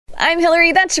I'm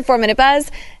Hillary. That's your 4-Minute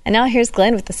Buzz. And now here's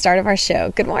Glenn with the start of our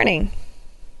show. Good morning.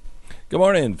 Good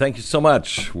morning. Thank you so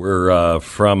much. We're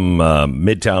from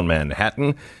Midtown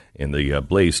Manhattan in the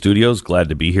Blaze Studios. Glad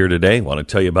to be here today. Want to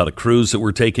tell you about a cruise that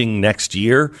we're taking next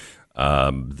year.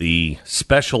 The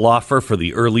special offer for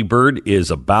the early bird is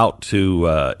about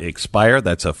to expire.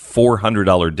 That's a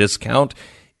 $400 discount.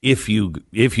 If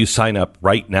you sign up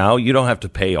right now, you don't have to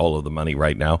pay all of the money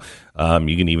right now.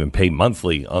 You can even pay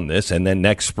monthly on this. And then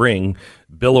next spring,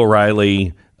 Bill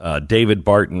O'Reilly, David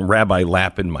Barton, Rabbi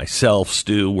Lappin, myself,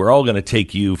 Stu, we're all going to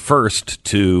take you first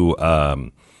to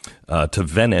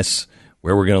Venice,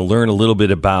 where we're going to learn a little bit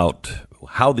about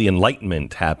how the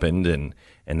Enlightenment happened and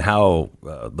how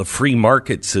the free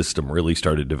market system really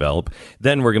started to develop.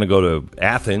 Then we're going to go to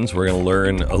Athens. We're going to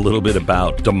learn a little bit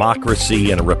about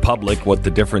democracy and a republic, what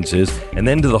the difference is, and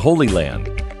then to the Holy Land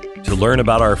to learn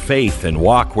about our faith and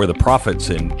walk where the prophets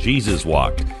and Jesus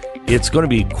walked. It's going to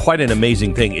be quite an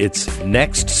amazing thing. It's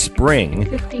next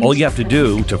spring. All you have to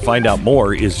do to find out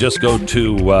more is just go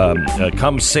to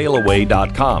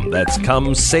comesailaway.com. That's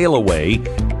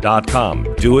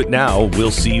comesailaway.com. Do it now. We'll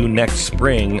see you next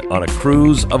spring on a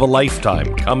cruise of a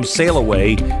lifetime.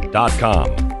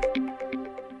 Comesailaway.com.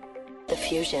 The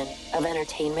fusion of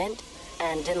entertainment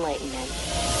and enlightenment.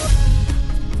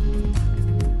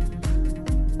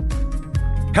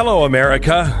 Hello,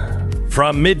 America.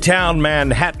 From Midtown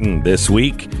Manhattan this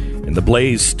week in the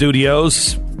Blaze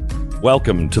Studios,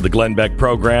 welcome to the Glenn Beck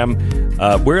program.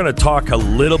 We're going to talk a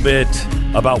little bit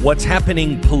about what's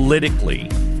happening politically.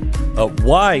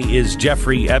 Why is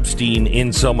Jeffrey Epstein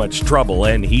in so much trouble?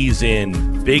 And he's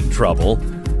in big trouble.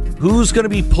 Who's going to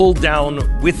be pulled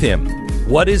down with him?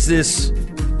 What is this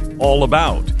all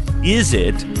about? Is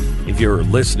it, if you're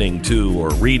listening to or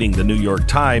reading the New York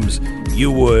Times,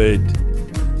 you would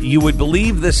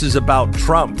believe this is about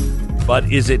Trump, but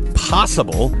is it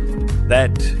possible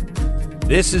that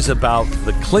this is about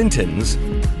the Clintons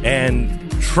and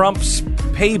Trump's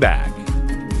payback?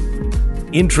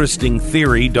 Interesting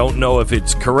theory. Don't know if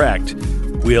it's correct.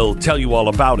 We'll tell you all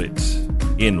about it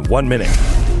in 1 minute.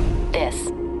 This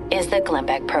is the Glenn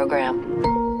Beck program.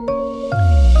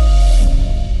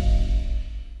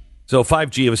 So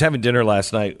 5G, I was having dinner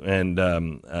last night, and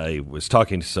I was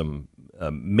talking to some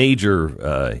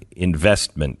major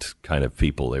investment kind of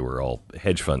people. They were all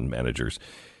hedge fund managers.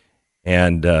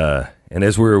 And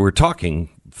as we were talking,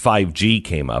 5G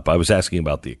came up. I was asking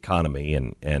about the economy,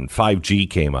 and 5G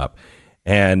came up.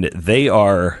 And they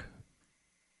are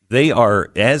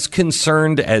as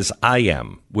concerned as I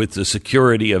am with the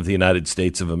security of the United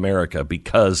States of America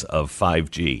because of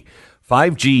 5G.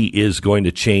 5G is going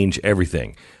to change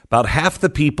everything. About half the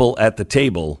people at the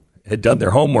table had done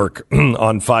their homework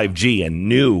on 5G and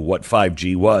knew what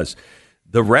 5G was.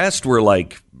 The rest were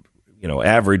like,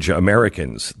 average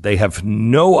Americans. They have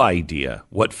no idea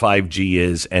what 5G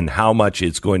is and how much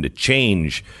it's going to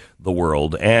change the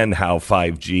world and how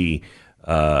 5G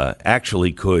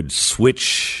actually could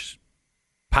switch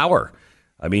power.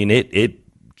 I mean,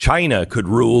 China could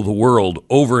rule the world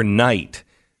overnight,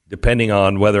 depending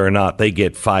on whether or not they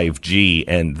get 5G,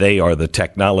 and they are the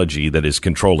technology that is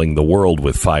controlling the world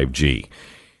with 5G.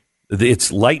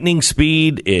 It's lightning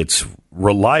speed. It's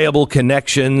reliable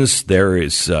connections. There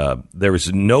is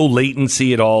no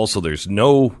latency at all, so there's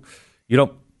no you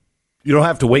don't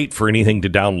have to wait for anything to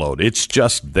download. It's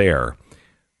just there.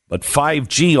 But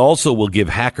 5G also will give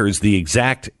hackers the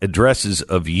exact addresses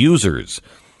of users.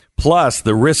 Plus,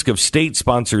 the risk of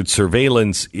state-sponsored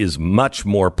surveillance is much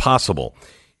more possible.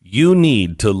 You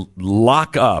need to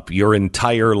lock up your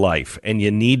entire life, and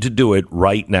you need to do it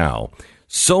right now.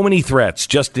 So many threats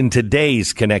just in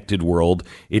today's connected world.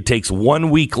 It takes 1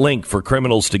 weak link for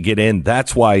criminals to get in.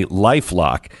 That's why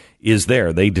LifeLock is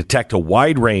there. They detect a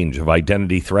wide range of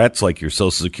identity threats like your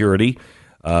Social Security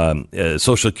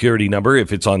number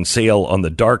if it's on sale on the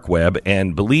dark web.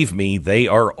 And believe me, they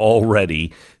are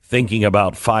already thinking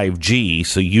about 5G,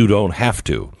 so you don't have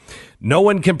to. No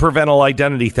one can prevent all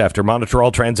identity theft or monitor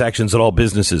all transactions at all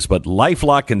businesses, but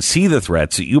LifeLock can see the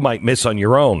threats that you might miss on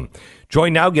your own.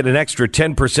 Join now, get an extra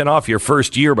 10% off your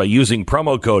first year by using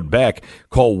promo code BECK.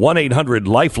 Call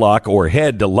 1-800-LifeLock or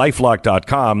head to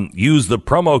lifelock.com. Use the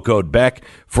promo code BECK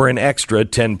for an extra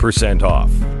 10%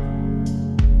 off.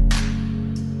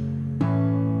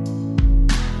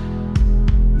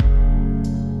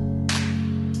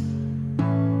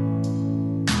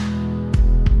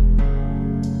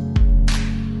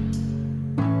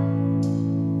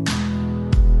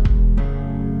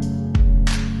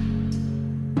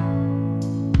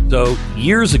 So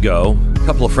years ago, a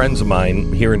couple of friends of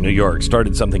mine here in New York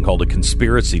started something called a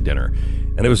conspiracy dinner.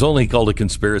 And it was only called a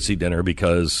conspiracy dinner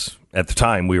because at the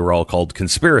time we were all called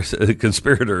conspirators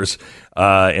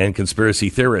and conspiracy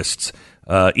theorists,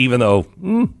 even though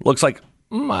looks like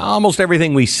almost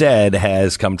everything we said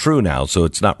has come true now. So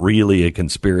it's not really a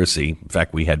conspiracy. In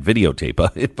fact, we had videotape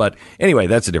of it. But anyway,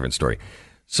 that's a different story.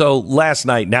 So last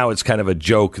night, now it's kind of a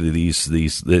joke that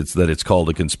it's called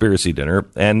a conspiracy dinner.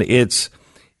 And it's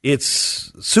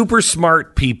super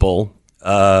smart people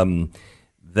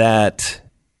that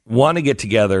want to get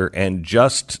together and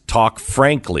just talk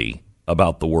frankly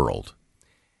about the world.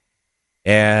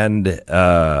 And it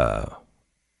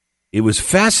was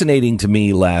fascinating to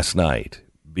me last night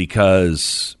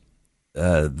because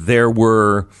there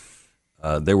were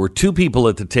two people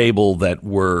at the table that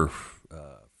were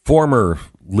former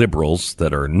liberals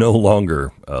that are no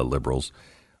longer liberals,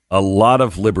 a lot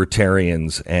of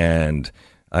libertarians, and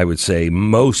I would say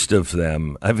most of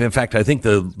them. In fact, I think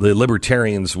the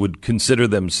libertarians would consider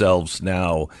themselves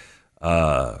now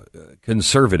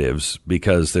conservatives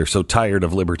because they're so tired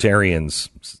of libertarians,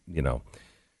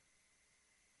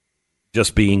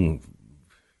 just being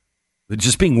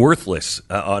worthless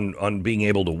on being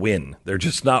able to win. They're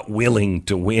just not willing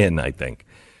to win, I think.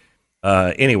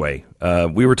 Anyway,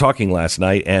 we were talking last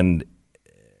night, and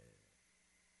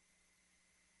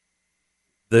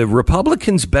the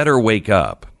Republicans better wake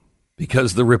up,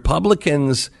 because the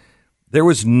Republicans, there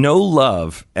was no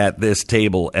love at this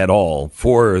table at all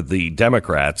for the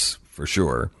Democrats, for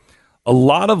sure. A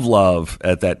lot of love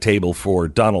at that table for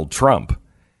Donald Trump,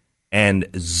 and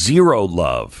zero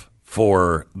love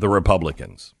for the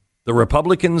Republicans. The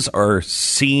Republicans are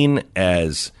seen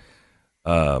as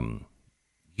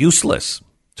useless,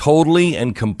 totally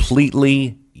and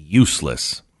completely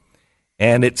useless.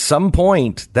 And at some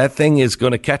point, that thing is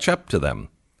going to catch up to them.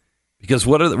 Because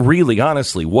what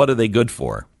are they good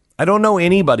for? I don't know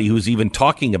anybody who's even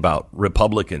talking about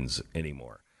Republicans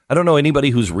anymore. I don't know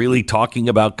anybody who's really talking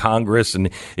about Congress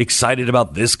and excited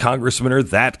about this congressman or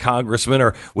that congressman,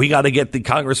 or we got to get the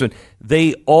congressman.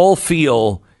 They all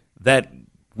feel that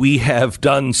we have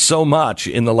done so much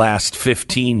in the last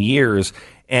 15 years,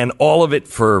 and all of it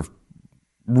for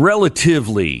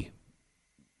relatively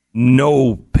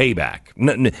no payback.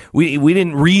 We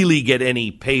didn't really get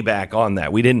any payback on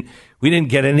that. We didn't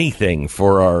get anything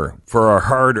for our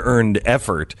hard-earned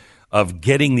effort of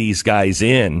getting these guys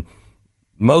in.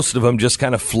 Most of them just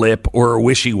kind of flip or are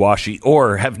wishy-washy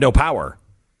or have no power.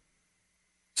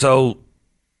 So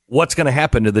what's going to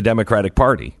happen to the Democratic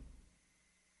Party?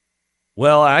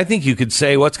 Well, I think you could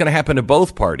say what's going to happen to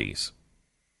both parties.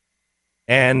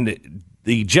 And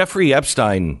the Jeffrey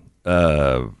Epstein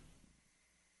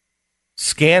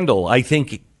scandal, I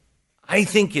think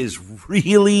is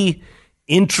really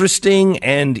interesting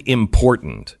and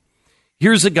important.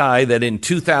 Here's a guy that in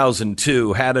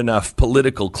 2002 had enough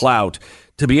political clout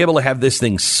to be able to have this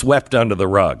thing swept under the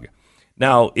rug.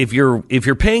 Now, if you're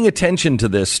paying attention to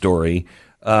this story,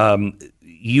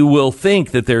 you will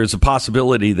think that there's a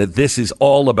possibility that this is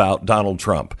all about Donald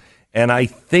Trump. And I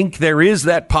think there is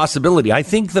that possibility. I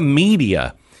think the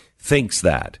media thinks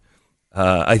that.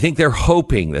 I think they're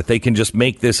hoping that they can just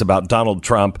make this about Donald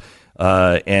Trump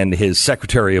and his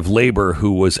Secretary of Labor,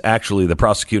 who was actually the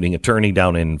prosecuting attorney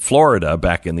down in Florida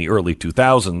back in the early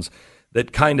 2000s,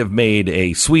 that kind of made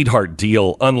a sweetheart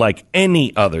deal unlike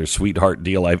any other sweetheart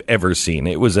deal I've ever seen.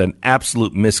 It was an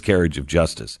absolute miscarriage of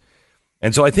justice.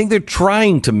 And so I think they're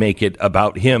trying to make it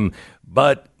about him.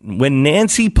 But when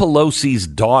Nancy Pelosi's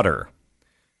daughter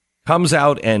comes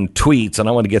out and tweets, and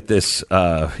I want to get this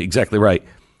exactly right,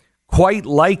 quite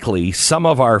likely some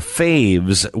of our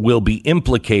faves will be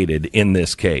implicated in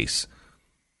this case.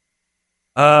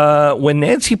 When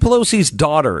Nancy Pelosi's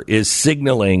daughter is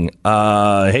signaling,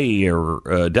 hey,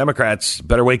 Democrats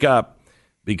better wake up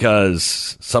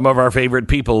because some of our favorite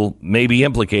people may be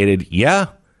implicated. Yeah,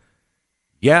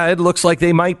 it looks like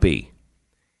they might be.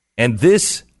 And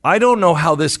this, I don't know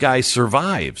how this guy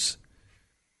survives.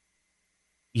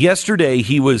 Yesterday,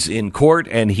 he was in court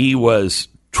and he was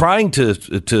trying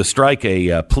to strike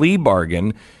a plea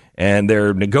bargain, and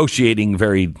they're negotiating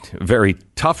very, very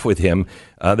tough with him.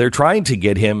 They're trying to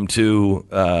get him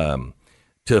to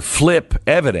flip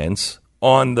evidence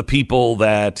on the people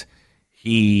that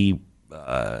who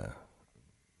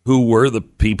were the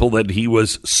people that he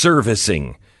was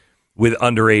servicing with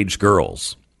underage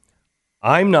girls.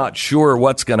 I'm not sure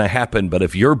what's going to happen, but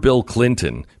if you're Bill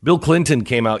Clinton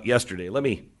came out yesterday. Let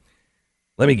me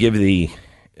give the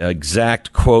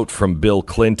exact quote from Bill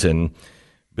Clinton.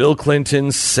 Bill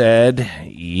Clinton said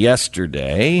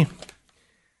yesterday,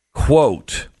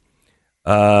 quote,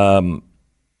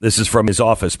 This is from his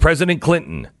office. President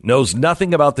Clinton knows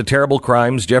nothing about the terrible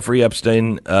crimes Jeffrey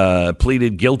Epstein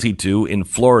pleaded guilty to in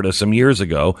Florida some years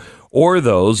ago, or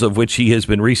those of which he has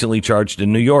been recently charged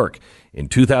in New York. In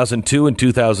 2002 and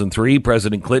 2003,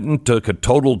 President Clinton took a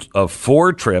total of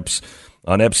 4 trips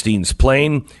on Epstein's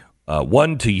plane,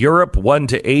 1 to Europe, 1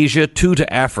 to Asia, 2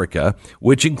 to Africa,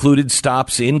 which included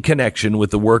stops in connection with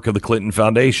the work of the Clinton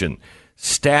Foundation.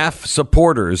 Staff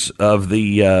supporters of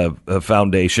the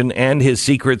foundation and his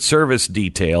Secret Service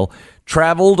detail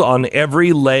traveled on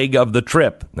every leg of the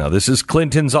trip. Now, this is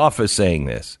Clinton's office saying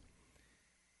this.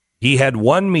 He had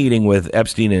one meeting with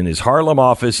Epstein in his Harlem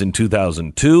office in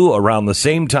 2002. Around the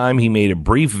same time, he made a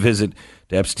brief visit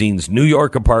to Epstein's New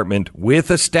York apartment with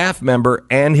a staff member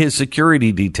and his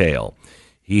security detail.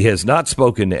 He has not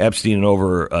spoken to Epstein in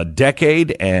over a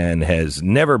decade and has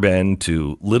never been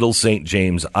to Little St.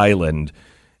 James Island,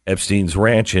 Epstein's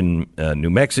ranch in New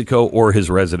Mexico, or his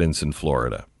residence in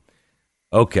Florida.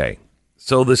 Okay,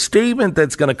 so the statement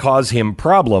that's going to cause him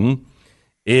problem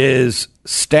is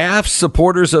staff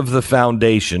supporters of the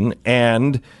foundation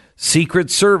and Secret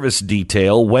Service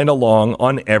detail went along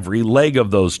on every leg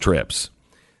of those trips.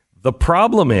 The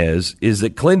problem is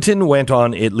that Clinton went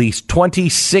on at least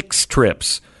 26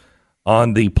 trips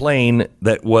on the plane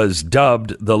that was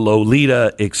dubbed the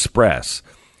Lolita Express.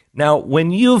 Now, when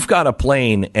you've got a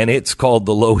plane and it's called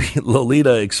the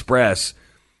Lolita Express,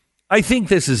 I think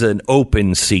this is an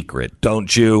open secret,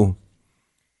 don't you?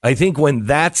 I think when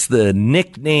that's the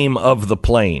nickname of the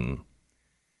plane,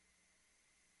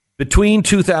 between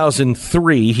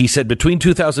 2003, he said between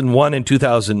 2001 and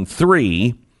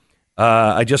 2003,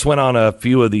 I just went on a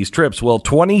few of these trips. Well,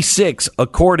 26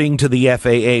 according to the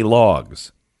FAA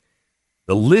logs.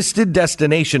 The listed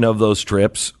destination of those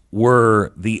trips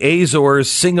were the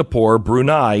Azores, Singapore,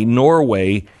 Brunei,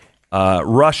 Norway,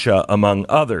 Russia, among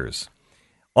others.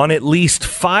 On at least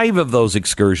 5 of those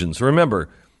excursions, remember,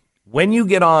 when you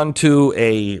get on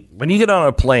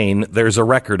a plane, there's a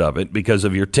record of it because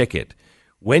of your ticket.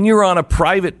 When you're on a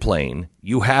private plane,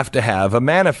 you have to have a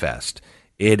manifest.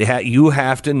 You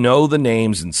have to know the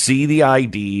names and see the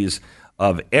IDs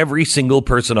of every single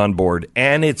person on board,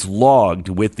 and it's logged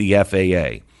with the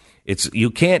FAA. You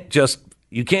can't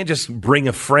just bring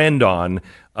a friend on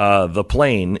the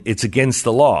plane. It's against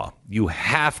the law. You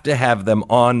have to have them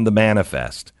on the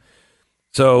manifest.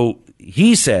 So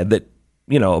he said that,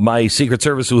 my Secret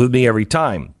Service was with me every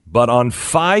time. But on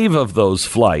 5 of those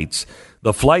flights,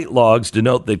 the flight logs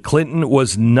denote that Clinton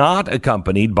was not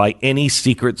accompanied by any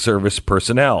Secret Service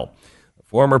personnel. The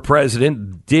former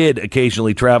president did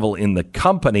occasionally travel in the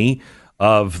company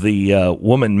of the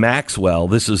woman Maxwell.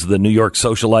 This is the New York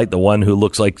socialite, the one who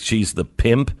looks like she's the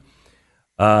pimp.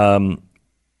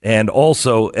 And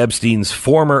also Epstein's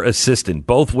former assistant,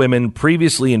 both women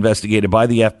previously investigated by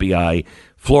the FBI,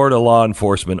 Florida law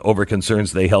enforcement, over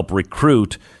concerns they help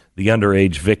recruit the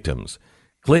underage victims.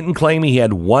 Clinton claimed he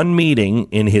had one meeting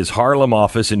in his Harlem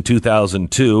office in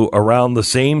 2002. Around the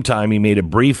same time, he made a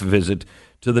brief visit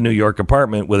to the New York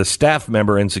apartment with a staff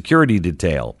member and security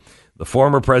detail. The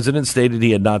former president stated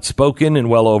he had not spoken in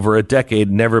well over a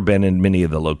decade, never been in many of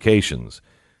the locations.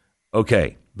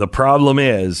 Okay, the problem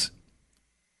is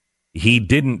he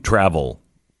didn't travel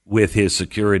with his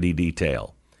security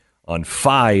detail on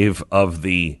 5 of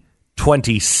the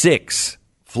 26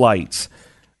 flights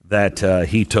that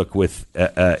he took with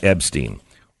Epstein.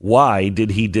 Why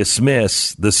did he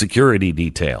dismiss the security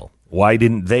detail? Why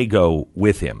didn't they go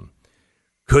with him?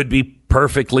 Could be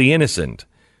perfectly innocent.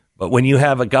 But when you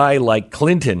have a guy like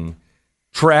Clinton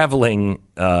traveling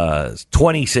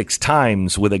 26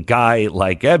 times with a guy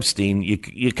like Epstein,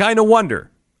 you kind of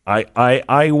wonder.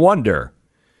 I wonder.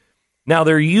 Now,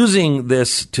 they're using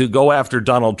this to go after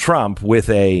Donald Trump with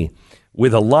a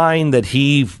line that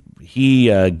he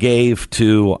gave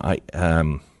to,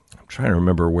 I'm trying to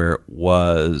remember where it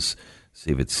was.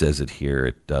 See if it says it here.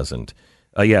 It doesn't.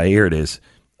 Yeah, here it is.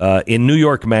 In New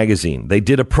York Magazine, they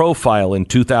did a profile in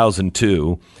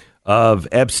 2002 of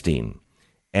Epstein,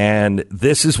 and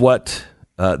this is what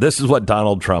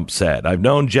Donald Trump said. I've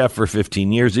known Jeff for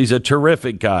 15 years. He's a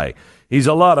terrific guy. He's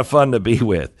a lot of fun to be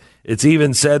with. It's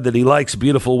even said that he likes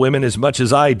beautiful women as much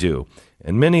as I do,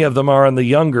 and many of them are on the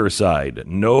younger side.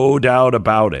 No doubt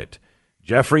about it.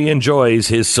 Jeffrey enjoys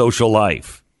his social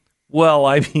life. Well,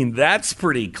 I mean, that's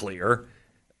pretty clear.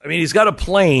 I mean, he's got a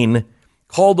plane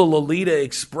called the Lolita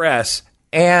Express,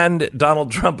 and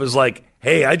Donald Trump is like,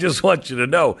 hey, I just want you to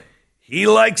know, he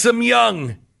likes them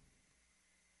young.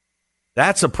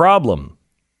 That's a problem.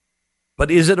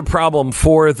 But is it a problem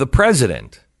for the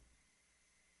president?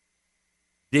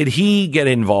 Did he get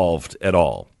involved at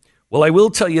all? Well, I will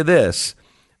tell you this.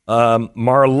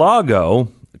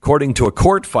 Mar-a-Lago, According to a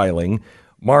court filing,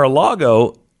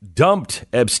 Mar-a-Lago dumped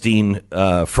Epstein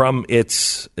from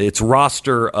its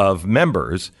roster of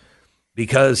members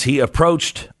because he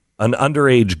approached an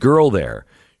underage girl there.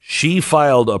 She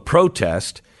filed a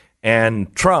protest,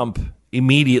 and Trump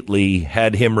immediately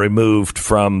had him removed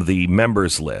from the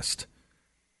members list.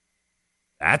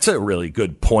 That's a really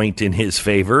good point in his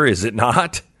favor, is it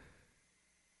not?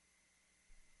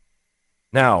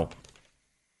 Now,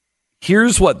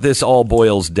 here's what this all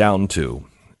boils down to.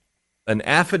 An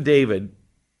affidavit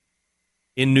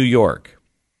in New York.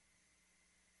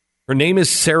 Her name is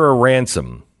Sarah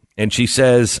Ransom, and she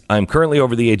says, I'm currently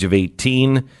over the age of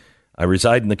 18. I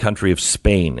reside in the country of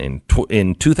Spain.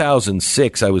 In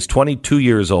 2006, I was 22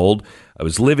 years old. I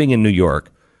was living in New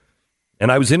York,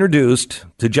 and I was introduced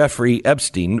to Jeffrey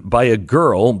Epstein by a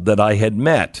girl that I had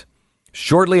met.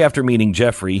 Shortly after meeting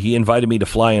Jeffrey, he invited me to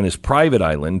fly on his private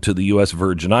island to the U.S.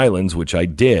 Virgin Islands, which I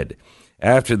did.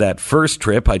 After that first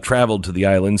trip, I traveled to the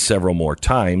islands several more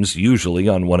times, usually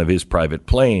on one of his private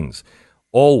planes,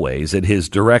 always at his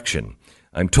direction.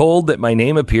 I'm told that my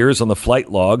name appears on the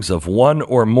flight logs of one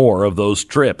or more of those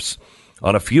trips.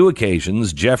 On a few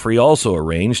occasions, Jeffrey also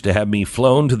arranged to have me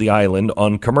flown to the island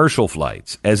on commercial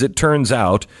flights. As it turns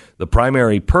out, the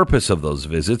primary purpose of those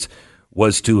visits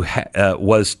was to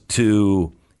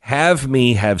have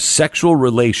me have sexual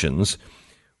relations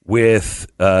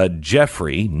with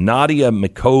Jeffrey, Nadia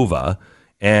Mikova,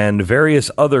 and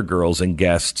various other girls and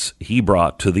guests he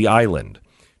brought to the island.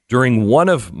 During one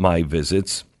of my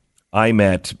visits, I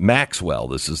met Maxwell.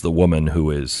 This is the woman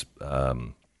who is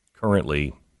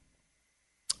currently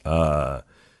the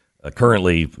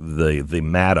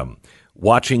madam.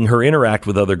 Watching her interact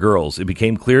with other girls, it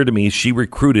became clear to me she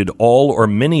recruited all or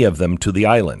many of them to the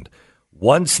island.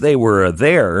 Once they were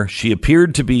there, she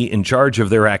appeared to be in charge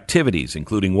of their activities,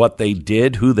 including what they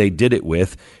did, who they did it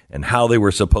with, and how they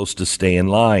were supposed to stay in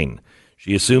line.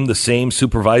 She assumed the same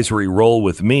supervisory role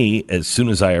with me as soon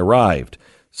as I arrived.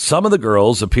 Some of the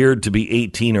girls appeared to be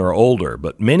 18 or older,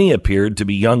 but many appeared to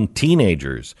be young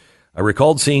teenagers. I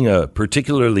recalled seeing a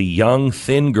particularly young,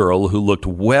 thin girl who looked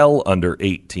well under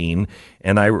 18,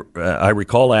 and I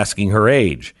recall asking her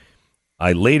age.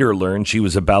 I later learned she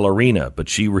was a ballerina, but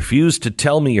she refused to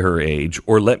tell me her age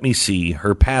or let me see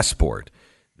her passport.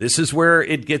 This is where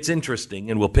it gets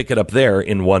interesting, and we'll pick it up there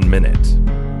in 1 minute.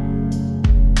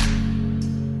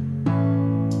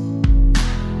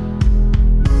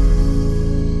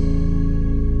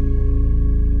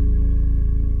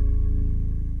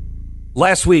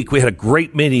 Last week, we had a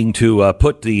great meeting to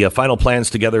put the final plans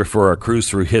together for our cruise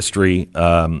through history,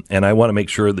 and I want to make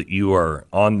sure that you are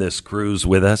on this cruise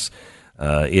with us.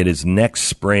 It is next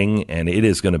spring, and it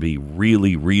is going to be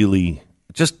really, really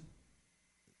just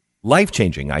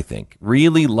life-changing, I think.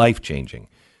 Really life-changing.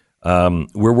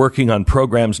 We're working on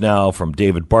programs now from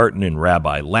David Barton and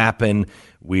Rabbi Lappin.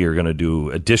 We are going to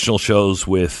do additional shows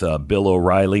with Bill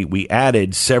O'Reilly. We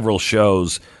added several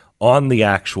shows on the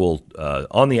actual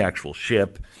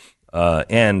ship,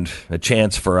 and a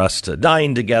chance for us to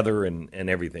dine together and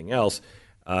everything else.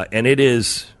 And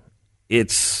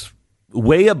it's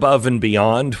way above and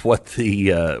beyond what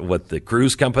the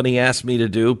cruise company asked me to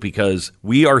do, because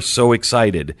we are so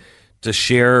excited to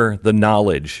share the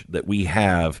knowledge that we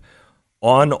have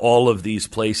on all of these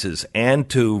places and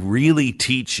to really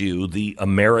teach you the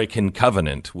American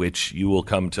covenant, which you will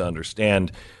come to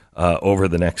understand over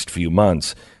the next few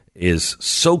months, is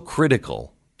so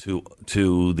critical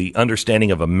to the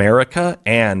understanding of America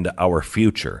and our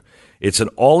future. It's an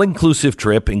all-inclusive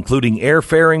trip, including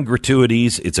airfare and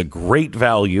gratuities. It's a great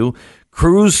value.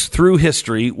 Cruise through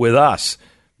history with us.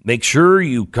 Make sure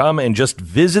you come and just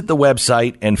visit the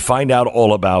website and find out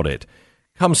all about it.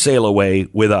 Come sail away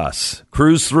with us.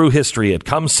 Cruise through history at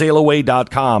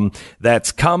comesailaway.com.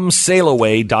 That's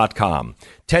comesailaway.com.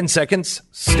 10 seconds,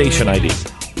 station ID.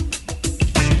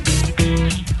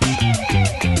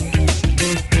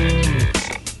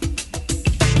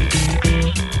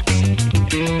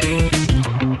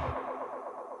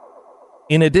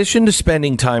 In addition to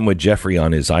spending time with Jeffrey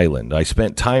on his island, I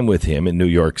spent time with him in New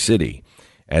York City.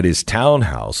 At his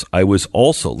townhouse, I was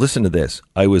also, listen to this,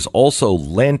 I was also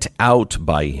lent out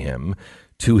by him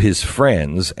to his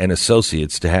friends and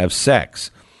associates to have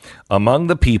sex. Among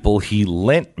the people he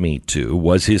lent me to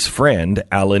was his friend,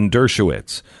 Alan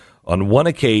Dershowitz. On one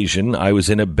occasion, I was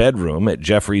in a bedroom at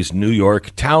Jeffrey's New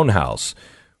York townhouse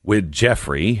with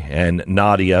Jeffrey and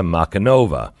Nadia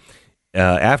Makanova.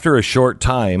 After a short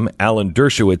time, Alan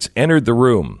Dershowitz entered the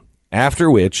room, after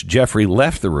which Jeffrey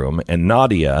left the room and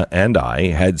Nadia and I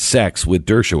had sex with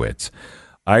Dershowitz.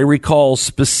 I recall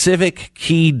specific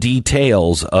key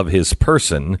details of his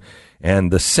person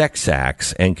and the sex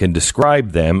acts and can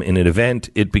describe them in an event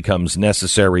it becomes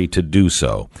necessary to do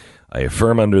so. I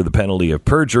affirm under the penalty of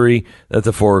perjury that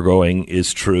the foregoing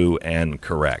is true and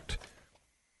correct.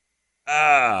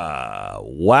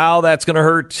 Wow, that's going to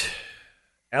hurt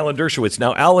Alan Dershowitz.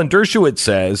 Now, Alan Dershowitz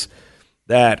says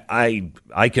that I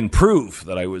can prove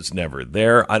that I was never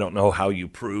there. I don't know how you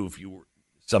prove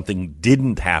something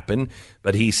didn't happen,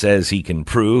 but he says he can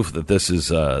prove that this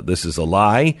is a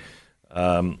lie.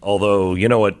 Although, you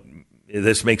know what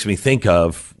this makes me think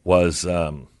of was,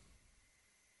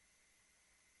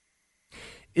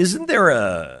 isn't there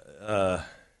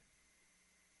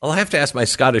I'll have to ask my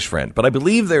Scottish friend, but I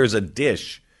believe there's a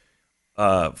dish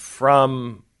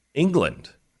from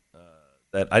England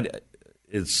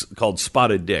it's called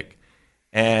spotted dick.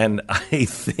 And I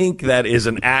think that is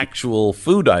an actual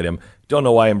food item. Don't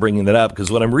know why I'm bringing that up, because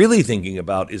what I'm really thinking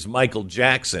about is Michael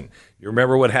Jackson. You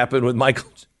remember what happened with Michael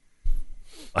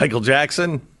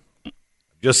Jackson?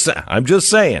 I'm just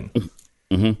saying.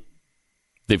 Mm-hmm.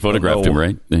 They photographed him,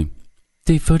 right?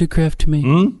 They photographed me.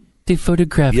 Hmm? They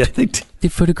photographed. Yeah, they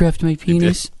photographed my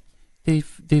penis. They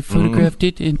photographed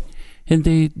it and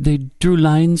they drew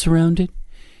lines around it.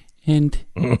 And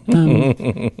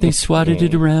they swatted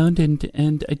it around,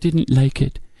 and I didn't like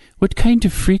it. What kind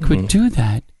of freak would do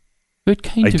that? What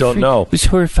kind of freak? I don't know. It was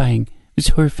horrifying.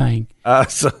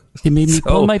 So they made me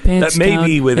pull my pants down. That may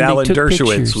be with Alan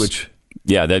Dershowitz, which...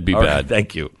 Yeah, that'd be bad. Right,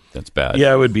 thank you. That's bad.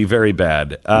 Yeah, it would be very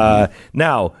bad.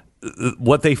 Now,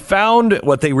 what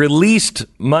they released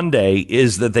Monday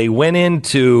is that they went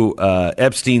into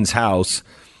Epstein's house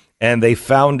and they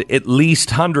found at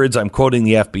least hundreds, I'm quoting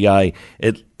the FBI,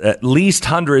 at least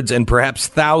hundreds and perhaps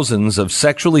thousands of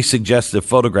sexually suggestive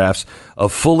photographs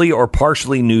of fully or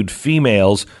partially nude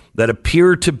females that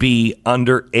appear to be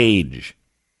underage.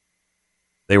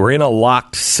 They were in a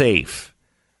locked safe.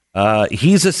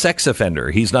 He's a sex offender.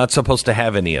 He's not supposed to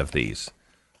have any of these.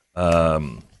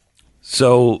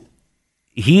 So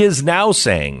he is now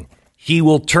saying he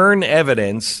will turn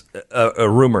evidence, a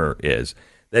rumor is,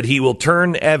 that he will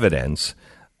turn evidence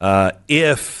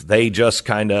if they just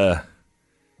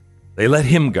they let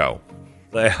him go.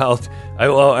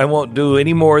 I won't do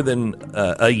any more than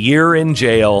a year in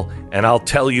jail, and I'll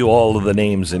tell you all of the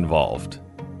names involved.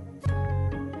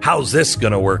 How's this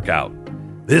going to work out?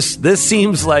 This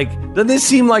seems like, doesn't this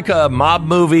seem like a mob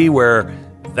movie where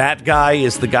that guy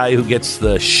is the guy who gets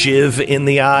the shiv in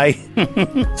the eye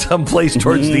someplace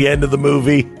towards the end of the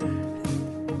movie?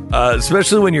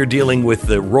 Especially when you're dealing with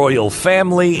the royal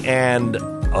family and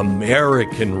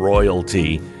American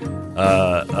royalty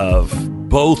of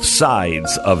both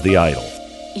sides of the aisle.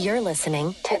 You're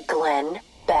listening to Glenn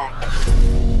Beck.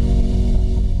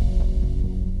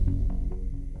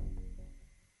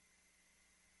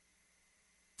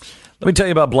 Let me tell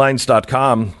you about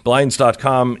Blinds.com.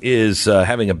 Blinds.com is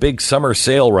having a big summer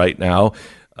sale right now.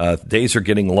 Days are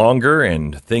getting longer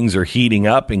and things are heating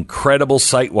up. Incredible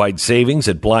site-wide savings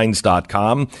at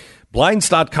Blinds.com.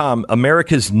 Blinds.com,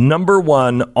 America's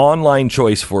 #1 online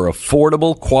choice for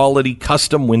affordable, quality,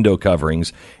 custom window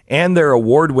coverings, and their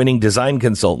award-winning design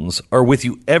consultants are with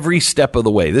you every step of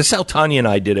the way. This is how Tanya and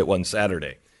I did it one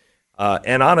Saturday.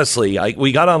 And honestly,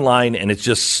 we got online and it's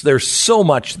just, there's so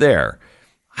much there.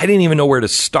 I didn't even know where to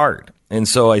start. And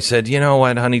so I said, you know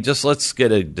what, honey, just let's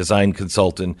get a design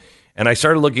consultant. And I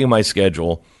started looking at my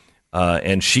schedule,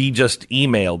 and she just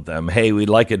emailed them, hey, we'd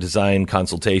like a design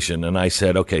consultation. And I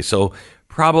said, okay, so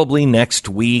probably next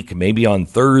week, maybe on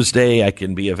Thursday, I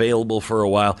can be available for a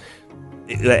while.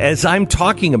 As I'm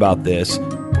talking about this,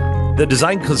 the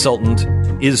design consultant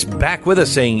is back with us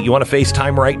saying, you want to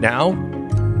FaceTime right now?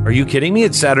 Are you kidding me?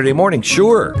 It's Saturday morning.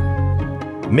 Sure.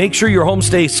 Make sure your home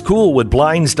stays cool with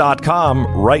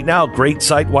Blinds.com. Right now, great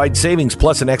site-wide savings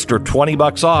plus an extra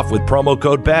 $20 off with promo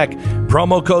code Beck.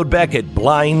 Promo code Beck at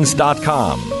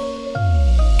Blinds.com.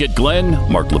 Get Glenn,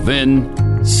 Mark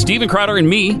Levin, Stephen Crowder, and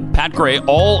me, Pat Gray,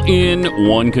 all in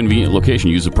one convenient location.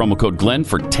 Use the promo code Glenn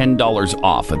for $10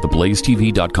 off at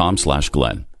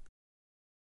theblazetv.com/Glenn.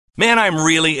 Man, I'm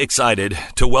really excited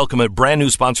to welcome a brand new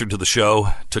sponsor to the show,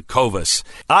 Tecovas.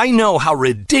 I know how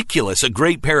ridiculous a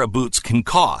great pair of boots can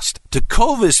cost.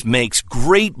 Tecovas makes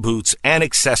great boots and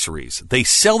accessories. They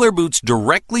sell their boots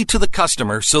directly to the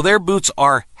customer, so their boots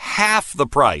are half the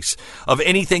price of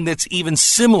anything that's even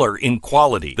similar in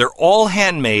quality. They're all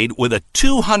handmade with a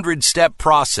 200-step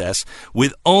process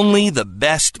with only the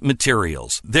best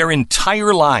materials. Their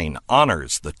entire line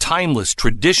honors the timeless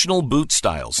traditional boot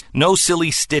styles. No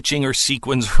silly stitching or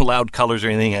sequins or loud colors or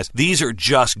anything else. These are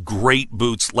just great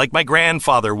boots like my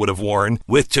grandfather would have worn.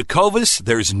 With Tecovas,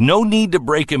 there's no need to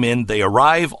break them in. They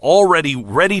arrive already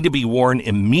ready to be worn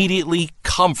immediately,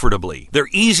 comfortably. They're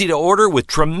easy to order with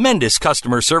tremendous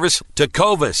customer service.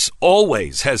 Tecovas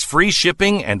always has free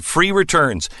shipping and free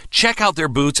returns. Check out their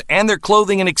boots and their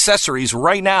clothing and accessories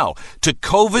right now.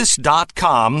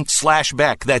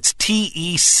 Tecovas.com/Beck. That's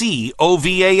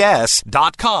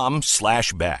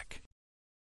TECOVAS.com/Beck.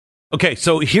 Okay,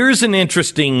 so here's an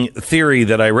interesting theory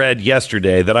that I read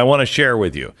yesterday that I want to share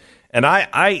with you. And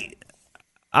I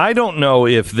don't know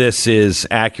if this is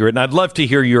accurate, and I'd love to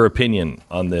hear your opinion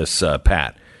on this,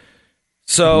 Pat.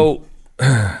 So,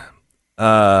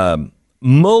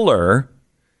 Mueller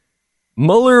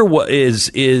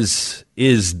is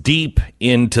deep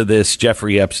into this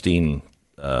Jeffrey Epstein.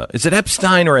 Is it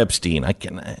Epstein or Epstein?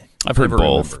 I've heard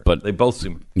both, remember. but they both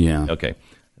seem okay.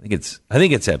 I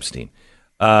think it's Epstein.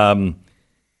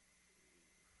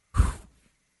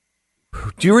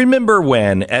 Do you remember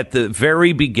when, at the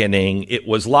very beginning, it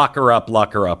was lock her up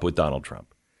with Donald Trump?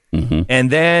 Mm-hmm.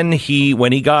 And then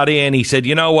when he got in, he said,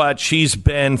 "You know what? She's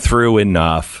been through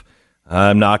enough.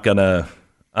 I'm not gonna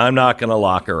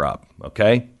lock her up."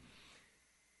 Okay.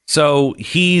 So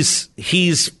he's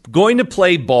going to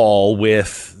play ball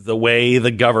with the way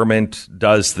the government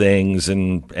does things,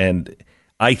 and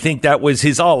I think that was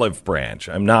his olive branch.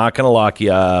 I'm not going to lock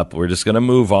you up. We're just going to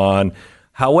move on.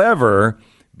 However,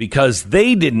 because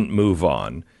they didn't move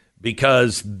on,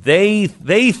 because they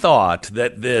thought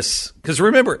that this, because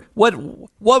remember, what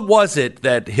was it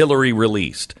that Hillary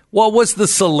released? What was the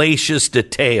salacious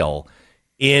detail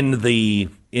in the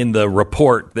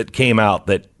report that came out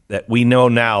that we know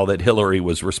now that Hillary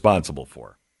was responsible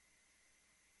for?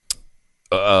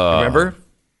 Remember?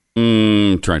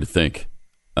 Trying to think.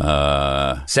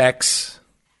 Sex.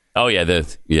 Oh yeah,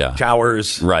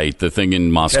 showers. Right, the thing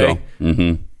in Moscow. Okay.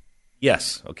 Mm-hmm.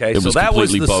 Yes. Okay. It so was that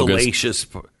was the bogus. salacious,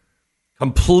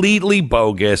 completely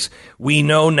bogus. We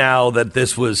know now that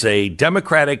this was a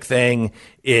Democratic thing.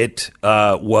 It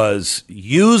was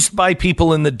used by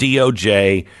people in the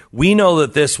DOJ. We know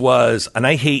that this was, and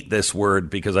I hate this word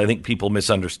because I think people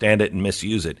misunderstand it and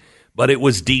misuse it, but it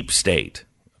was deep state.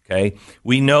 Okay.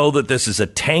 We know that this is a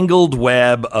tangled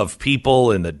web of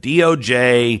people in the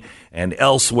DOJ and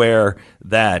elsewhere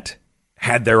that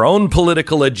had their own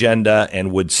political agenda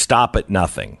and would stop at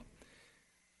nothing.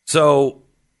 So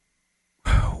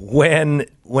when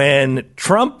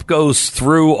Trump goes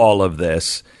through all of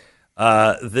this,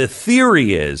 the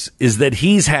theory is that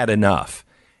he's had enough.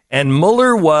 And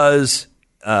Mueller was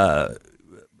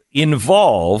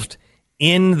involved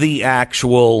in the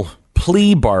actual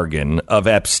plea bargain of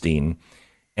Epstein,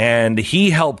 and he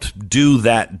helped do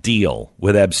that deal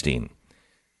with Epstein.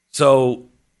 So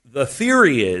the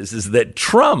theory is that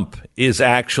Trump is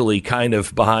actually kind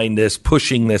of behind this,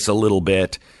 pushing this a little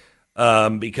bit,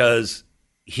 because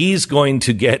he's going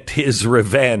to get his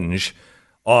revenge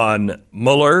on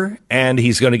Mueller, and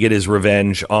he's going to get his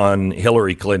revenge on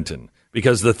Hillary Clinton.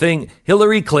 Because the thing,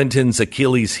 Hillary Clinton's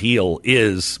Achilles heel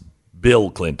is Bill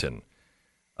Clinton.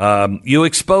 You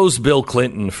expose Bill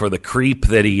Clinton for the creep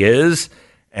that he is,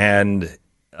 and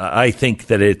I think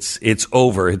that it's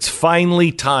over. It's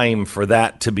finally time for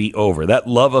that to be over. That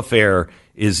love affair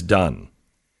is done.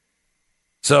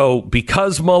 So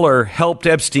because Mueller helped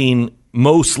Epstein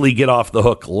mostly get off the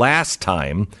hook last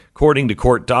time, according to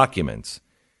court documents,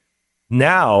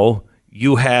 now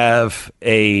you have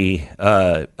a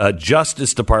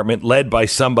Justice Department led by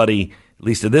somebody, at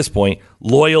least at this point,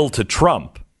 loyal to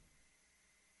Trump.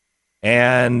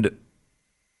 And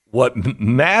what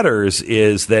matters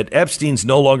is that Epstein's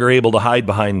no longer able to hide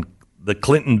behind the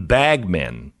Clinton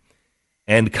bagmen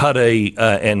and cut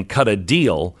a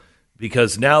deal,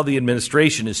 because now the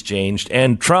administration has changed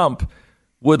and Trump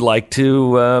would like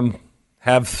to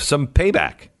have some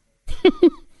payback.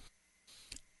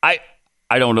 I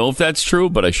don't know if that's true,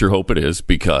 but I sure hope it is,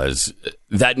 because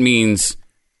that means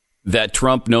that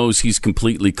Trump knows he's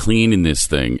completely clean in this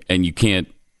thing, and you can't.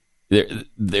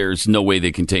 There's no way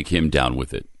they can take him down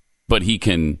with it. But he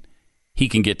can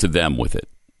get to them with it.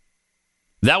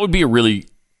 That would be a really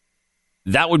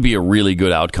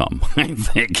good outcome, I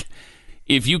think.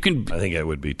 If you can, I think it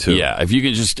would be too. Yeah, if you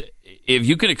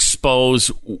can expose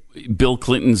Bill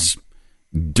Clinton's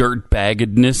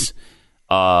dirtbaggedness,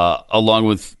 along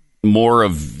with more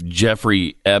of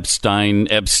Jeffrey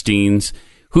Epstein's,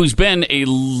 who's been a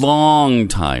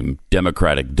long-time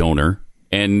Democratic donor,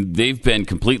 and they've been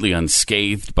completely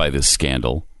unscathed by this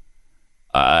scandal.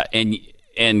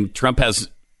 And Trump has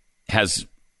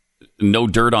no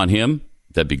dirt on him.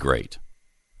 That'd be great.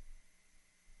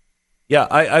 Yeah,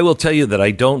 I will tell you that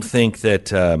I don't think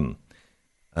that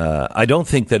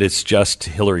it's just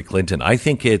Hillary Clinton. I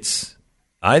think it's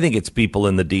I think it's people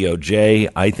in the DOJ.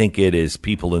 I think it is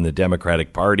people in the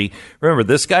Democratic Party. Remember,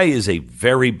 this guy is a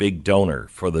very big donor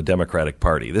for the Democratic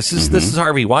Party. This is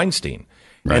Harvey Weinstein,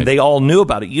 right. And they all knew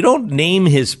about it. You don't name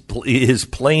his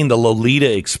plane the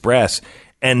Lolita Express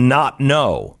and not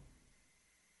know.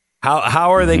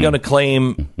 How are they going to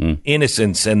claim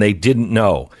innocence and they didn't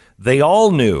know? They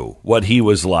all knew what he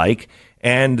was like,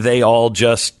 and they all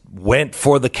just went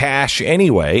for the cash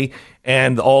anyway.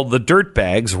 And all the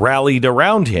dirtbags rallied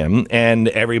around him, and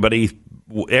everybody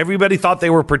thought they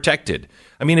were protected.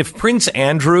 I mean, if Prince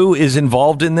Andrew is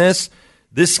involved in this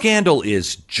scandal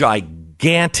is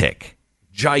gigantic.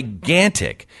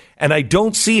 And I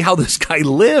don't see how this guy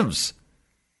lives.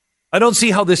 I don't see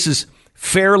how this is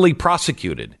fairly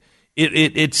prosecuted.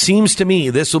 It seems to me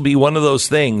this will be one of those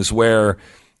things where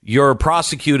you're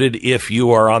prosecuted if you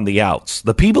are on the outs.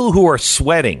 The people who are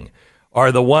sweating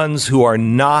are the ones who are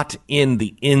not in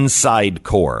the inside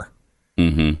core.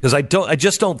 Because I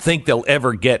just don't think they'll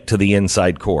ever get to the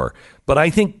inside core. But I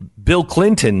think Bill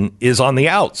Clinton is on the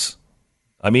outs.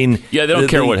 I mean, yeah, they don't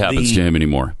care what happens to him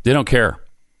anymore. They don't care.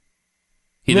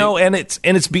 And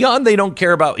it's beyond they don't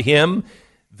care about him.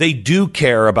 They do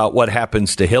care about what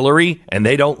happens to Hillary, and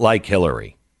they don't like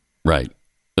Hillary. Right.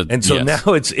 And so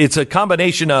now it's a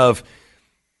combination of,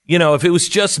 if it was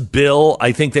just Bill,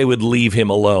 I think they would leave him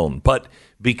alone. But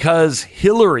because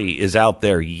Hillary is out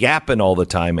there yapping all the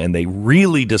time and they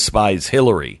really despise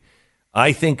Hillary,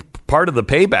 I think part of the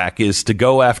payback is to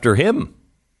go after him.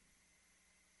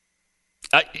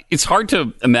 It's hard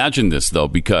to imagine this, though,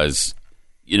 because,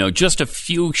 just a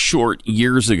few short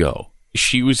years ago,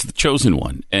 she was the chosen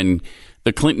one. And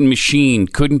the Clinton machine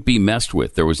couldn't be messed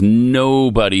with. There was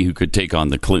nobody who could take on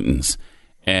the Clintons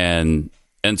and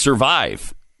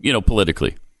survive.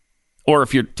 Politically. Or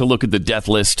if you're to look at the death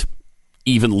list,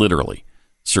 even literally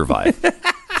survive.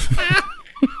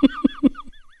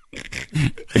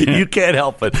 You can't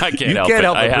help it. I can't help it.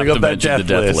 I have to mention the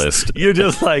death list. You're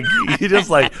just like,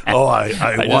 oh,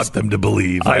 I want them to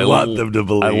believe. I want them to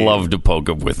believe. I love to poke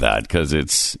them with that because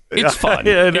it's fun.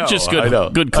 It's just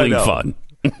good, clean fun.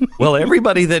 Well,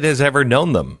 everybody that has ever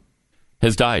known them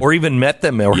has died, or even met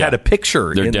them, or had a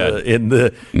picture in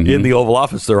the Oval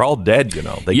Office. They're all dead.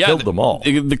 They killed them all.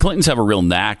 The Clintons have a real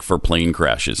knack for plane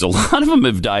crashes. A lot of them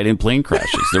have died in plane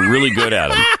crashes. They're really good at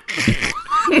them.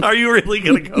 Are you really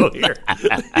going to go here?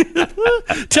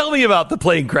 Tell me about the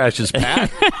plane crashes,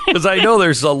 Pat, because I know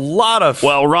there's a lot of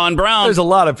Ron Brown. There's a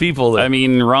lot of people.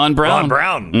 Ron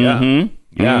Brown. Yeah.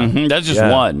 Mm-hmm. That's just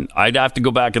one. I'd have to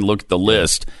go back and look at the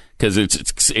list because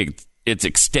it's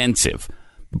extensive.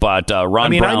 But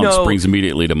Ron Brown springs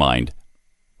immediately to mind.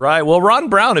 Right. Well, Ron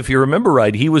Brown, if you remember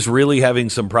right, he was really having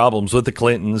some problems with the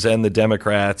Clintons and the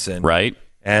Democrats. Right.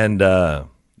 And, a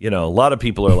lot of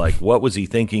people are like, what was he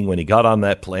thinking when he got on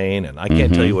that plane? And I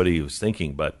can't tell you what he was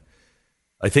thinking, but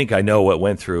I think I know what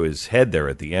went through his head there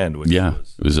at the end. Which it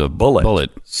was a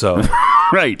bullet. So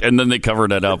right. And then they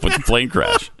covered it up with the plane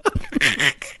crash.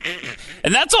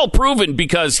 And that's all proven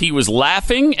because he was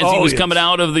laughing as he was coming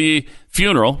out of the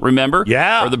funeral, remember?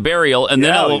 Yeah. Or the burial. And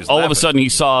then all of a sudden he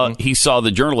saw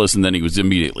the journalist, and then he was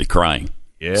immediately crying.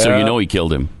 Yeah. So he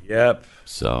killed him. Yep.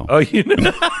 So.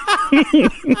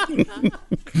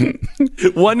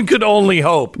 One could only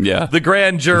hope. Yeah. The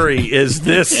grand jury is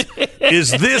this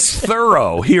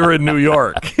thorough here in New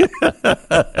York.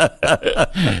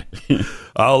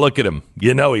 Oh, look at him.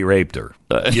 He raped her.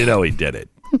 He did it.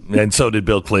 And so did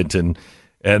Bill Clinton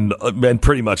and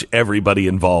pretty much everybody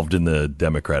involved in the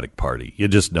Democratic Party. You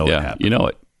just know it happened. You know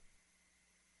it.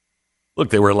 Look,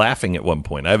 they were laughing at one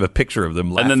point. I have a picture of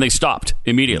them laughing. And then they stopped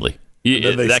immediately.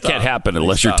 That can't happen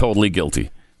unless you're totally guilty.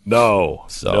 No,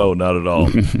 not at all.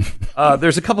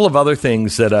 There's a couple of other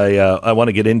things that I want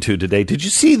to get into today. Did you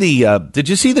see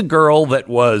the girl that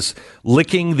was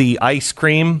licking the ice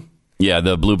cream? Yeah,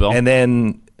 the Bluebell. And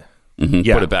then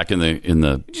put it back in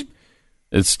the.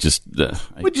 It's just.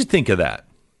 What'd you think of that?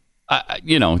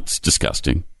 It's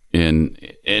disgusting, and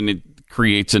it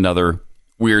creates another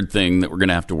weird thing that we're going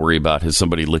to have to worry about. Has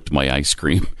somebody licked my ice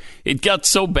cream? It got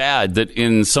so bad that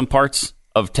in some parts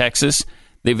of Texas,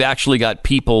 they've actually got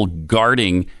people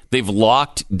guarding. They've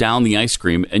locked down the ice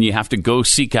cream, and you have to go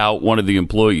seek out one of the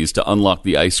employees to unlock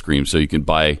the ice cream so you can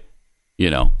buy,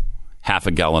 half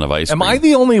a gallon of ice cream. Am I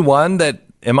the only one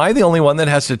that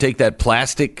has to take that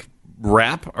plastic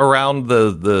wrap around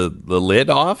the lid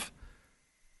off?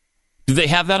 Do they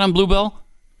have that on Bluebell?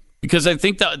 Because I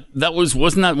think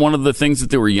wasn't that one of the things that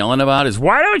they were yelling about is,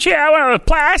 why don't you have one of those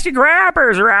plastic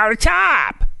wrappers around the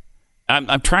top?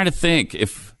 I'm trying to think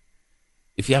if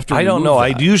If you have to, I don't know.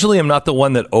 that. I usually am not the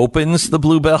one that opens the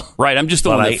Bluebell. Right, I'm just the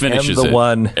one that finishes it.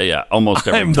 Yeah, almost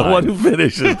every time. I'm the one who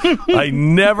finishes. I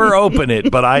never open it,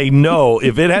 but I know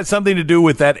if it has something to do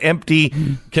with that empty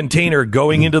container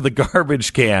going into the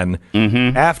garbage can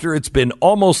after it's been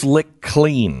almost licked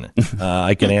clean,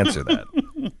 I can answer that.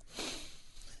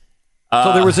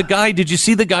 So there was a guy. Did you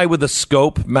see the guy with the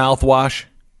Scope mouthwash?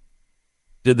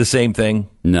 Did the same thing?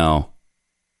 No.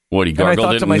 What, he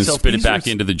gargled it and then spit it back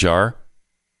into the jar?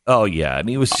 Oh, yeah, and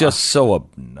he was just so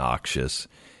obnoxious.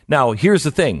 Now, here's the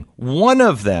thing. One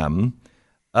of them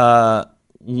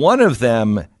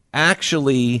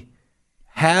actually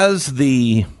has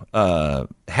the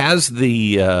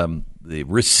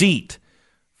receipt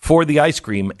for the ice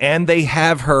cream, and they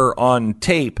have her on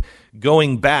tape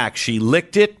going back. She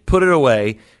licked it, put it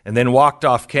away, and then walked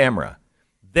off camera.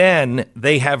 Then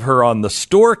they have her on the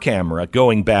store camera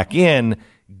going back in,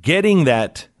 getting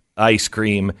that ice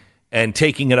cream and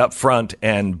taking it up front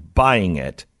and buying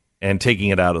it and taking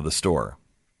it out of the store.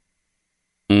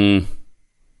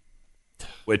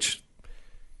 Which,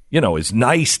 is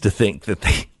nice to think that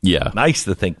they did.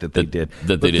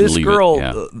 That they didn't leave girl, it.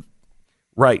 Yeah.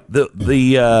 Right.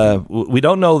 We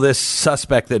don't know this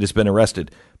suspect that has been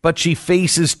arrested, but she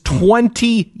faces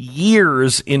 20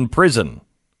 years in prison.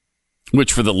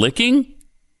 Which, for the licking?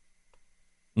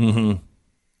 Mm-hmm.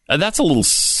 That's a little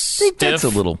stiff. That's a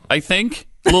little. I think.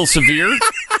 A little severe.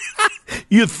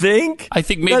 You think? I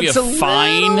think maybe a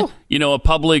fine, a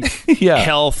public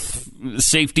health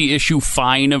safety issue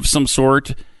fine of some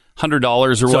sort,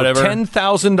 $100 or whatever.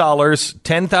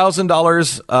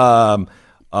 $10,000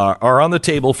 are on the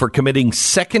table for committing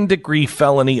second-degree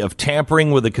felony of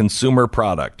tampering with a consumer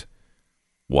product.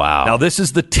 Wow. Now, this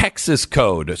is the Texas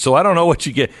code, so I don't know what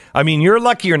you get. I mean, you're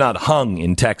lucky you're not hung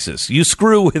in Texas. You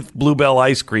screw with Bluebell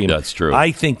ice cream. That's true.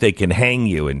 I think they can hang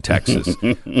you in Texas.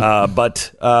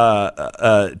 But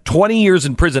 20 years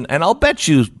in prison. And I'll bet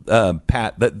you,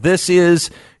 Pat, that this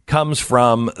comes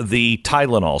from the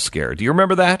Tylenol scare. Do you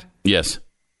remember that? Yes.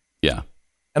 Yeah.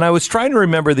 And I was trying to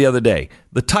remember the other day.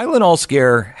 The Tylenol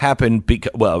scare happened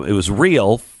because, well, it was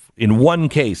real. In one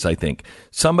case, I think,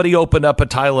 somebody opened up a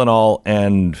Tylenol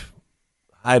and,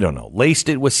 I don't know, laced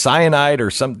it with cyanide or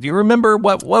something. Do you remember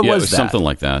what was it was that? Something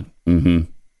like that. Mm-hmm.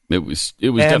 It was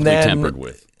definitely tampered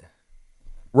with.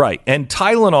 Right. And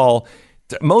Tylenol,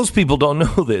 most people don't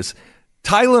know this,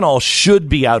 Tylenol should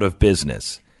be out of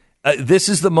business. This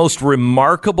is the most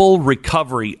remarkable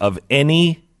recovery of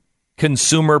any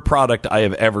consumer product I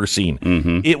have ever seen.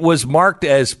 Mm-hmm. It was marked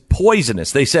as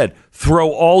poisonous. They said,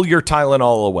 throw all your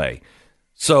Tylenol away.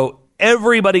 So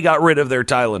everybody got rid of their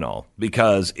Tylenol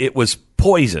because it was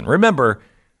poison. Remember,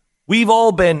 we've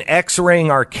all been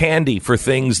X-raying our candy for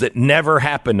things that never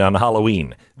happened on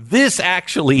Halloween. This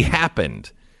actually happened.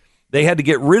 They had to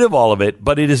get rid of all of it,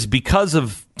 but it is because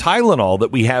of Tylenol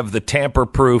that we have the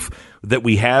tamper-proof, that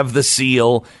we have the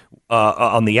seal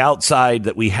on the outside,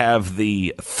 that we have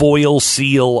the foil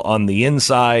seal on the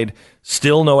inside.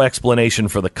 Still no explanation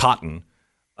for the cotton.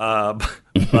 But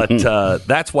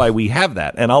that's why we have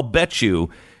that. And I'll bet you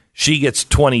she gets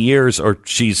 20 years or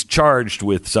she's charged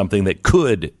with something that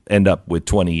could end up with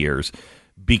 20 years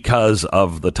because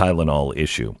of the Tylenol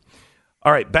issue.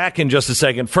 All right, back in just a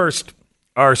second. First,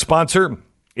 our sponsor,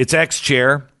 it's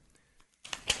X-Chair.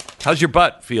 How's your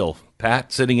butt feel,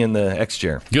 Pat, sitting in the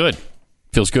X-Chair? Good.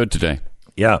 Feels good today.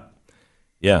 Yeah.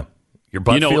 Your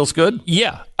butt feels good?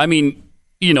 Yeah. I mean,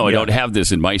 I don't have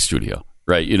this in my studio,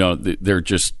 right? They're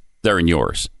in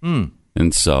yours.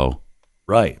 And so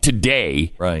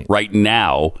today, right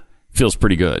now, feels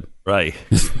pretty good. Right.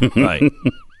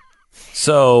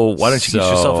 So why don't you get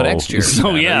yourself an X-Chair?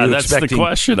 So, that's the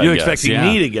question, I guess. You expecting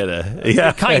me to get a...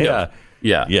 Yeah, kind of.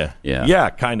 Yeah,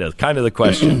 kind of the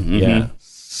question. Yeah.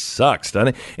 Sucks, doesn't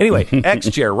it? Anyway,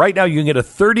 X-Chair. Right now, you can get a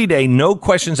 30-day, no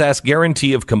questions asked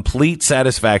guarantee of complete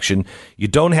satisfaction. You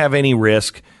don't have any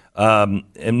risk.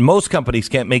 And most companies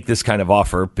can't make this kind of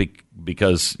offer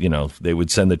because, they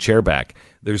would send the chair back.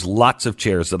 There's lots of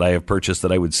chairs that I have purchased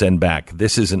that I would send back.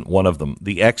 This isn't one of them.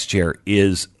 The X-Chair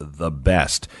is the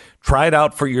best. Try it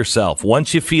out for yourself.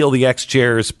 Once you feel the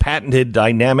X-Chair's patented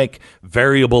dynamic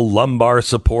variable lumbar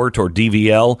support, or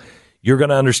DVL, you're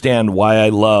going to understand why I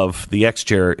love the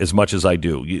X-Chair as much as I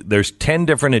do. There's 10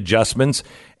 different adjustments,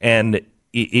 and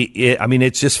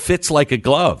it just fits like a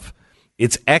glove.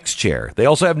 It's X-Chair. They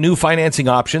also have new financing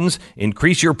options.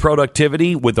 Increase your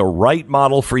productivity with the right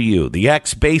model for you. The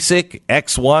X Basic,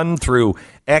 X1 through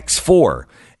X4.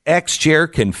 X-Chair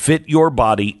can fit your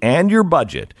body and your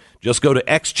budget. Just go to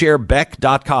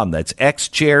xchairbeck.com. That's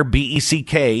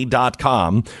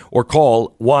xchairbeck.com, or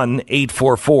call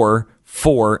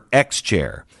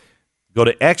 1-844-4X-Chair. Go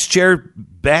to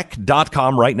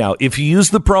xchairbeck.com right now. If you use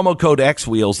the promo code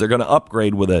XWheels, they're going to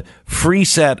upgrade with a free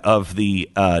set of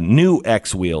the new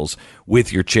X Wheels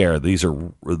with your chair. These are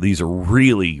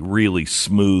really, really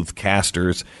smooth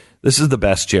casters. This is the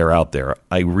best chair out there.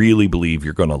 I really believe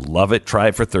you're going to love it. Try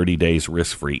it for 30 days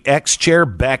risk-free.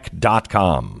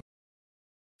 xchairbeck.com.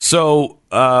 So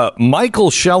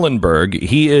Michael Shellenberger,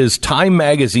 he is Time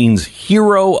Magazine's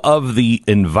Hero of the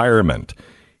Environment.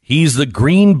 He's the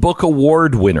Green Book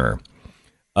Award winner.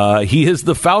 He is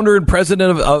the founder and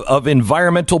president of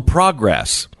Environmental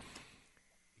Progress.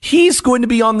 He's going to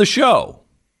be on the show.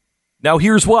 Now,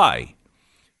 here's why.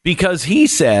 Because he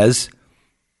says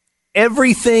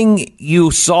everything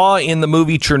you saw in the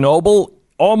movie Chernobyl,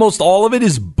 almost all of it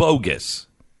is bogus.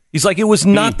 He's like, it was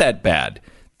not that bad.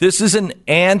 This is an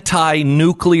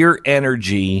anti-nuclear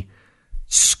energy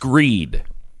screed.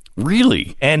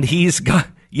 Really? And he's got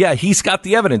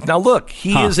the evidence. Now, look,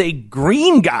 he is a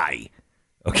green guy,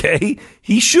 okay?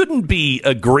 He shouldn't be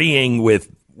agreeing with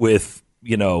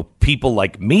people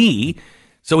like me.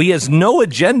 So he has no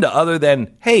agenda other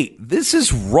than, hey, this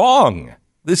is wrong.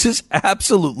 This is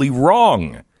absolutely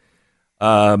wrong.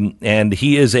 And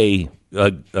he is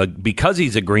because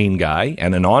he's a green guy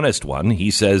and an honest one,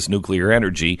 he says nuclear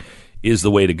energy is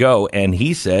the way to go. And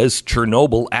he says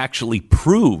Chernobyl actually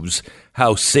proves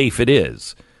how safe it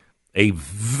is. A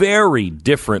very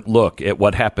different look at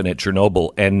what happened at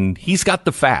Chernobyl, and he's got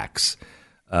the facts.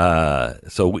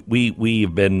 So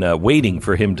we've been waiting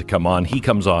for him to come on. He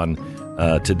comes on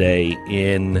today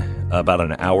in about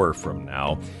an hour from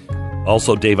now.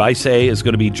 Also, Dave Isay is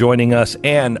going to be joining us,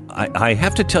 and I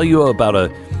have to tell you about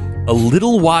a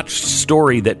little watched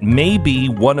story that may be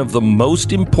one of the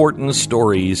most important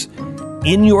stories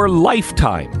in your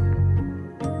lifetime.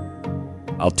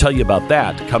 I'll tell you about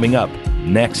that coming up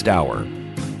next hour.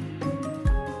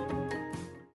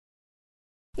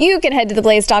 You can head to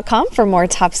theblaze.com for more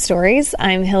top stories.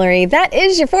 I'm Hillary. That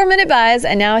is your 4-minute buzz.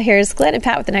 And now here's Glenn and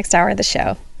Pat with the next hour of the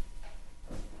show.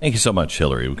 Thank you so much,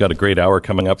 Hillary. We've got a great hour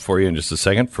coming up for you in just a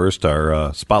second. First,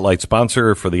 our spotlight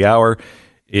sponsor for the hour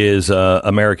is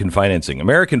American Financing.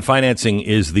 American Financing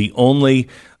is the only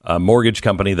mortgage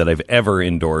company that I've ever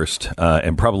endorsed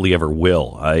and probably ever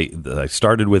will. I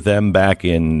started with them back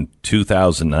in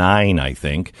 2009, I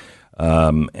think,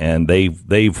 and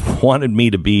they've wanted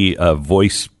me to be a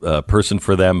voice person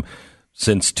for them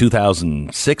since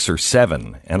 2006 or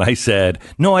 7. And I said,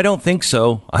 no, I don't think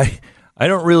so. I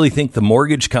don't really think the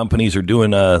mortgage companies are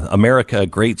doing America a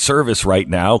great service right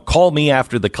now. Call me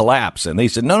after the collapse. And they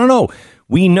said, no.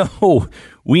 We know,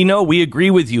 we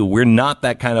agree with you. We're not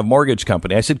that kind of mortgage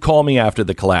company. I said, call me after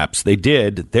the collapse. They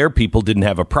did. Their people didn't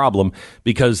have a problem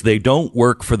because they don't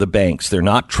work for the banks. They're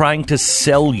not trying to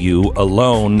sell you a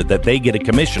loan that they get a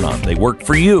commission on. They work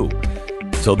for you.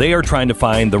 So they are trying to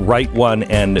find the right one.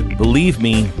 And believe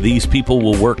me, these people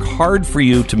will work hard for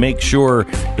you to make sure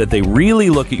that they really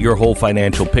look at your whole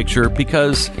financial picture,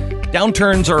 because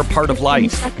downturns are a part of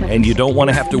life, and you don't want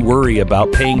to have to worry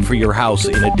about paying for your house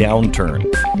in a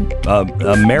downturn.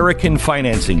 American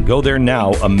Financing. Go there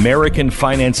now,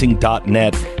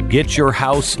 AmericanFinancing.net. Get your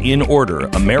house in order,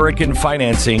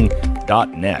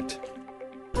 AmericanFinancing.net.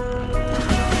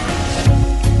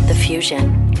 The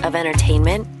fusion of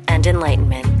entertainment and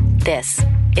enlightenment. This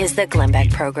is the Glenn Beck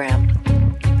Program.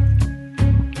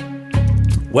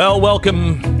 Well,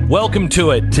 welcome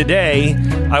to it. Today,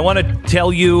 I want to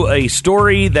tell you a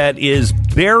story that is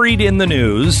buried in the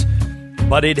news,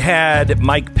 but it had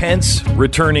Mike Pence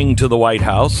returning to the White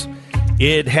House.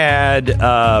 It had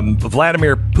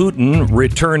Vladimir Putin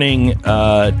returning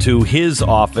to his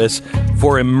office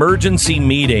for emergency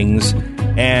meetings,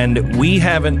 and we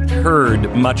haven't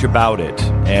heard much about it.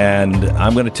 And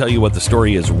I'm going to tell you what the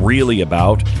story is really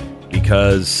about,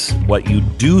 because what you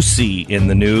do see in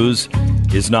the news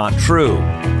is not true.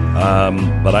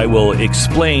 But I will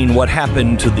explain what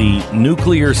happened to the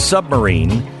nuclear submarine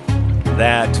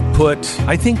that put,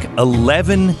 I think,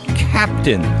 11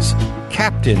 captains,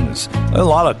 a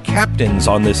lot of captains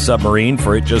on this submarine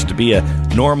for it just to be a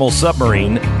normal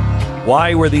submarine.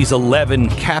 Why were these 11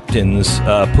 captains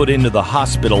put into the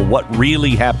hospital? What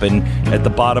really happened at the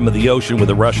bottom of the ocean with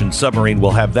a Russian submarine?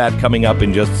 We'll have that coming up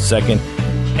in just a second.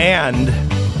 And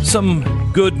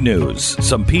some good news.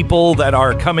 Some people that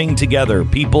are coming together.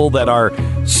 People that are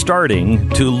starting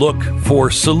to look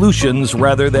for solutions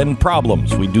rather than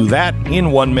problems. We do that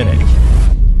in 1 minute.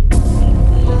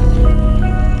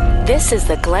 This is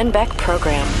the Glenn Beck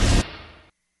Program.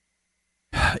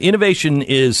 Innovation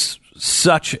is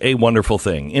such a wonderful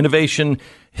thing. Innovation,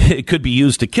 it could be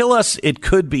used to kill us. It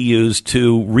could be used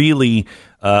to really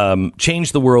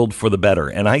change the world for the better.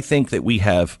 And I think that we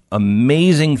have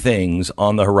amazing things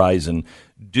on the horizon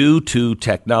due to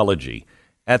technology.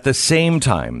 At the same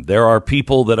time, there are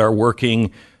people that are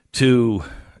working to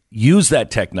use that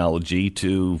technology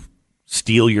to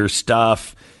steal your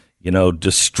stuff,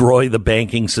 destroy the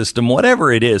banking system,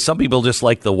 whatever it is. Some people just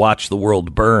like to watch the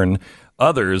world burn.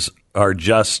 Others are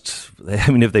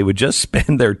if they would just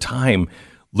spend their time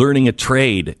learning a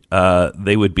trade,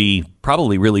 they would be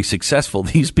probably really successful.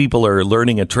 These people are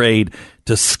learning a trade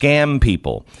to scam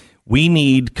people. We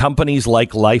need companies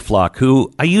like LifeLock,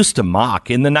 who I used to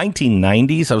mock. In the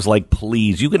 1990s, I was like,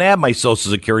 please, you can have my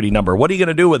Social Security number. What are you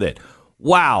going to do with it?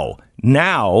 Wow.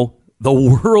 Now the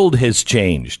world has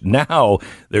changed. Now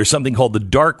there's something called the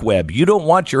dark web. You don't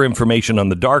want your information on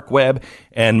the dark web.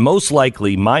 And most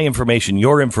likely my information,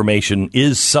 your information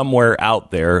is somewhere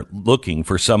out there looking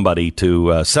for somebody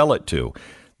to sell it to.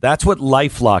 That's what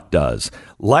LifeLock does.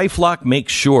 LifeLock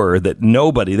makes sure that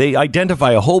they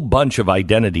identify a whole bunch of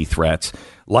identity threats,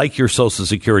 like your Social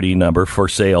Security number for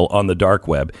sale on the dark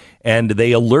web, and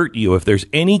they alert you. If there's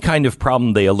any kind of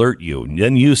problem, they alert you. And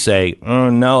then you say,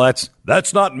 oh, no,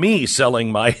 that's not me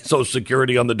selling my Social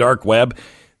Security on the dark web.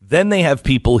 Then they have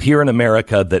people here in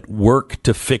America that work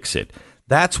to fix it.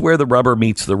 That's where the rubber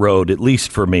meets the road, at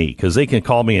least for me, because they can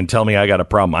call me and tell me I got a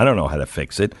problem. I don't know how to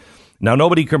fix it. Now,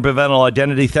 nobody can prevent all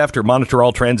identity theft or monitor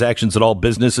all transactions at all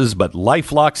businesses, but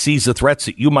LifeLock sees the threats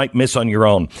that you might miss on your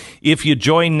own. If you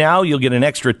join now, you'll get an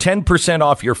extra 10%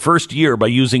 off your first year by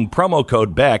using promo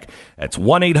code BECK. That's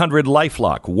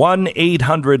 1-800-LifeLock,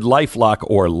 1-800-LifeLock,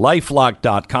 or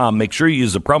lifelock.com. Make sure you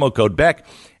use the promo code BECK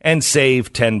and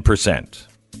save 10%.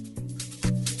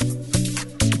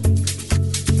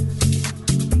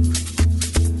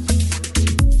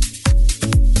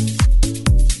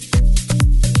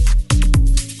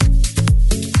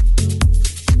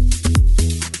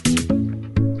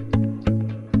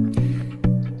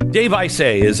 Dave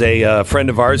Isay is a friend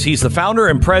of ours. He's the founder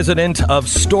and president of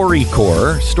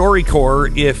StoryCorps.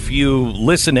 StoryCorps, if you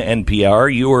listen to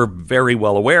NPR, you are very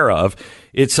well aware of.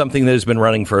 It's something that has been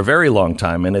running for a very long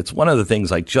time, and it's one of the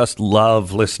things I just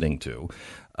love listening to.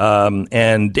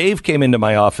 And Dave came into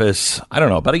my office, I don't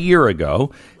know, about a year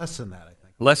ago. Less than that, I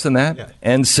think. Less than that? Yeah.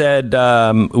 And said,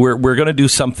 we're going to do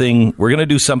something. We're going to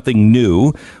do something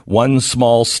new, one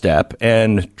small step,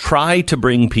 and try to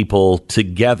bring people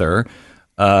together.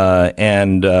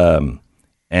 And have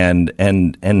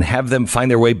them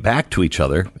find their way back to each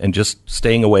other and just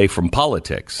staying away from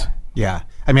politics. Yeah.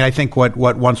 I mean, I think what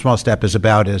One Small Step is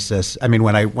about is this. I mean,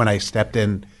 when I stepped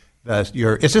in, is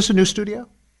this a new studio?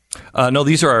 No,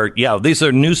 these are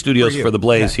new studios for the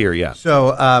Blaze here. Yeah.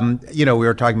 So, we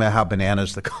were talking about how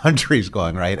bananas the country's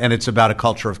going, right? And it's about a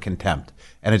culture of contempt,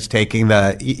 and it's taking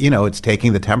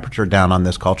the temperature down on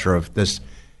this culture of this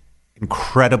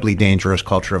incredibly dangerous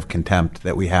culture of contempt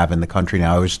that we have in the country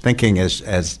now. I was thinking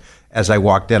as I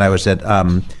walked in, I was at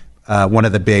one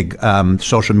of the big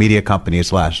social media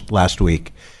companies last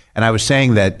week, and I was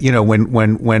saying that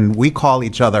when we call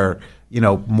each other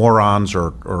morons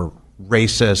or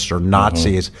racists or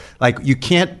Nazis, like you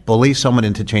can't bully someone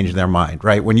into changing their mind,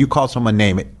 right? When you call someone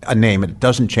a name, it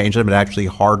doesn't change them; it actually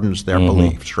hardens their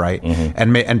beliefs, right?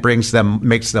 And makes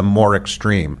them more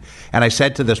extreme. And I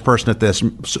said to this person at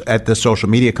this social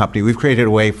media company, we've created a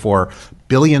way for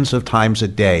billions of times a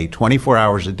day, 24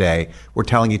 hours a day, we're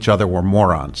telling each other we're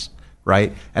morons,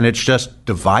 right? And it's just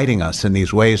dividing us in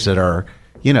these ways that are,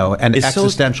 an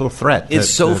existential threat.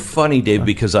 It's so funny, Dave,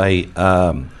 because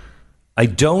I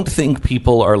don't think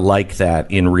people are like that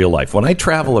in real life. When I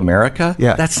travel America,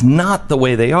 that's not the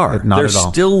way they are. They're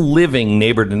still living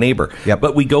neighbor to neighbor. Yep.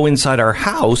 But we go inside our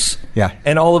house,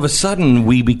 and all of a sudden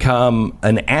we become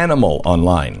an animal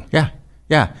online. Yeah.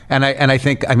 And I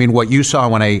think, what you saw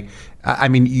when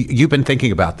you've been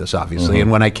thinking about this, obviously.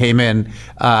 And when I came in,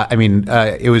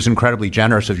 it was incredibly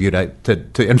generous of you to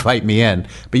invite me in.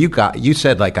 But you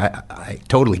said, like, I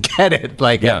totally get it.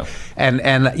 Like, and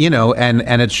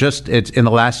it's in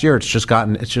the last year, it's just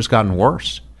gotten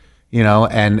worse,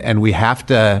 and we have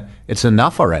to, it's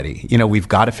enough already. We've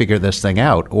got to figure this thing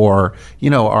out, or,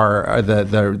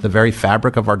 the very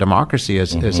fabric of our democracy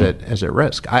is at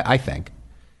risk, I think.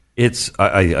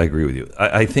 I agree with you.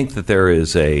 I think that there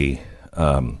is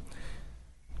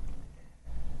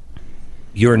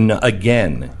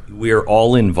we're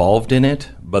all involved in it,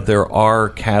 but there are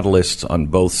catalysts on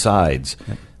both sides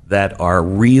that are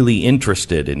really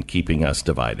interested in keeping us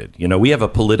divided. We have a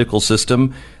political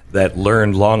system that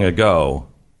learned long ago,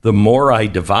 the more I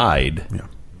divide,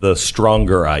 the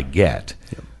stronger I get.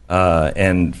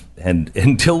 And And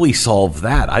until we solve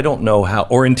that, I don't know how,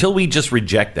 or until we just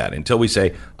reject that, until we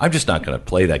say, I'm just not going to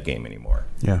play that game anymore.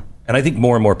 Yeah. And I think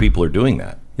more and more people are doing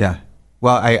that. Yeah.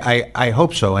 Well, I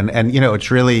hope so. And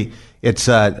it's really, it's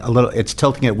it's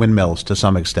tilting at windmills to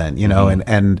some extent,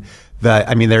 and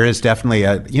there is definitely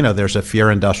there's a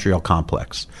fear industrial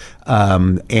complex.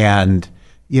 And,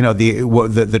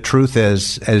 the truth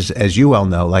is, as you well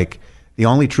know, like the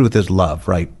only truth is love,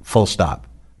 right? Full stop.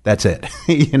 That's it,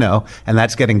 and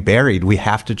that's getting buried. We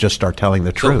have to just start telling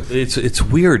the truth. So it's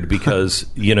weird because,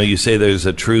 you say there's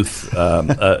a truth,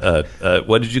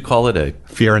 what did you call it? A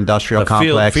fear industrial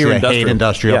complex, hate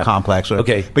industrial complex.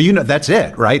 Okay. But that's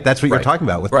it, right? That's what you're talking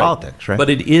about with politics, right? But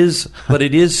it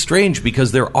is strange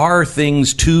because there are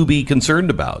things to be concerned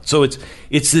about. So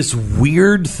it's this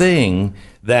weird thing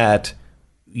that,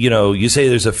 you say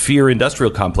there's a fear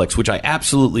industrial complex, which I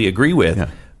absolutely agree with. Yeah.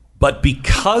 But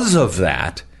because of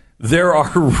that, there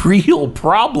are real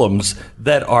problems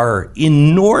that are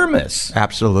enormous.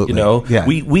 Absolutely. Yeah.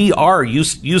 We are, you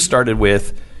started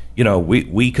with,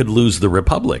 we could lose the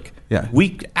republic. Yeah.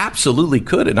 We absolutely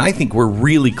could. And I think we're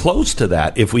really close to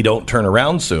that if we don't turn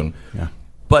around soon. Yeah.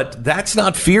 But that's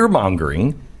not fear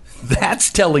mongering. That's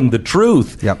telling the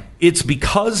truth. Yep. It's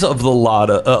because of a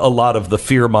lot of the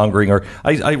fear mongering. Or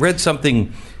I read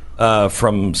something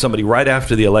from somebody right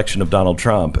after the election of Donald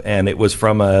Trump, and it was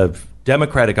from a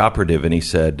Democratic operative, and he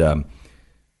said, in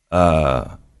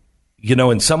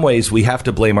some ways we have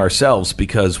to blame ourselves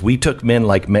because we took men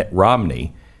like Mitt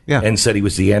Romney and said he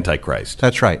was the Antichrist.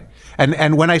 That's right.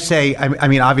 And when I say, I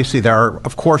mean, obviously there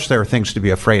are things to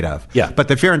be afraid of. Yeah. But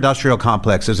the fear industrial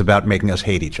complex is about making us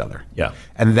hate each other. Yeah.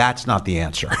 And that's not the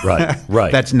answer. Right.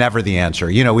 Right. That's never the answer.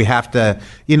 We have to,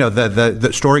 the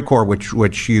StoryCorps,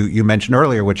 which you mentioned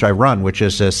earlier, which I run, which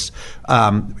is this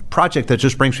project that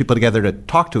just brings people together to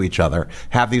talk to each other,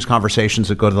 have these conversations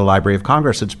that go to the Library of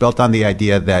Congress. It's built on the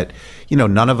idea that,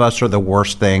 none of us are the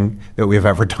worst thing that we've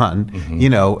ever done.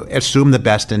 Mm-hmm. Assume the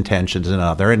best intentions in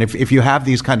another. And if you have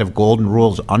these kind of golden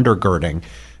rules undergirding,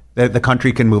 the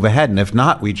country can move ahead. And if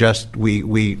not, you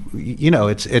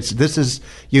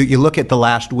look at the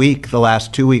last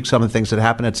 2 weeks, some of the things that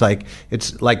happened,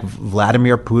 it's like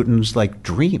Vladimir Putin's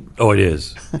dream. Oh, it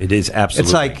is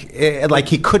absolutely. It's like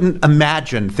he couldn't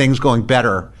imagine things going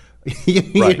better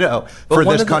for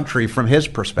this country from his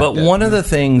perspective. But one of the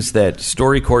things that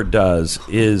StoryCorps does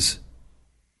is,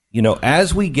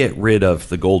 as we get rid of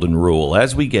the golden rule,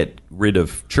 as we get rid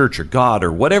of church or God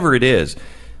or whatever it is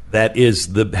that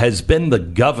has been the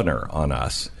governor on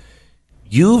us,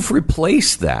 you've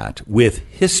replaced that with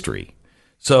history.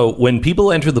 So when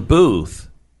people enter the booth,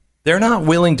 they're not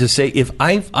willing to say,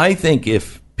 I think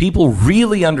if people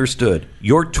really understood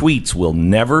your tweets will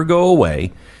never go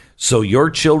away, so your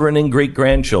children and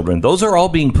great-grandchildren, those are all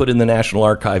being put in the National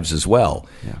Archives as well.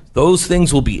 Yeah. Those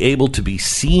things will be able to be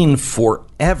seen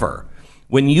forever.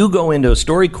 When you go into a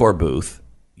StoryCorps booth,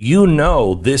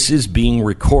 this is being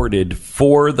recorded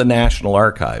for the National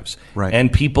Archives. Right.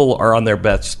 And people are on their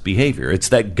best behavior. It's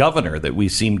that governor that we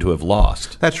seem to have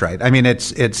lost. That's right. I mean, it's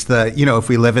the, if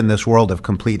we live in this world of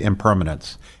complete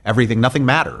impermanence, nothing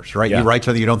matters, right? Yeah. You write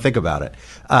something, you don't think about it.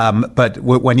 But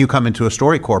when you come into a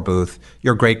StoryCorps booth,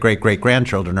 your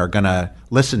great-great-great-grandchildren are going to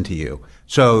listen to you.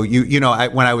 So, when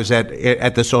I was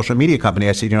at the social media company,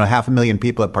 I said, 500,000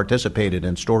 people have participated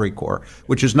in StoryCorps,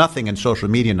 which is nothing in social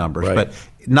media numbers, right. But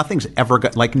nothing's ever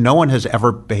no one has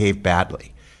ever behaved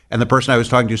badly. And the person I was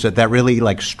talking to said that really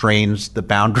strains the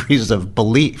boundaries of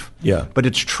belief. Yeah. But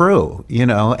it's true,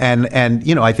 and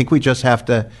I think we just have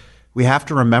to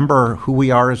remember who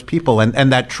we are as people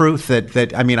and that truth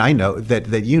that I know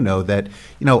that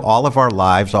all of our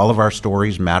lives, all of our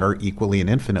stories matter equally and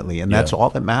infinitely, and that's all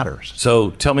that matters.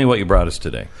 So tell me what you brought us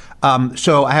today.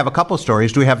 So I have a couple of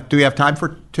stories. Do we have time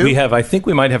for two? I think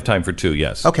we might have time for two,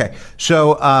 yes. Okay.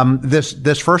 So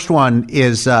this first one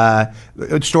is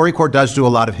StoryCorps does do a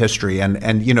lot of history, and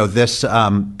this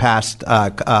past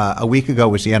a week ago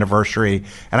was the anniversary,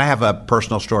 and I have a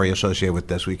personal story associated with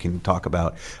this we can talk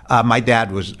about. My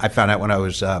dad I found out when I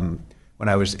was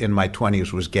in my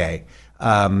 20s, was gay.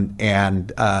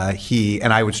 It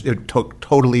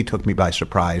totally took me by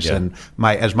surprise. Yeah. And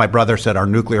as my brother said, our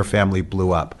nuclear family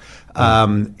blew up.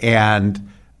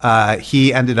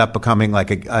 He ended up becoming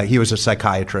he was a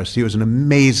psychiatrist. He was an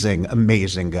amazing,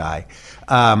 amazing guy.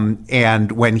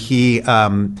 And when he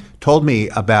told me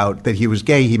about that he was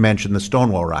gay, he mentioned the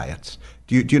Stonewall riots.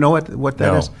 Do you know what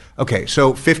that is? Okay,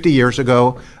 so 50 years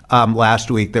ago,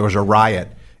 last week, there was a riot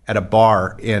at a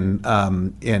bar in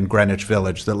Greenwich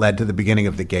Village that led to the beginning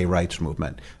of the gay rights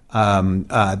movement.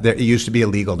 It used to be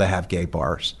illegal to have gay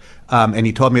bars. And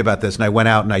he told me about this, and I went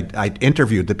out and I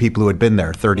interviewed the people who had been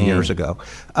there 30 years ago.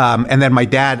 And then my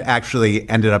dad actually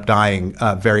ended up dying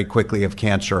very quickly of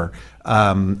cancer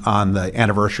on the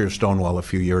anniversary of Stonewall a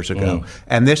few years ago.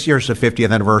 And this year's the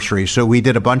 50th anniversary, so we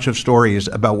did a bunch of stories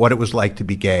about what it was like to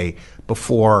be gay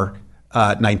before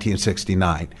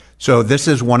 1969. So this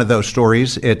is one of those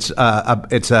stories. It's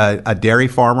a dairy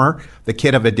farmer, the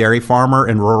kid of a dairy farmer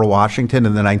in rural Washington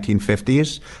in the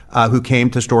 1950s, who came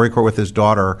to StoryCorps with his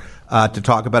daughter to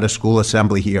talk about a school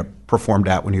assembly he performed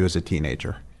at when he was a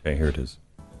teenager. Okay, here it is.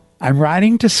 I'm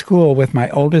riding to school with my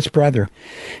oldest brother,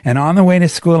 and on the way to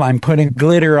school, I'm putting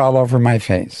glitter all over my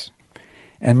face.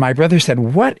 And my brother said,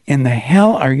 "What in the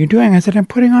hell are you doing?" I said, "I'm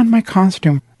putting on my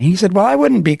costume." He said, "Well, I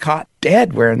wouldn't be caught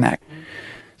dead wearing that."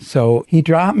 So he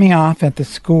dropped me off at the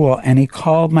school, and he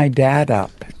called my dad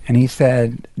up, and he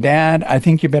said, "Dad, I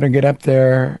think you better get up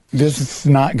there. This is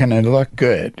not going to look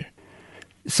good."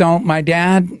 So my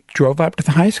dad drove up to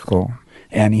the high school.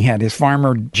 And he had his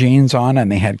farmer jeans on,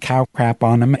 and they had cow crap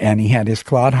on him, and he had his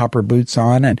clodhopper boots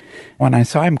on. And when I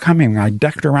saw him coming, I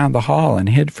ducked around the hall and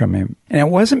hid from him. And it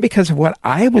wasn't because of what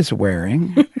I was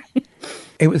wearing.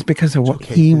 It was because of what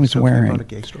he was wearing. About a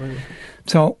gay story?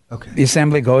 So the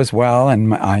assembly goes well,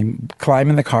 and I'm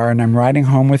climbing the car, and I'm riding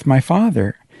home with my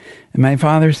father. And my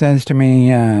father says to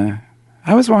me,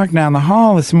 "I was walking down the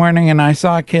hall this morning, and I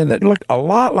saw a kid that looked a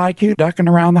lot like you ducking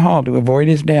around the hall to avoid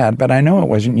his dad, but I know it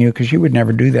wasn't you because you would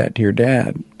never do that to your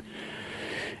dad."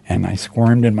 And I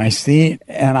squirmed in my seat,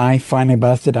 and I finally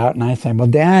busted out, and I said, "Well,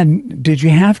 Dad, did you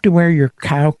have to wear your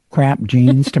cow crap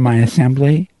jeans to my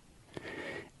assembly?"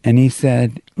 And he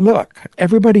said, "Look,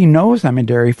 everybody knows I'm a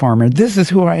dairy farmer. This is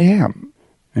who I am."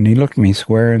 And he looked me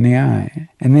square in the eye.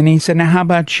 And then he said, "Now, how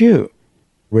about you?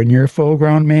 When you're a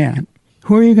full-grown man,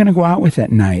 who are you going to go out with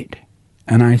at night?"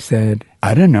 And I said,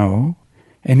 "I don't know."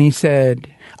 And he said,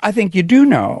 "I think you do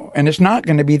know. And it's not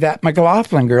going to be that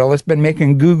McLaughlin girl that's been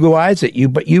making goo-goo eyes at you,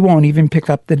 but you won't even pick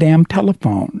up the damn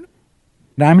telephone.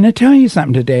 And I'm going to tell you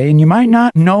something today, and you might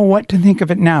not know what to think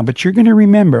of it now, but you're going to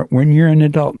remember when you're an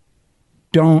adult.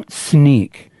 Don't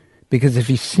sneak. Because if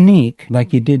you sneak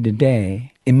like you did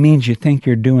today, it means you think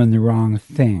you're doing the wrong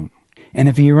thing. And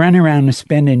if you run around and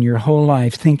spending your whole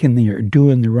life thinking that you're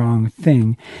doing the wrong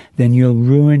thing, then you'll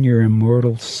ruin your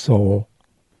immortal soul."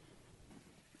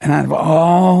 And out of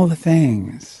all the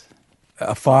things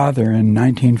a father in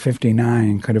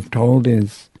 1959 could have told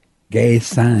his gay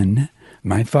son,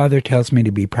 my father tells me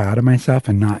to be proud of myself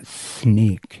and not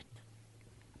sneak.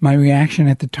 My reaction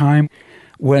at the time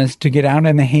was to get out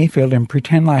in the hayfield and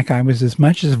pretend like I was as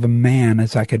much of a man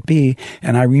as I could be.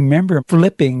 And I remember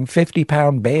flipping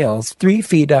 50-pound bales 3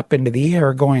 feet up into the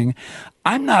air going,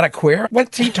 "I'm not a queer.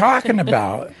 What's he talking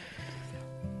about?"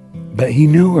 But he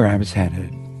knew where I was headed.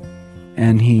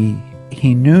 And he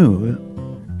knew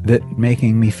that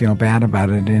making me feel bad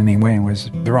about it anyway was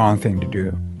the wrong thing to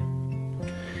do.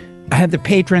 I had the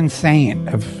patron saint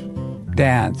of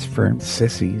dads for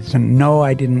sissies. And no,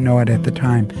 I didn't know it at the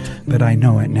time, but I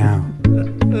know it now.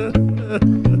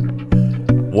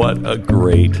 What a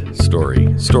great story.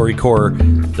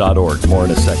 StoryCorps.org. More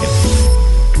in a second.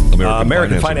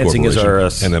 American Financing is our...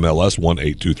 NMLS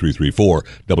 182334,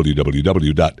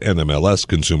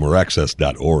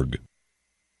 www.nmlsconsumeraccess.org.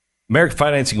 American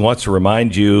Financing wants to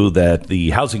remind you that the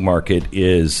housing market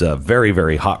is very,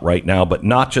 very hot right now, but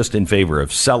not just in favor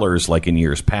of sellers like in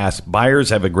years past. Buyers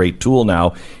have a great tool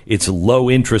now. It's low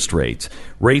interest rates.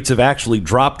 Rates have actually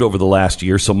dropped over the last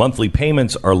year, so monthly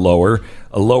payments are lower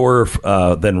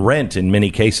than rent in many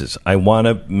cases. I want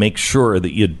to make sure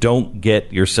that you don't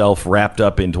get yourself wrapped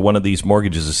up into one of these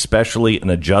mortgages, especially an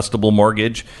adjustable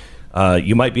mortgage.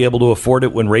 You might be able to afford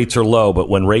it when rates are low, but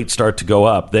when rates start to go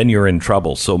up, then you're in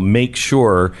trouble. So make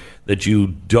sure that you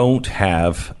don't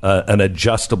have an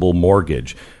adjustable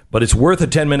mortgage. But it's worth a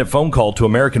 10-minute phone call to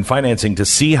American Financing to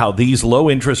see how these low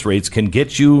interest rates can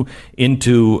get you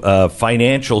into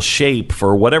financial shape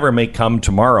for whatever may come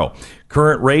tomorrow.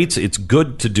 Current rates, it's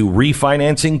good to do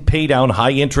refinancing, pay down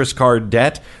high-interest card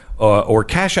debt, or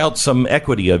cash out some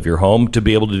equity of your home to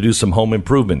be able to do some home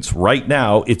improvements. Right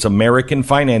now, it's American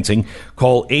Financing.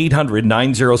 Call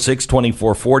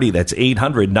 800-906-2440. That's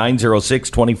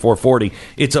 800-906-2440.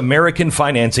 It's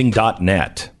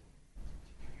AmericanFinancing.net.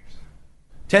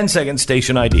 10 seconds,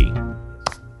 station ID.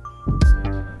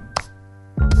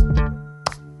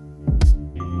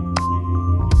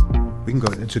 We can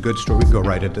go. It's a good story. We can go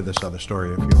right into this other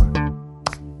story if you want.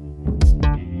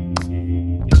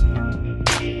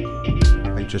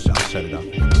 I'll set it up.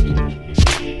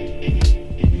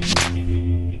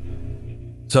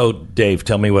 So, Dave,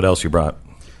 tell me what else you brought.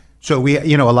 So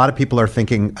a lot of people are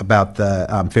thinking about the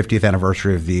 50th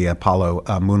anniversary of the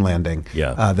Apollo moon landing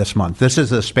this month. This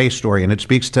is a space story, and it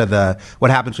speaks to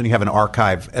what happens when you have an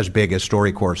archive as big as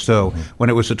StoryCorps. So when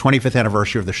it was the 25th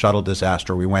anniversary of the shuttle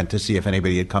disaster, we went to see if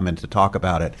anybody had come in to talk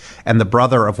about it. And the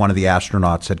brother of one of the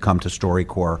astronauts had come to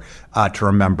StoryCorps to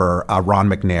remember Ron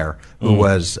McNair, who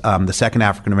was the second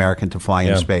African-American to fly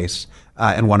in space.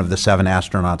 And one of the 7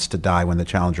 astronauts to die when the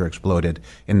Challenger exploded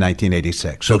in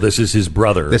 1986. So this is his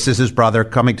brother. This is his brother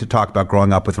coming to talk about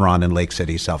growing up with Ron in Lake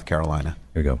City, South Carolina.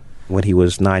 Here you go. When he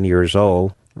was 9 years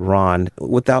old, Ron,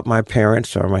 without my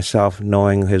parents or myself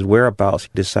knowing his whereabouts,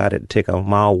 decided to take a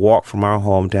mile walk from our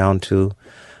home down to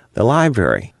the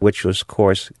library, which was, of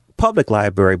course, public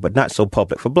library, but not so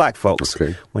public for black folks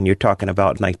when you're talking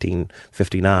about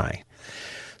 1959.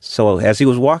 So as he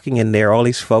was walking in there, all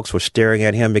these folks were staring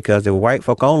at him because they were white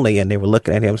folk only, and they were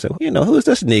looking at him and said, who's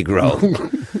this Negro?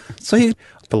 So he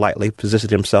politely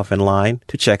positioned himself in line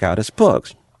to check out his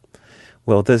books.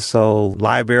 Well, this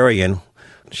librarian,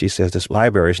 she says, this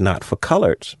library is not for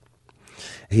coloreds.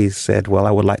 He said, well,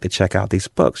 I would like to check out these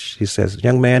books. She says,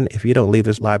 young man, if you don't leave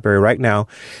this library right now,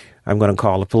 I'm going to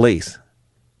call the police.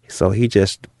 So he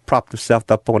just propped himself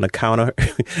up on the counter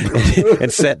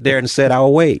and sat there and said,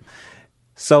 I'll wait.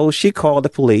 So she called the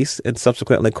police and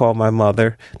subsequently called my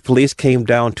mother. Police came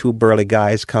down, 2 burly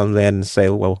guys come in and say,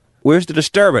 well, where's the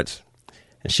disturbance?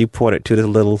 And she pointed to the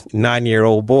little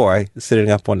 9-year-old boy sitting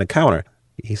up on the counter.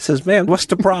 He says, man, what's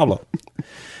the problem?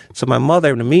 So my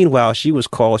mother, in the meanwhile, she was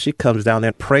called. She comes down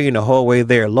there praying the whole way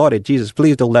there. Lord Jesus,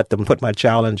 please don't let them put my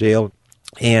child in jail.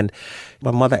 And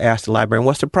my mother asked the librarian,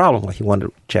 what's the problem? Well, he wanted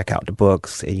to check out the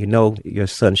books. And your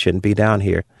son shouldn't be down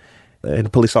here. And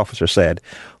the police officer said,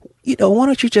 why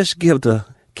don't you just give the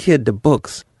kid the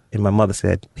books? And my mother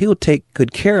said, he'll take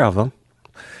good care of them.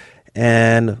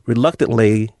 And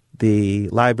reluctantly, the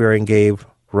librarian gave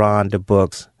Ron the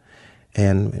books.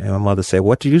 And my mother said,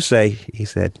 what did you say? He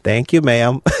said, thank you,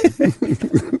 ma'am.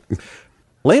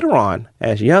 Later on,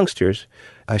 as youngsters,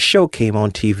 a show came on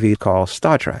TV called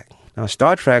Star Trek. Now,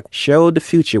 Star Trek showed the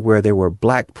future where there were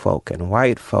black folk and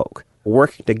white folk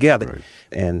working together. Right.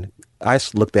 And I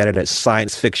looked at it as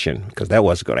science fiction because that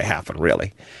wasn't going to happen,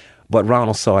 really. But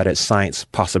Ronald saw it as science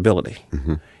possibility.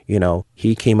 Mm-hmm.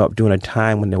 He came up during a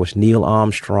time when there was Neil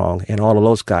Armstrong and all of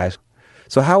those guys.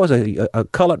 So how was a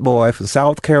colored boy from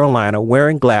South Carolina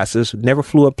wearing glasses, never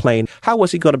flew a plane, how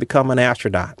was he going to become an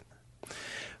astronaut?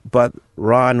 But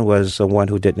Ron was the one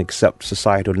who didn't accept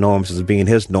societal norms as being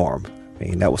his norm. I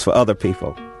mean, that was for other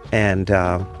people. And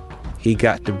he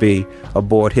got to be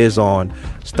aboard his own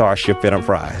Starship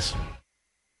Enterprise.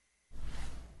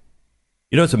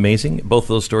 It's amazing. Both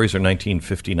those stories are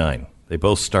 1959. They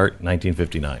both start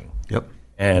 1959. Yep.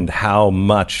 And how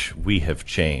much we have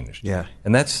changed. Yeah.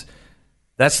 And that's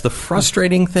the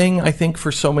frustrating thing, I think,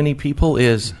 for so many people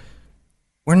is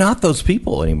we're not those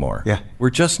people anymore. Yeah.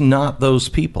 We're just not those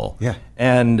people. Yeah.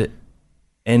 And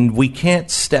we can't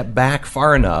step back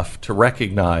far enough to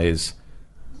recognize,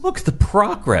 look at the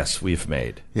progress we've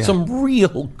made. Yeah. Some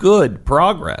real good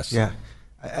progress. Yeah.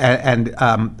 And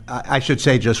I should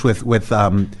say, just with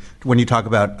when you talk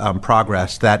about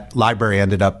progress, that library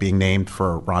ended up being named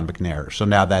for Ron McNair. So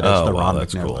now that is the Ron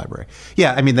McNair cool. Library.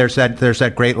 Yeah, I mean, there's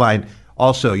that great line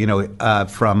also,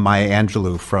 from Maya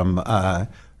Angelou from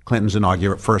Clinton's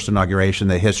first inauguration,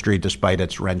 that history, despite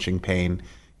its wrenching pain,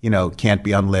 can't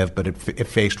be unlived, but if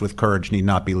faced with courage, need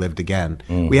not be lived again.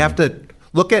 Mm-hmm. We have to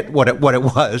look at what it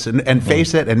was and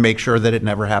face it and make sure that it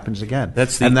never happens again.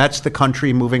 That's the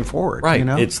country moving forward. Right.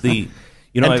 It's the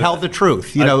and tell the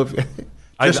truth. Tell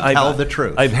the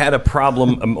truth. I've had a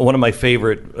problem. One of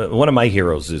my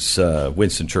heroes is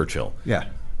Winston Churchill. Yeah.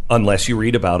 Unless you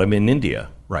read about him in India.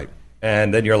 Right.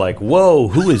 And then you're like, whoa,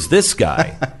 who is this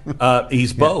guy?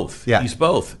 He's both. Yeah. He's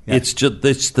both. Yeah. It's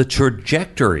the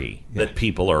trajectory that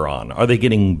people are on. Are they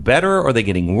getting better or are they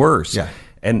getting worse? Yeah.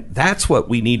 And that's what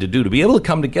we need to do. To be able to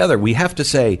come together, we have to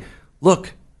say,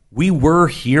 look, we were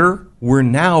here. We're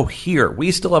now here. We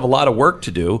still have a lot of work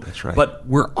to do. That's right. But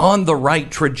we're on the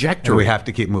right trajectory. And we have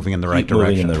to keep moving in the right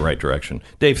direction. Moving in the right direction.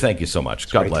 Dave, thank you so much.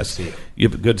 It's God great bless. to see you.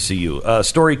 Good to see you.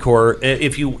 StoryCorps,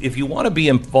 if you want to be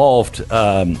involved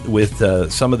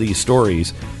with some of these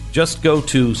stories, just go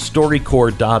to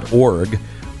storycorps.org.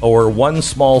 Or One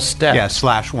Small Step. Yeah,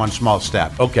 /One Small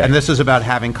Step. Okay. And this is about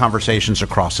having conversations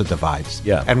across the divides.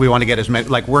 Yeah. And we want to get as many,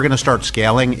 we're going to start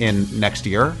scaling in next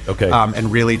year. Okay.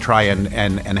 And really try and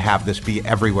have this be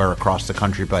everywhere across the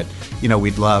country. But,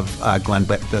 we'd love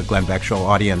the Glenn Beck Show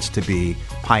audience to be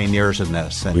pioneers in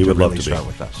this and we would really love to start be.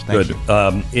 with us. Thank you.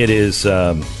 It is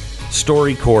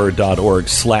storycorps.org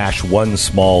 /One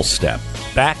Small Step.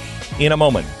 Back in a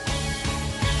moment.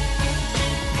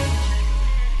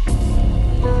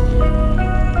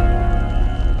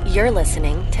 You're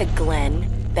listening to Glenn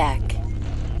Beck.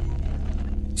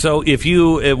 So if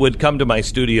you would come to my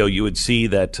studio, you would see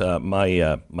that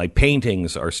my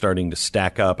paintings are starting to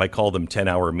stack up. I call them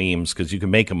 10-hour memes because you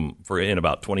can make them in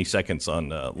about 20 seconds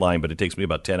online, but it takes me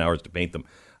about 10 hours to paint them.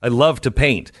 I love to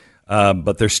paint,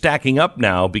 but they're stacking up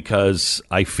now because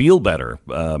I feel better.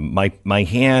 My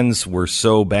hands were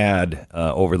so bad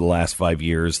over the last 5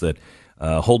 years that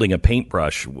holding a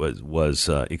paintbrush was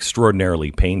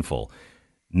extraordinarily painful.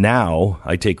 Now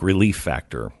I take Relief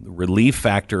Factor. Relief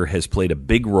Factor has played a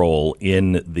big role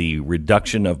in the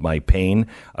reduction of my pain.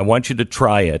 I want you to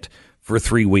try it for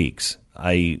 3 weeks.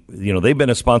 They've been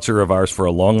a sponsor of ours for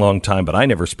a long, long time, but I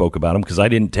never spoke about them because I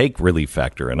didn't take Relief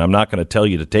Factor, and I'm not going to tell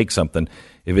you to take something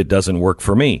if it doesn't work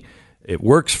for me. It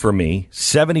works for me.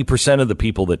 70% of the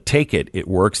people that take it, it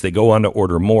works. They go on to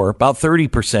order more. About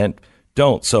 30%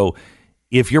 don't. So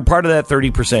if you're part of that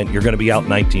 30%, you're going to be out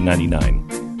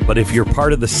 $19.99. But if you're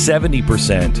part of the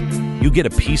 70%, you get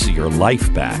a piece of your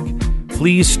life back.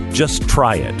 Please just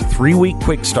try it. 3-week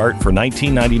quick start for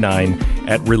 $19.99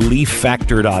 at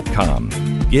ReliefFactor.com.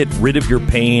 Get rid of your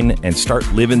pain and start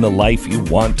living the life you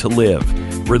want to live.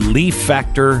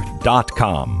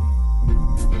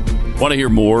 ReliefFactor.com. Want to hear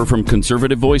more from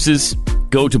conservative voices?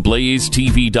 Go to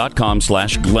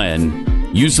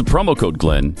blazetv.com/Glenn. Use the promo code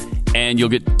Glenn, and you'll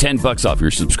get $10 off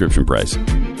your subscription price.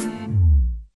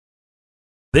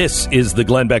 This is the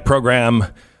Glenn Beck program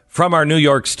from our New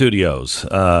York studios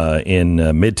in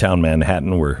Midtown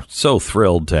Manhattan. We're so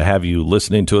thrilled to have you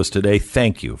listening to us today.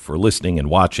 Thank you for listening and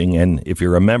watching. And if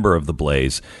you're a member of The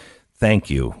Blaze, thank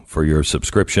you for your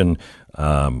subscription.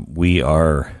 We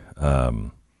are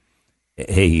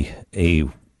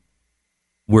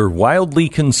we're wildly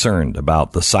concerned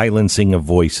about the silencing of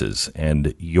voices,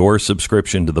 and your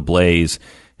subscription to The Blaze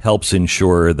helps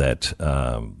ensure that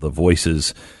the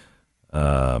voices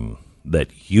that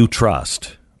you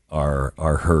trust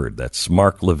are heard. That's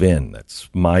Mark Levin. That's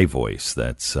my voice.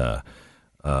 That's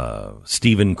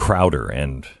Steven Crowder.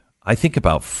 And I think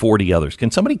about 40 others.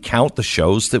 Can somebody count the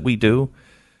shows that we do?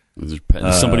 There's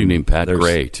somebody named Pat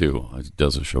Gray, too. He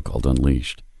does a show called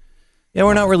Unleashed. Yeah,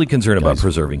 we're not really concerned about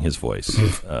preserving his voice.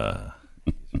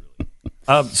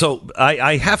 So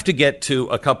I have to get to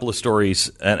a couple of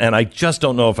stories, and I just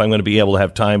don't know if I'm going to be able to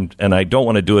have time, and I don't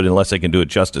want to do it unless I can do it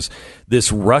justice. This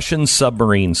Russian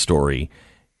submarine story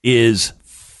is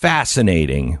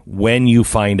fascinating when you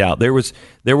find out. There was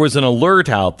an alert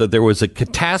out that there was a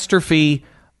catastrophe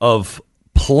of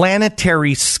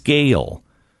planetary scale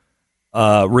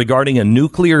regarding a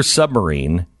nuclear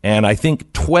submarine, and I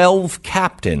think 12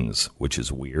 captains, which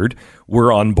is weird,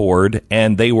 were on board,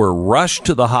 and they were rushed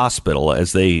to the hospital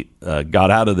as they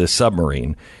got out of this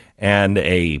submarine, and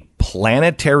a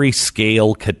planetary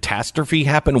scale catastrophe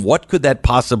happened. What could that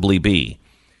possibly be?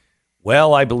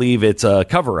 Well, I believe it's a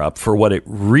cover-up for what it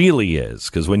really is,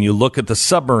 because when you look at the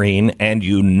submarine and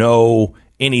you know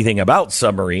anything about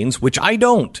submarines, which I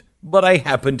don't, but I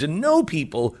happen to know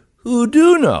people who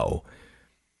do know,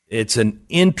 it's an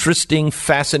interesting,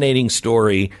 fascinating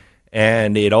story,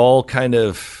 and it all kind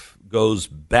of goes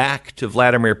back to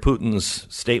Vladimir Putin's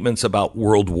statements about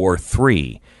World War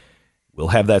III. We'll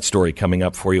have that story coming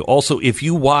up for you. Also, if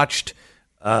you watched,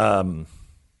 Chernobyl,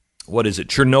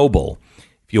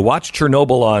 if you watched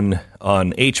Chernobyl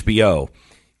on HBO,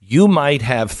 you might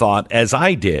have thought, as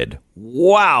I did,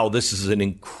 wow, this is an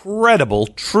incredible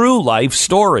true life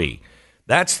story.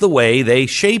 That's the way they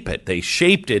shape it. They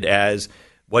shaped it as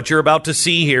what you're about to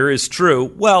see here is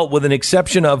true. Well, with an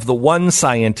exception of the one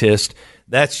scientist,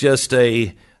 that's just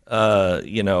a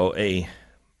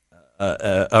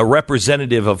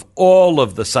representative of all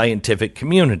of the scientific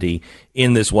community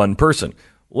in this one person.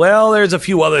 Well, there's a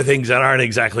few other things that aren't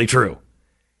exactly true.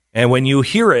 And when you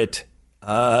hear it,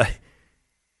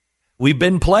 we've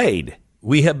been played.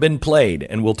 We have been played,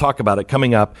 and we'll talk about it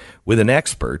coming up with an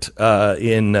expert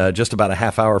in just about a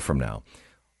half hour from now.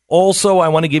 Also, I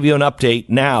want to give you an update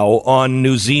now on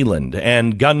New Zealand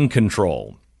and gun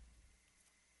control.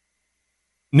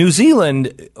 New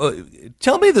Zealand,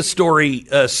 tell me the story,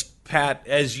 Pat,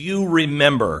 as you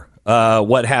remember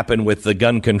what happened with the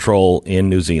gun control in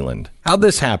New Zealand. How'd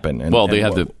this happen? They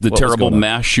had the terrible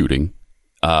mass shooting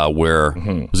where,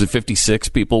 was it 56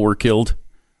 people were killed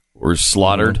or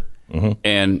slaughtered? Mm-hmm.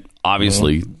 And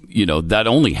obviously, that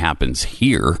only happens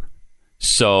here.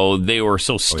 So they were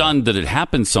so stunned that it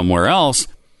happened somewhere else.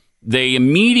 They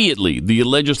immediately, the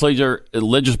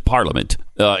parliament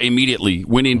immediately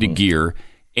went into gear.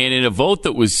 And in a vote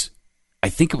that was, I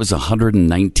think it was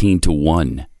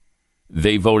 119-1,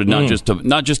 they voted not just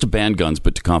to ban guns,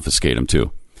 but to confiscate them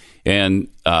too. And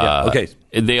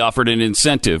they offered an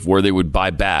incentive where they would buy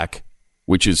back,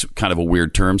 which is kind of a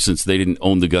weird term since they didn't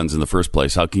own the guns in the first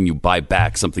place. How can you buy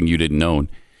back something you didn't own?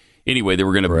 Anyway, they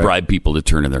were going to bribe people to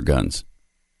turn in their guns.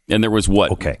 And there was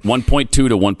 1.2 to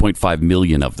 1.5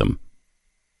 million of them.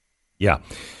 Yeah.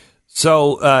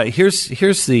 So here's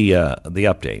the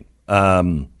update.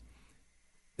 And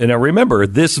now remember,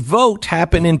 this vote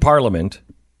happened in Parliament.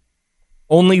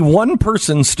 Only one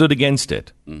person stood against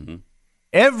it. Mm-hmm.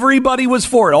 Everybody was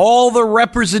for it. All the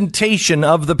representation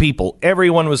of the people,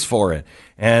 everyone was for it.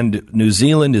 And New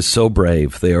Zealand is so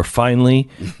brave. They are finally,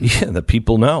 the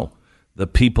people know. The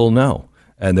people know.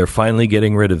 And they're finally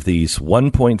getting rid of these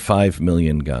 1.5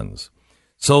 million guns.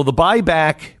 So the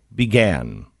buyback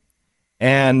began.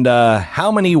 And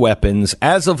how many weapons,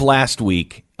 as of last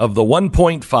week, of the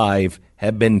 1.5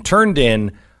 have been turned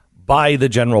in by the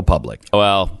general public?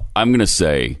 Well, I'm going to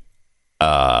say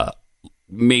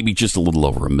maybe just a little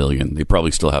over 1 million. They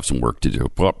probably still have some work to do.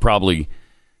 Probably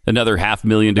another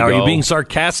 500,000 to go. Are you being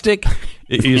sarcastic? Are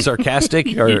you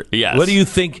sarcastic? Or yes. What do you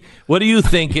think? What do you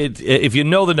think? If you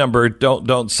know the number,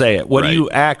 don't say it. What do you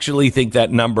actually think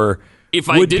that number? If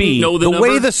I didn't know the number,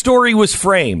 way the story was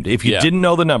framed, if you didn't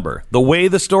know the number, the way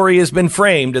the story has been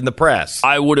framed in the press,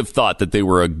 I would have thought that they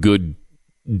were a good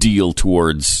deal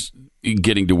towards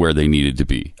getting to where they needed to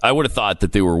be. I would have thought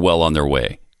that they were well on their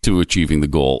way to achieving the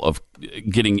goal of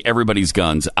getting everybody's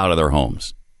guns out of their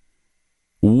homes.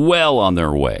 Well on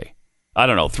their way. I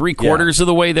don't know, 3/4 of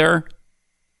the way there?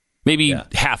 Maybe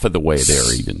half of the way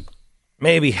there even.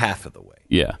 Maybe half of the way.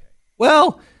 Yeah.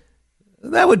 Well,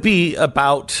 that would be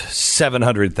about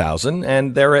 700,000,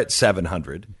 and they're at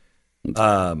 700.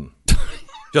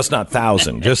 Just not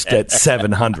 1,000, just at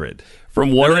 700.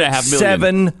 From 1.5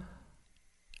 million.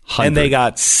 And they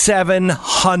got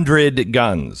 700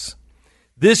 guns.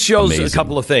 This shows a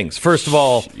couple of things. First of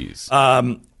all,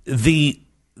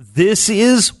 this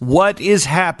is what is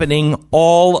happening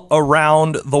all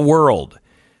around the world.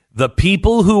 The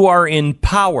people who are in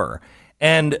power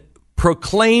and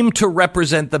proclaim to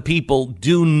represent the people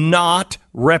do not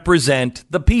represent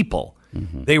the people.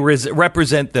 Mm-hmm. They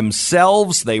represent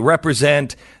themselves. They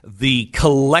represent the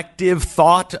collective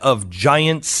thought of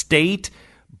giant state,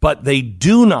 but they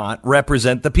do not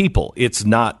represent the people. It's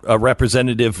not a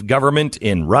representative government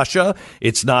in Russia.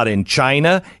 It's not in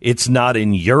China. It's not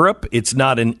in Europe. It's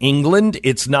not in England.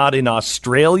 It's not in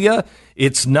Australia.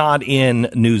 It's not in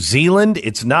New Zealand.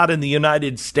 It's not in the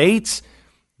United States.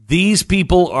 These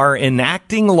people are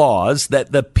enacting laws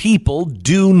that the people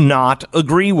do not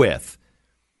agree with.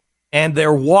 And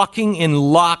they're walking in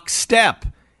lockstep.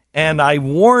 And I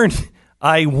warn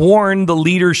the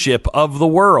leadership of the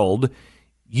world,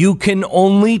 you can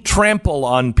only trample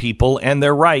on people and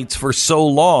their rights for so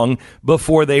long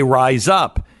before they rise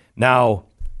up. Now,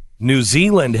 New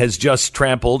Zealand has just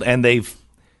trampled, and they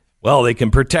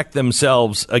can protect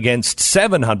themselves against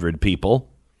 700 people,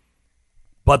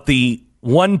 but the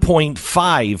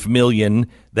 1.5 million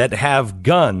that have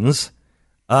guns,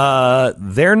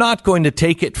 they're not going to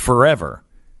take it forever.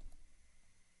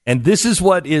 And this is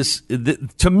what is,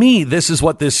 to me, this is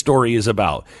what this story is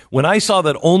about. When I saw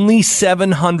that only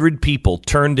 700 people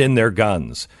turned in their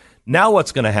guns, now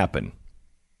what's going to happen?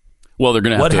 Well, they're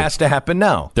going to. What has to happen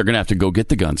now? They're going to have to go get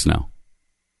the guns now.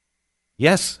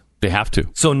 Yes, they have to.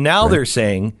 So now they're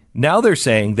saying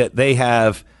that they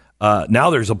have. Now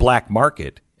there's a black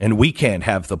market, and we can't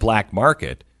have the black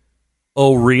market.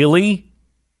 Oh, really?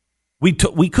 We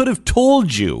could have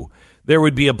told you there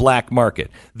would be a black market.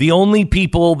 The only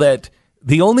people that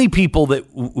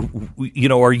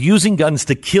are using guns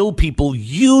to kill people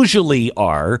usually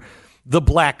are the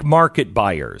black market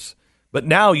buyers. But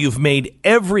now you've made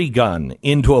every gun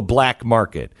into a black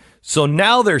market. So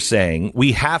now they're saying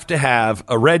we have to have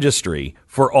a registry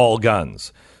for all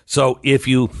guns. So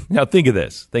now think of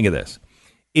this.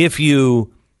 If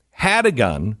you had a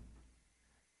gun,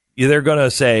 they're going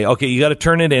to say, okay, you got to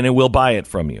turn it in and we'll buy it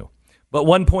from you. But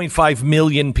 1.5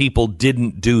 million people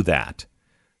didn't do that.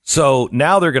 So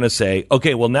now they're going to say,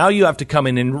 okay, well, now you have to come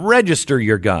in and register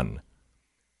your gun.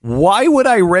 Why would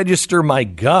I register my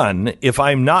gun if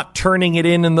I'm not turning it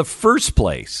in the first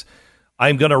place?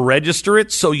 I'm going to register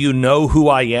it so you know who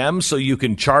I am, so you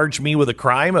can charge me with a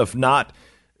crime of not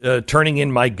turning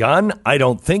in my gun? I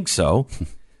don't think so.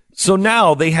 So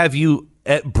now they have you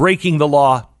breaking the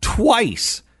law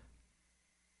twice.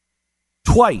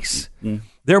 Mm.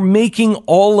 They're making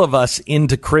all of us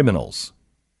into criminals.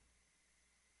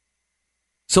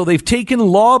 So they've taken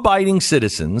law-abiding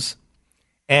citizens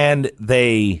and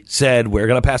they said, we're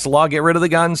going to pass a law, get rid of the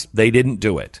guns. They didn't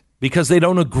do it because they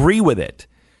don't agree with it.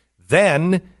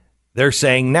 Then they're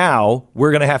saying now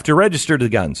we're going to have to register the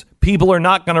guns. People are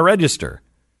not going to register.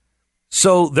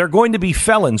 So they're going to be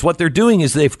felons. What they're doing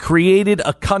is they've created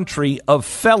a country of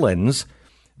felons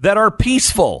that are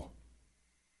peaceful.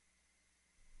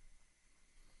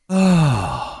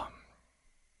 Now,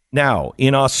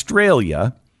 in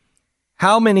Australia,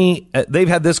 how many, they've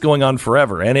had this going on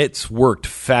forever, and it's worked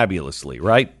fabulously,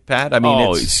 right, Pat? I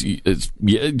mean, it's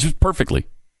just perfectly.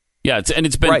 Yeah,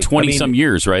 it's been right. 20-some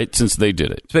years, right, since they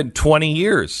did it. It's been 20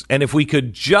 years. And if we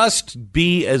could just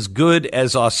be as good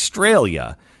as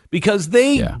Australia, because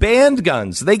they banned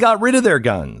guns. They got rid of their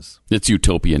guns. It's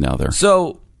utopia now there.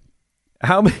 So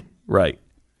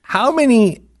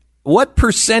what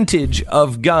percentage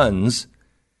of guns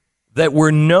that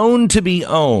were known to be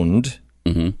owned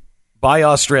by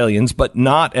Australians, but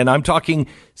not, and I'm talking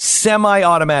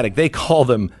semi-automatic, they call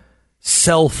them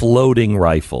self-loading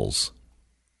rifles.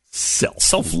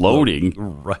 Self-loading?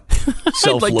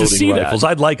 Self-loading rifles.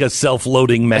 I'd like a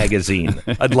self-loading magazine.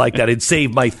 I'd like that. It'd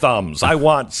save my thumbs. I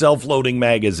want self-loading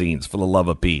magazines, for the love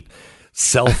of Pete.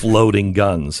 Self-loading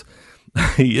guns.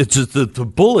 It's just the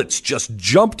bullets just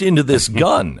jumped into this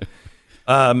gun.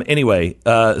 Anyway,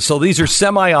 so these are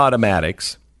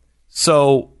semi-automatics.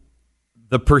 So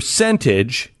the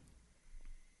percentage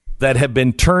that have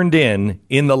been turned in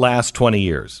the last 20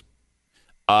 years.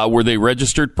 Were they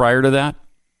registered prior to that?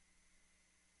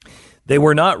 They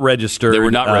were not registered. They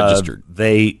were not registered.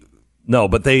 They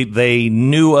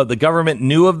knew of, the government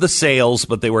knew of the sales,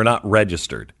 but they were not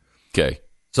registered. Okay.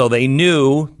 So they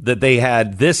knew that they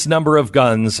had this number of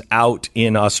guns out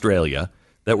in Australia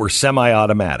that were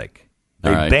semi-automatic.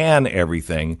 They ban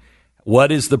everything.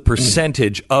 What is the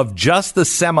percentage of just the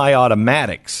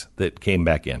semi-automatics that came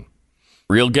back in?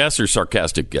 Real guess or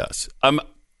sarcastic guess?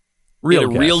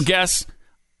 Real guess,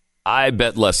 I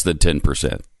bet less than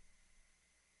 10%.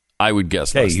 I would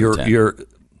guess less than 10.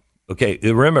 Okay,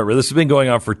 remember, this has been going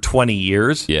on for 20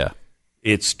 years. Yeah.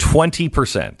 It's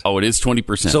 20%. Oh, it is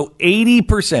 20%. So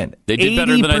 80%. They did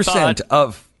better than I thought.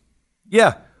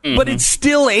 But it's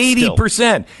still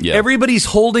 80%. Yeah. Everybody's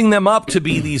holding them up to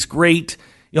be these great,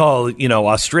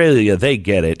 Australia, they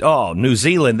get it. Oh, New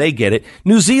Zealand, they get it.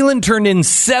 New Zealand turned in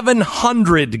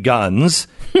 700 guns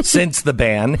since the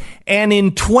ban, and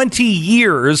in 20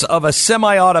 years of a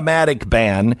semi-automatic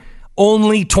ban,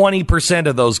 only 20%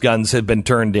 of those guns have been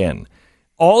turned in.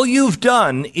 All you've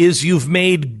done is you've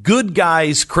made good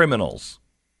guys criminals.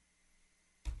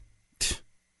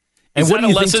 And what do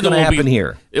you think is going to happen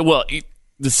here? Well,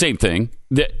 the same thing.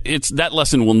 That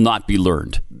lesson will not be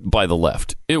learned by the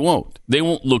left. It won't. They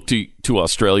won't look to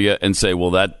Australia and say,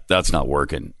 well, that's not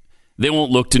working. They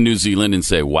won't look to New Zealand and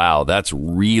say, wow, that's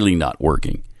really not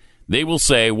working. They will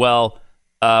say, well,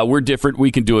 we're different.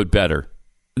 We can do it better.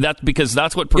 That's because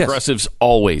that's what progressives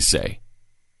always say.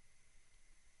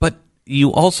 But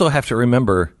you also have to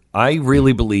remember, I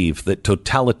really believe that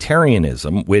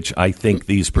totalitarianism, which I think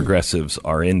these progressives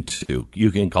are into,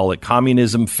 you can call it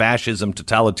communism, fascism,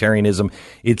 totalitarianism,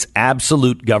 it's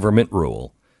absolute government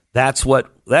rule. That's what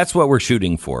we're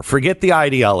shooting for. Forget the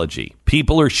ideology.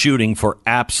 People are shooting for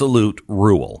absolute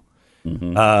rule.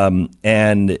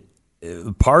 And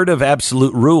part of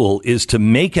absolute rule is to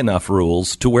make enough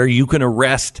rules to where you can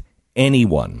arrest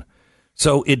anyone.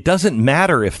 So it doesn't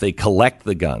matter if they collect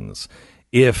the guns.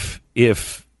 If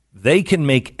they can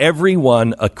make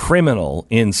everyone a criminal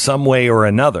in some way or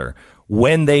another,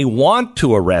 when they want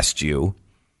to arrest you,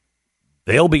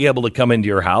 they'll be able to come into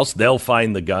your house, they'll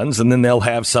find the guns, and then they'll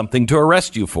have something to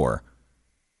arrest you for.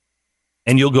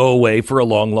 And you'll go away for a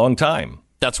long, long time.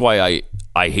 That's why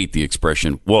I hate the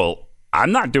expression, well,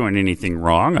 I'm not doing anything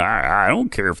wrong. I don't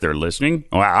care if they're listening.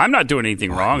 Well, I'm not doing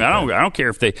anything wrong. I don't care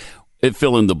if they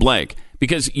fill in the blank.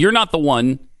 Because you're not the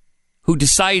one who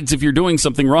decides if you're doing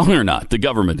something wrong or not. The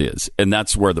government is. And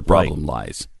that's where the problem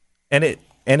lies. And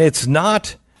it's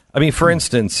not, I mean, for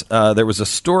instance, there was a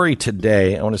story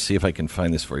today. I want to see if I can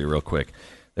find this for you real quick.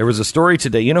 There was a story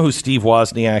today. You know who Steve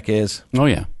Wozniak is? Oh,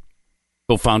 yeah.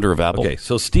 Co-founder of Apple. Okay,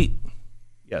 so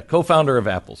co-founder of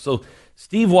Apple. So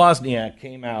Steve Wozniak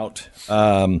came out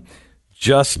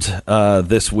just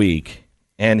this week,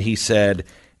 and he said,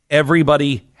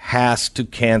 everybody has to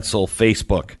cancel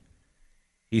Facebook.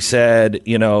 He said,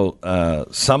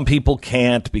 some people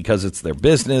can't because it's their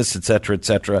business, et cetera, et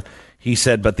cetera. He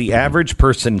said, but the average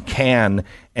person can,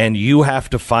 and you have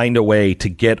to find a way to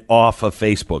get off of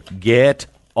Facebook. Get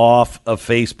off of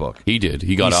Facebook. He did.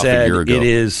 He got off a year ago. It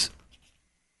is.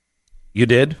 You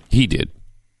did? He did.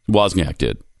 Wozniak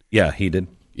did. Yeah, he did.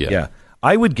 Yeah.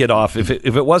 I would get off if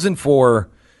it wasn't for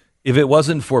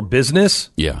business.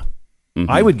 Yeah.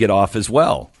 I would get off as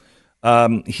well.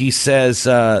 He says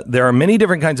there are many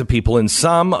different kinds of people, and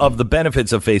some of the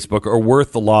benefits of Facebook are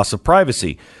worth the loss of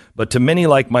privacy. But to many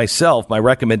like myself, my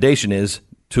recommendation is,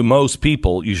 to most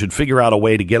people, you should figure out a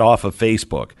way to get off of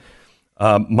Facebook.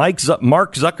 Mark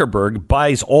Zuckerberg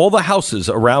buys all the houses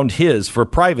around his for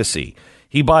privacy.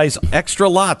 He buys extra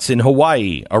lots in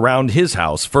Hawaii around his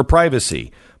house for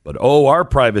privacy. But, our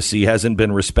privacy hasn't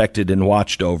been respected and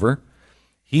watched over.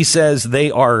 He says they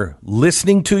are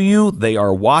listening to you. They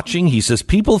are watching. He says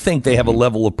people think they have a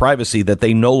level of privacy that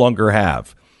they no longer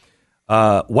have.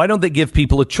 Why don't they give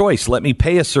people a choice? Let me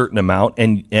pay a certain amount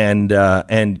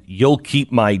and you'll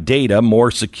keep my data more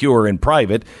secure and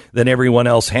private than everyone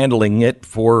else handling it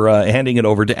handing it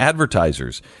over to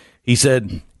advertisers. He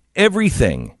said,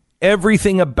 everything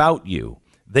about you.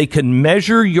 They can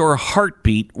measure your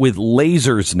heartbeat with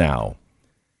lasers now.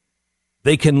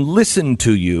 They can listen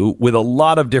to you with a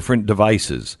lot of different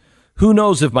devices. Who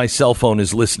knows if my cell phone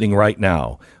is listening right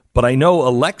now? But I know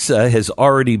Alexa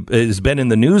has been in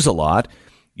the news a lot.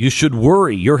 You should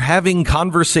worry. You're having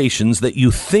conversations that you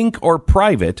think are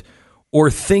private or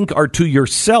think are to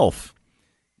yourself.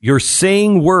 You're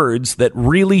saying words that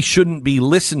really shouldn't be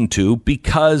listened to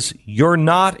because you're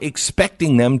not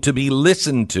expecting them to be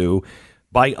listened to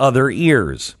by other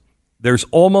ears. There's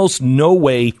almost no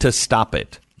way to stop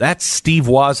it. That's Steve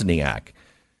Wozniak.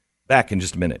 Back in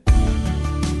just a minute.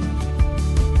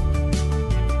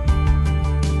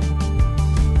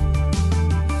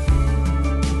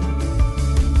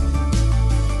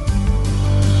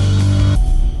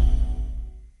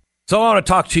 So I want to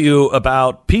talk to you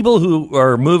about people who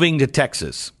are moving to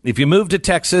Texas. If you move to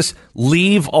Texas,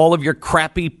 leave all of your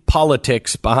crappy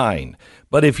politics behind.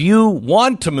 But if you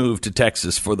want to move to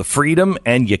Texas for the freedom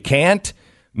and you can't,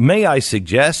 may I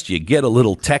suggest you get a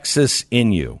little Texas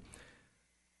in you.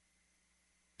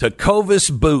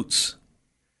 Tecovas boots.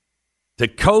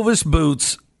 Tecovas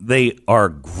boots, they are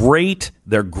great.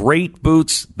 They're great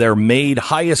boots. They're made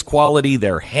highest quality.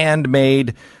 They're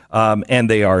handmade. And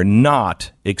they are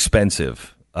not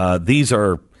expensive. These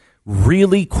are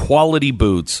really quality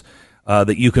boots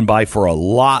that you can buy for a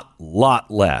lot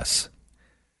less.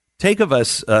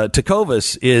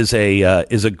 Tecovas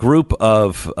is a group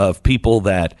of people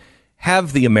that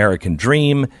have the American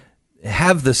dream,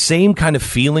 have the same kind of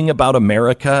feeling about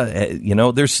America. You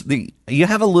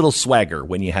have a little swagger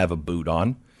when you have a boot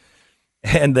on,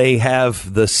 and they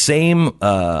have the same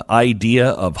idea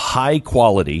of high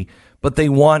quality. But they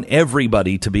want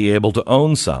everybody to be able to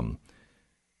own some.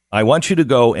 I want you to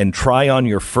go and try on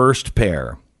your first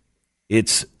pair.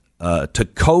 It's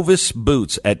Tecovas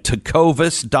boots at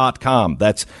tecovas.com.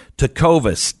 That's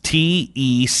Tecovas,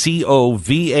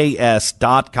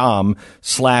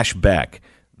 TECOVAS.com/Beck.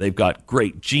 They've got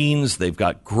great jeans. They've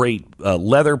got great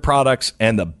leather products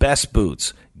and the best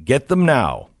boots. Get them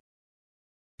now.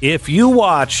 If you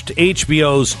watched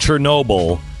HBO's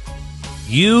Chernobyl,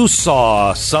 you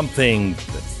saw something,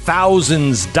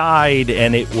 thousands died,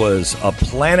 and it was a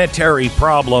planetary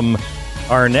problem.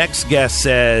 Our next guest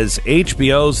says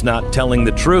HBO's not telling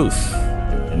the truth,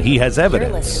 and he has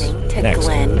evidence. You're listening to Next.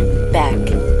 Glenn Beck.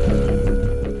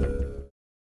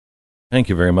 Thank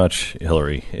you very much,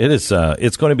 Hillary. It's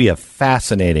going to be a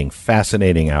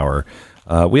fascinating hour.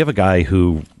 We have a guy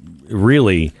who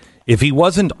really, if he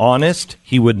wasn't honest,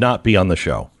 he would not be on the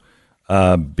show.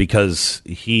 Because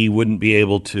he wouldn't be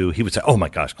able to, he would say, oh my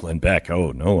gosh, Glenn Beck,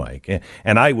 oh no, I can't.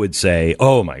 And I would say,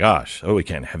 oh my gosh, we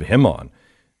can't have him on.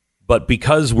 But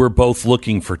because we're both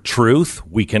looking for truth,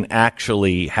 we can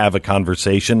actually have a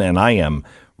conversation. And I am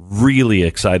really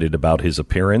excited about his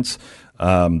appearance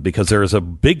because there is a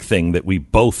big thing that we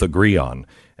both agree on.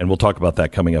 And we'll talk about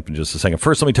that coming up in just a second.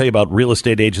 First, let me tell you about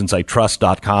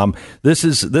realestateagentsitrust.com. This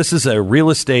is a real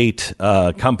estate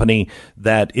company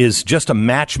that is just a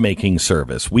matchmaking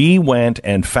service. We went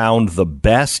and found the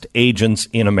best agents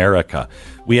in America.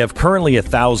 We have currently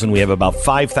 1,000. We have about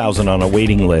 5,000 on a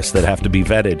waiting list that have to be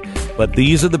vetted. But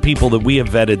these are the people that we have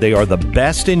vetted. They are the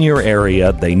best in your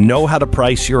area. They know how to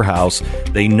price your house.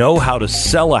 They know how to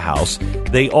sell a house.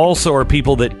 They also are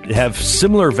people that have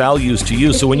similar values to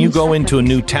you. So when you go into a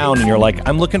new town and you're like,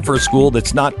 I'm looking for a school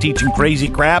that's not teaching crazy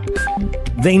crap,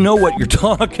 they know what you're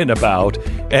talking about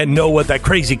and know what that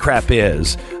crazy crap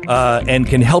is and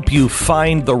can help you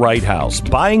find the right house.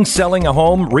 Buying, selling a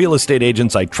home,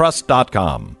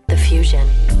 realestateagentsitrust.com. The fusion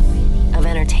of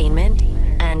entertainment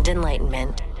and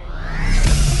enlightenment.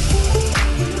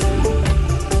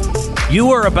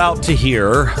 You are about to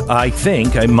hear, I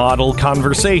think, a model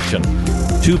conversation.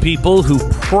 Two people who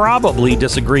probably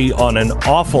disagree on an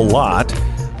awful lot,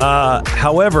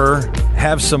 however,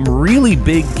 have some really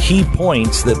big key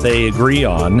points that they agree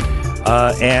on.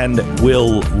 and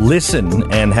will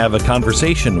listen and have a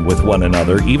conversation with one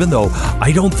another, even though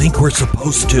I don't think we're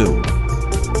supposed to.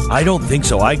 I don't think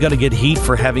so. I got to get heat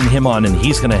for having him on, and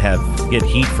he's going to get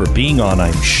heat for being on,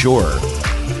 I'm sure.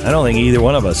 I don't think either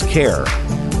one of us care,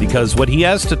 because what he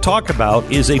has to talk about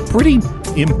is a pretty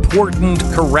important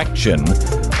correction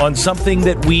on something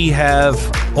that we have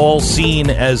all seen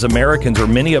as Americans, or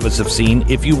many of us have seen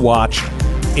if you watch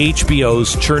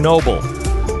HBO's Chernobyl.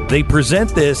 They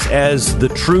present this as the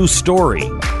true story.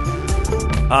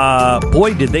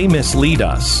 Boy, did they mislead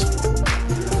us.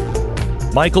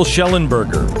 Michael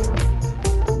Shellenberger.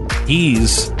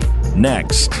 He's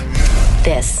next.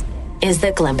 This is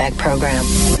the Glenn Beck Program.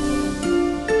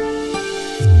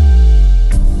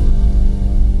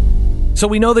 So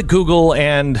we know that Google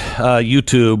and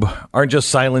YouTube aren't just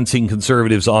silencing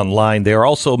conservatives online. They're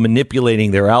also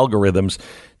manipulating their algorithms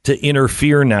to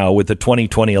interfere now with the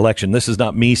 2020 election. This is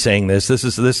not me saying this. This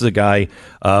is a guy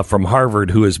from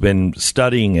Harvard who has been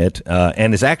studying it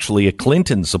and is actually a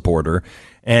Clinton supporter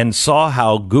and saw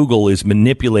how Google is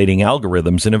manipulating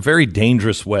algorithms in a very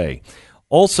dangerous way.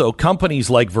 Also,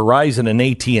 companies like Verizon and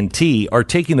AT&T are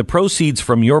taking the proceeds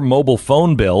from your mobile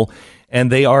phone bill,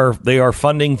 and they are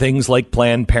funding things like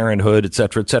Planned Parenthood, et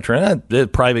cetera, et cetera. The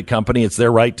private company, it's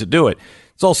their right to do it.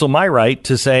 It's also my right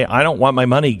to say, I don't want my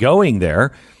money going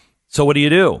there. So what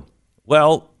do?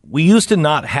 Well, we used to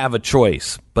not have a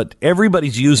choice, but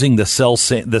everybody's using the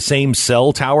same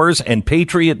cell towers, and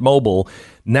Patriot Mobile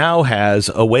now has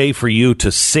a way for you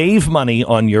to save money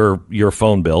on your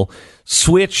phone bill,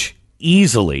 switch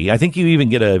easily. I think you even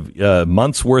get a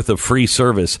month's worth of free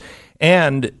service,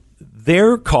 and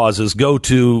their causes go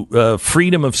to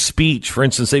freedom of speech. For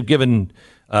instance, they've given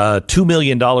 $2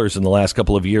 million in the last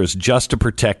couple of years just to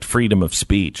protect freedom of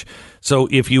speech. So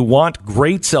if you want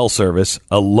great cell service,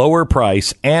 a lower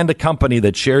price, and a company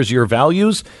that shares your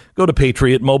values, go to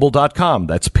patriotmobile.com.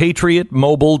 That's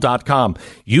patriotmobile.com.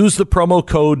 Use the promo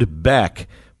code BECK.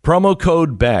 Promo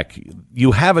code BECK.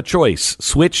 You have a choice.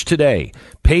 Switch today.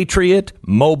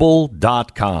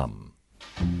 patriotmobile.com.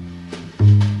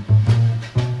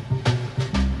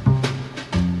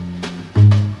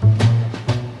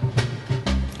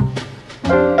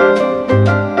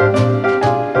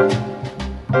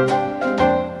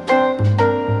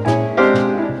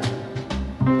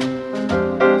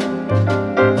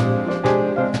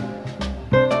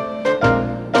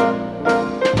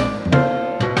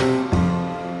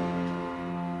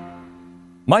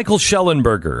 Michael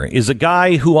Shellenberger is a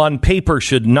guy who on paper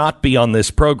should not be on this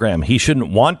program. He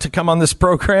shouldn't want to come on this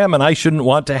program, and I shouldn't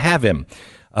want to have him.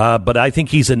 But I think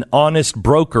he's an honest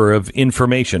broker of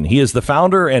information. He is the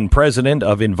founder and president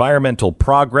of Environmental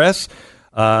Progress.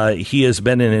 He has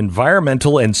been an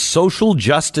environmental and social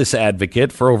justice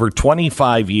advocate for over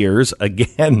 25 years.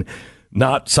 Again,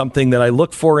 not something that I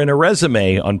look for in a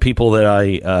resume on people that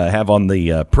I have on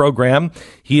the program.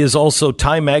 He is also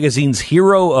Time Magazine's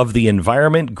Hero of the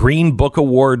Environment, Green Book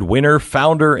Award winner,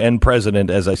 founder and president,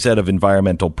 as I said, of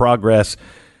Environmental Progress.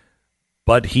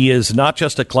 But he is not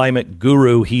just a climate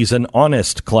guru. He's an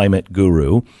honest climate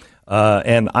guru.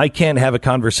 And I can't have a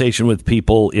conversation with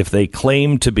people if they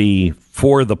claim to be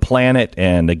for the planet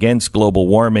and against global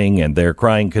warming and they're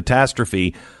crying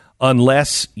catastrophe,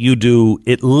 unless you do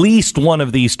at least one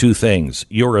of these two things.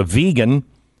 You're a vegan,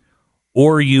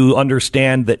 or you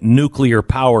understand that nuclear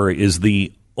power is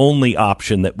the only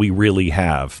option that we really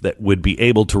have that would be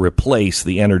able to replace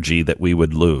the energy that we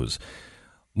would lose.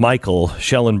 Michael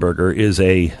Shellenberger is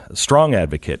a strong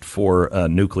advocate for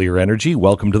nuclear energy.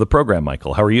 Welcome to the program,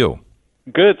 Michael. How are you?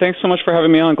 Good. Thanks so much for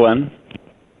having me on, Glenn.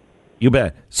 You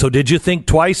bet. So did you think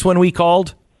twice when we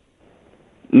called?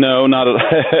 No, not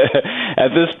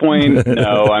at this point.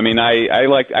 No, I mean, I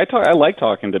like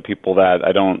talking to people that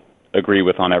I don't agree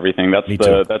with on everything. That's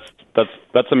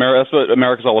what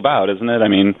America's all about, isn't it? I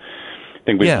mean, I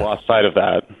think we've lost sight of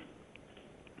that.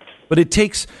 But it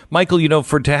takes, Michael,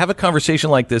 to have a conversation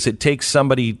like this, it takes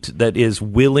somebody that is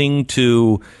willing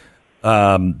to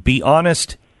be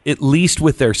honest, at least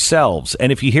with themselves.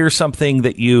 And if you hear something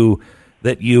that you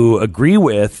agree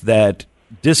with that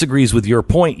disagrees with your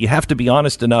point, you have to be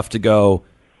honest enough to go,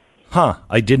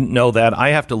 I didn't know that. I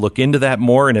have to look into that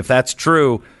more. And if that's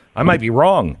true, I might be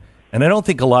wrong. And I don't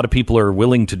think a lot of people are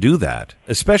willing to do that,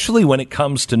 especially when it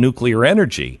comes to nuclear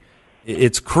energy.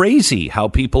 It's crazy how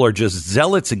people are just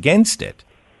zealots against it.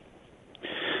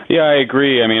 Yeah, I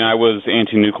agree. I mean, I was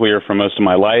anti-nuclear for most of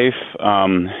my life.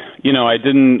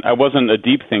 I wasn't a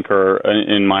deep thinker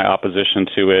in my opposition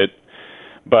to it.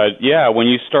 But yeah, when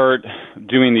you start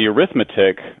doing the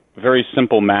arithmetic, very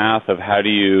simple math of how do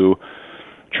you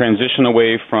transition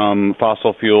away from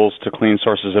fossil fuels to clean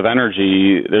sources of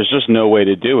energy, there's just no way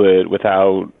to do it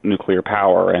without nuclear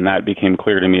power. And that became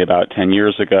clear to me about 10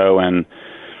 years ago. And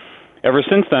ever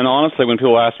since then, honestly, when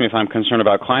people ask me if I'm concerned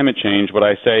about climate change, what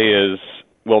I say is,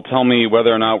 well, tell me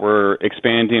whether or not we're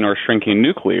expanding or shrinking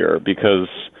nuclear, because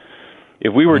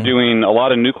if we were doing a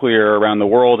lot of nuclear around the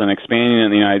world and expanding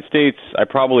in the United States, I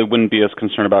probably wouldn't be as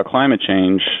concerned about climate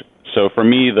change. So for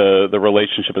me, the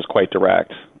relationship is quite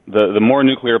direct. The more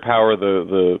nuclear power,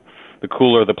 the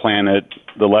cooler the planet.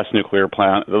 The less nuclear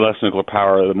power,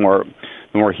 the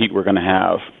more heat we're going to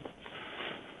have.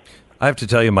 I have to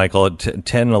tell you, Michael,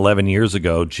 10, 11 years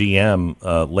ago,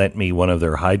 GM lent me one of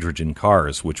their hydrogen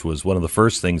cars, which was one of the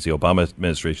first things the Obama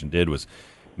administration did was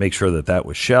make sure that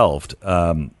was shelved.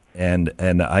 And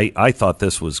I thought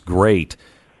this was great,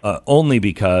 only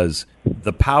because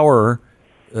the power,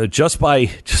 just by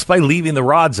leaving the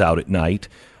rods out at night,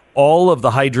 all of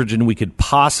the hydrogen we could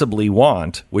possibly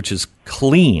want, which is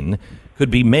clean, could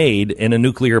be made in a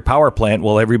nuclear power plant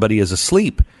while everybody is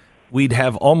asleep. We'd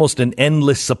have almost an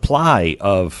endless supply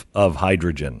of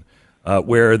hydrogen,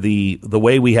 where the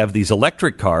way we have these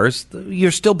electric cars,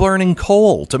 you're still burning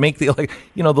coal to make the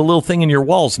little thing in your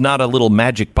wall's not a little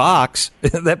magic box.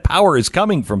 That power is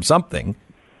coming from something.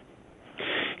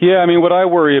 Yeah, I mean, what I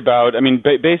worry about,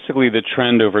 basically the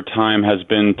trend over time has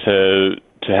been to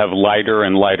have lighter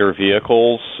and lighter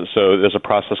vehicles. So there's a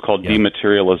process called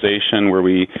dematerialization, where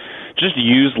we just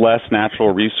use less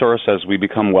natural resource as we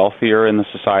become wealthier in the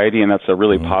society, and that's a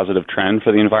really positive trend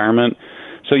for the environment.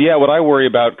 So yeah, what I worry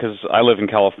about, because I live in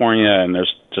California and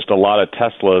there's just a lot of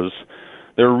Teslas,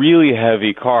 they're really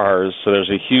heavy cars, so there's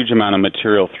a huge amount of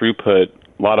material throughput,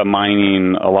 a lot of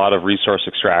mining, a lot of resource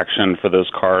extraction for those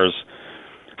cars.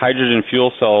 Hydrogen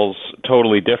fuel cells,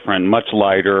 totally different, much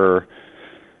lighter.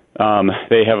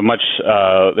 They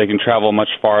can travel much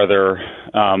farther.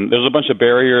 There's a bunch of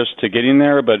barriers to getting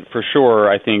there, but for sure,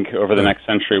 I think over the next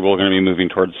century, we're going to be moving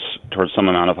towards some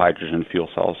amount of hydrogen fuel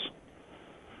cells.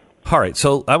 All right,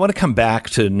 so I want to come back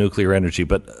to nuclear energy,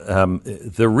 but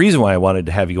the reason why I wanted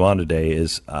to have you on today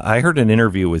is I heard an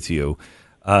interview with you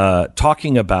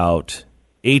talking about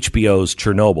HBO's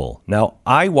Chernobyl. Now,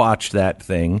 I watched that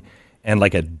thing and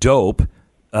like a dope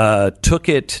took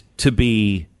it to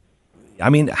be...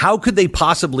 how could they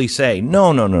possibly say,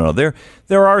 no,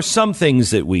 there are some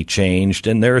things that we changed,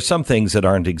 and there are some things that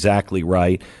aren't exactly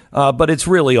right, but it's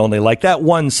really only like that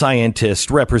one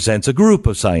scientist represents a group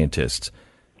of scientists.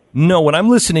 No, when I'm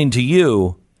listening to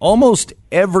you, almost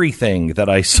everything that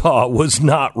I saw was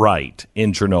not right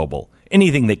in Chernobyl,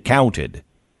 anything that counted.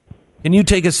 Can you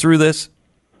take us through this?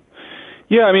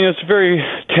 Yeah, it's a very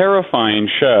terrifying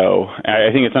show.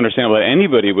 I think it's understandable that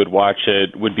anybody would watch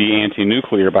it would be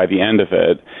anti-nuclear by the end of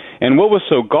it. And what was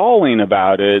so galling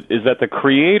about it is that the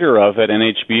creator of it,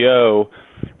 and HBO,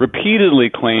 repeatedly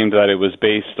claimed that it was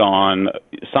based on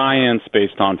science,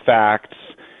 based on facts,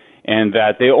 and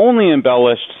that they only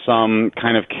embellished some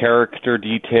kind of character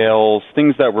details,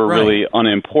 things that were really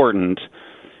unimportant.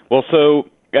 Well,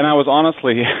 and I was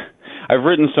honestly... I've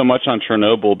written so much on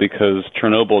Chernobyl because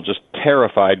Chernobyl just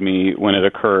terrified me when it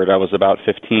occurred. I was about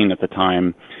 15 at the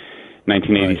time,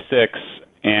 1986,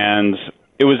 and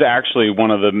it was actually one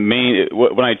of the main...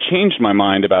 When I changed my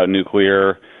mind about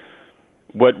nuclear,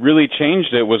 what really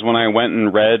changed it was when I went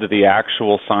and read the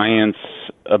actual science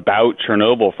about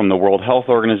Chernobyl from the World Health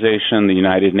Organization. The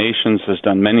United Nations has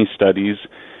done many studies.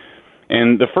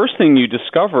 And the first thing you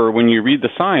discover when you read the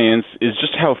science is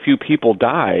just how few people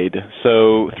died.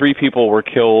 So 3 people were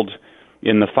killed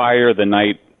in the fire and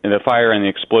the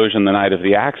explosion the night of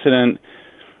the accident.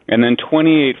 And then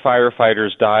 28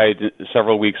 firefighters died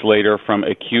several weeks later from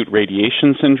acute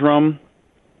radiation syndrome.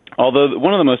 Although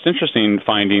one of the most interesting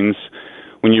findings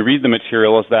when you read the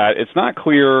material is that it's not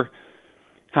clear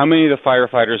how many of the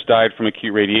firefighters died from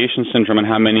acute radiation syndrome and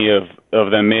how many of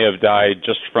them may have died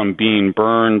just from being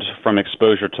burned from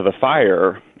exposure to the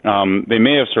fire. They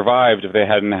may have survived if they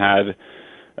hadn't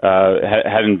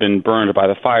been burned by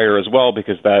the fire as well,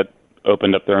 because that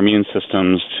opened up their immune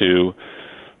systems to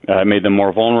made them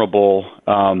more vulnerable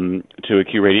to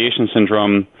acute radiation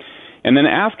syndrome. And then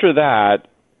after that,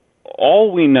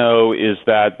 all we know is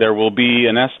that there will be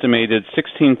an estimated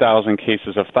 16,000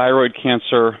 cases of thyroid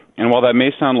cancer, and while that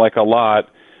may sound like a lot,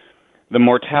 the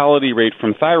mortality rate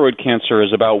from thyroid cancer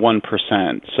is about 1%.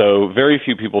 So very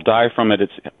few people die from it.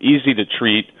 It's easy to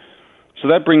treat. So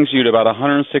that brings you to about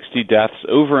 160 deaths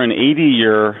over an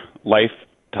 80-year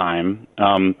lifetime.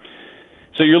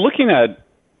 So you're looking at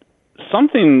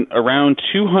something around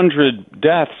 200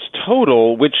 deaths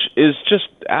total, which is just,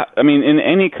 in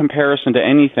any comparison to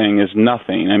anything, is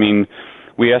nothing.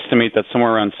 We estimate that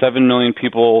somewhere around 7 million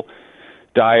people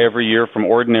die every year from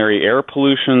ordinary air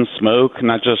pollution, smoke,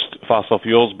 not just fossil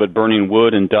fuels, but burning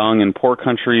wood and dung in poor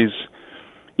countries.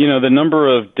 The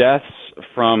number of deaths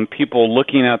from people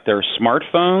looking at their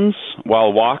smartphones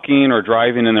while walking or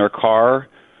driving in their car,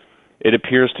 it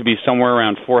appears to be somewhere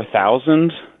around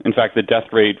 4,000. In fact, the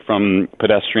death rate from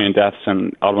pedestrian deaths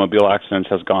and automobile accidents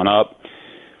has gone up.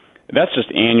 That's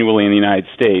just annually in the United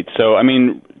States. So,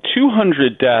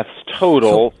 200 deaths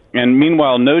total, and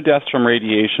meanwhile, no deaths from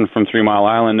radiation from 3 Mile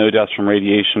Island, no deaths from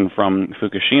radiation from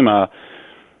Fukushima.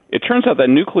 It turns out that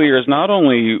nuclear is not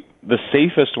only the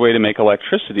safest way to make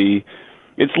electricity,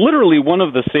 it's literally one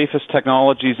of the safest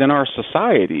technologies in our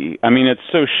society. It's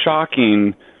so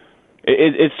shocking.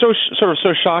 It's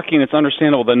so shocking, it's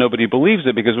understandable that nobody believes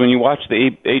it, because when you watch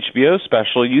the HBO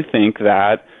special, you think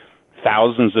that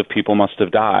thousands of people must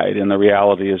have died, and the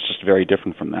reality is just very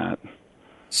different from that.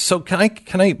 So can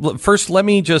I first, let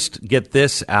me just get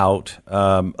this out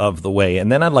of the way,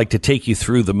 and then I'd like to take you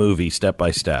through the movie step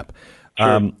by step.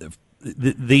 Sure.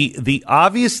 The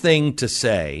obvious thing to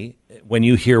say when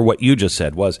you hear what you just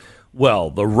said was, well,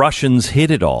 the Russians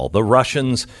hid it all. The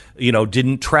Russians,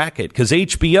 didn't track it, because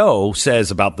HBO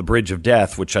says about the Bridge of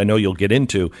Death, which I know you'll get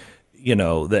into,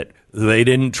 that they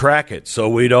didn't track it, so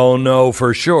we don't know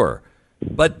for sure.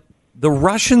 But the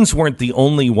Russians weren't the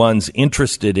only ones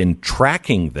interested in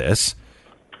tracking this,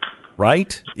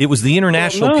 right? It was the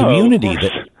international community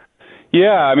that...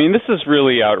 Yeah, this is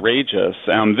really outrageous.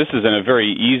 This is a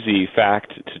very easy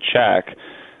fact to check.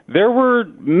 There were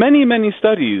many, many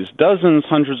studies, dozens,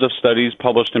 hundreds of studies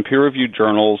published in peer-reviewed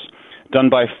journals done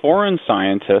by foreign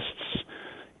scientists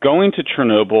going to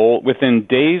Chernobyl within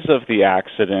days of the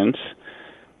accident.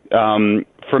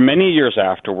 For many years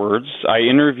afterwards, I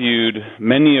interviewed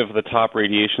many of the top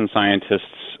radiation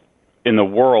scientists in the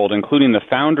world, including the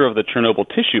founder of the Chernobyl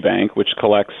Tissue Bank, which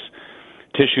collects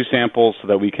tissue samples so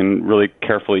that we can really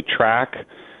carefully track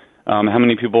how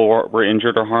many people were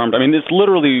injured or harmed. It's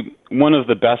literally one of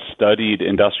the best studied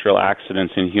industrial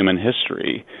accidents in human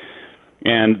history.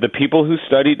 And the people who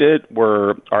studied it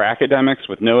are academics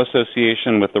with no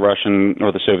association with the Russian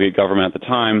or the Soviet government at the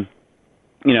time,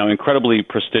 incredibly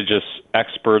prestigious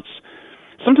experts.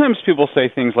 Sometimes people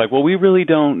say things like, well, we really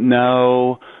don't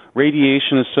know.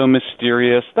 Radiation is so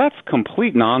mysterious. That's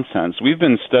complete nonsense. We've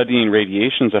been studying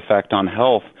radiation's effect on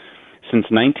health since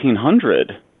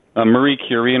 1900. Marie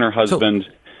Curie and her husband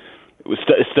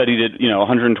studied it,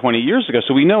 120 years ago.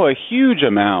 So we know a huge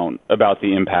amount about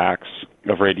the impacts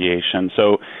of radiation.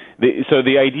 So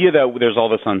the idea that there's all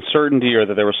this uncertainty or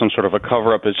that there was some sort of a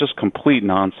cover-up is just complete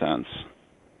nonsense.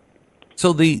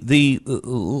 So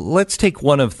let's take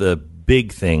one of the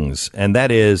big things, and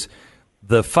that is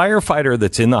the firefighter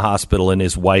that's in the hospital and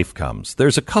his wife comes.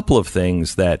 There's a couple of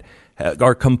things that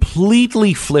are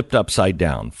completely flipped upside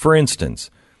down. For instance,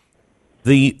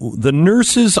 the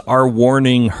nurses are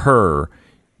warning her,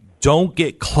 don't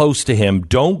get close to him,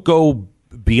 don't go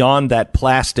beyond that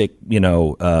plastic,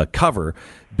 cover,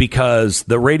 because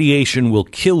the radiation will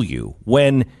kill you.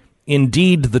 When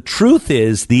indeed the truth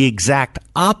is the exact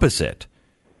opposite.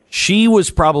 She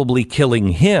was probably killing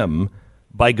him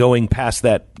by going past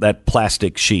that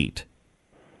plastic sheet.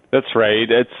 That's right.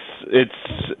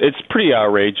 It's pretty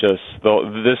outrageous,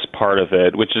 though, this part of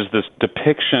it, which is this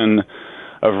depiction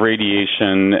of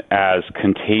radiation as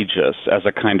contagious, as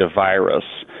a kind of virus.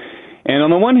 And on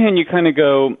the one hand, you kind of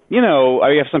go,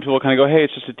 I have some people kind of go, hey,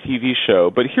 it's just a TV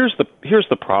show. But here's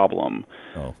the problem.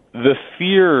 Oh. The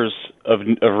fears of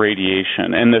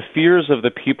radiation and the fears of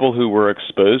the people who were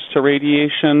exposed to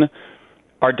radiation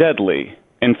are deadly.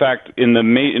 In fact,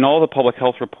 in all the public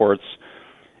health reports,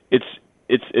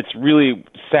 it's really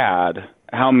sad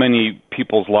how many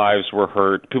people's lives were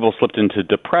hurt. People slipped into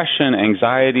depression,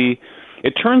 anxiety.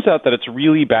 It turns out that it's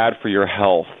really bad for your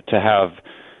health to have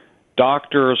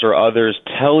doctors or others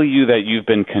tell you that you've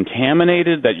been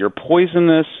contaminated, that you're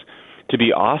poisonous, to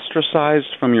be ostracized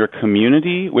from your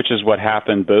community, which is what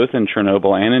happened both in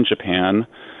Chernobyl and in Japan.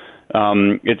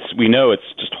 We know it's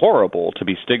just horrible to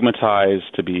be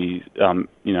stigmatized, to be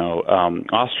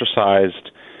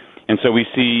ostracized, and so we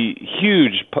see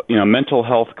huge mental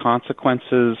health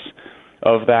consequences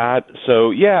of that.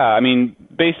 So yeah,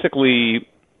 basically,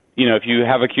 if you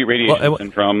have acute radiation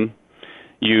syndrome,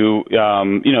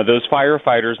 those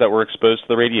firefighters that were exposed to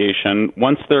the radiation,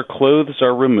 once their clothes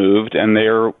are removed and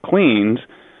they're cleaned,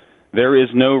 there is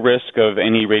no risk of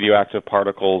any radioactive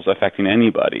particles affecting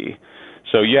anybody.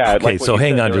 So yeah. Okay, so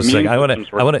hang on just a second. I want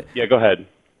to. Yeah, go ahead.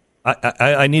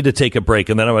 I need to take a break,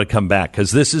 and then I'm going to come back,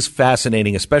 because this is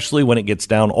fascinating, especially when it gets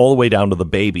down all the way down to the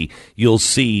baby. You'll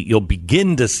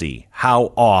begin to see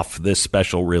how off this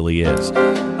special really is.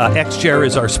 X-Chair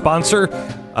is our sponsor.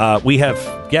 We have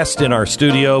guests in our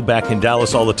studio back in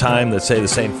Dallas all the time that say the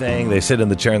same thing. They sit in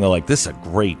the chair and they're like, this is a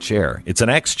great chair. It's an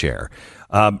X-Chair.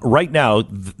 Right now,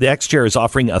 the X-Chair is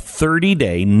offering a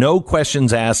 30-day, no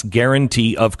questions asked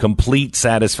guarantee of complete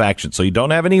satisfaction. So you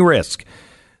don't have any risk.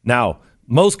 Now,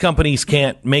 most companies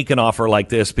can't make an offer like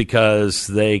this because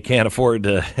they can't afford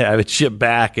to have it shipped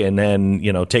back and then,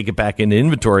 take it back into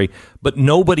inventory. But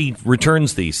nobody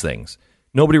returns these things.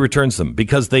 Nobody returns them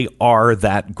because they are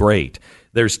that great.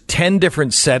 There's 10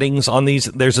 different settings on these.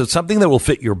 There's something that will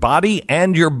fit your body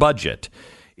and your budget.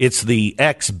 It's the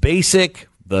X Basic,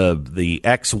 the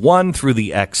X1 through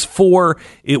the X4.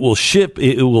 It will ship.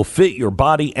 It will fit your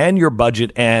body and your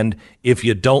budget. And if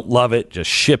you don't love it, just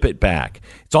ship it back.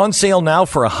 It's on sale now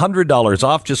for $100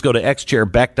 off. Just go to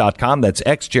xchairbeck.com. That's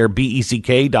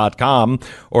xchairbeck.com,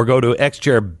 or go to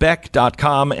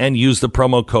xchairbeck.com and use the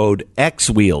promo code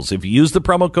XWheels. If you use the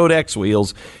promo code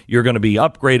XWheels, you're going to be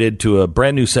upgraded to a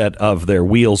brand new set of their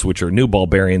wheels, which are new ball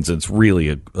bearings. It's really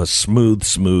a smooth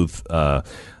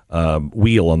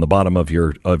wheel on the bottom of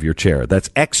your chair. That's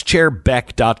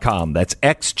xchairbeck.com. That's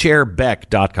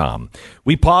xchairbeck.com.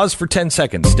 We pause for 10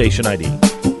 seconds. Station ID.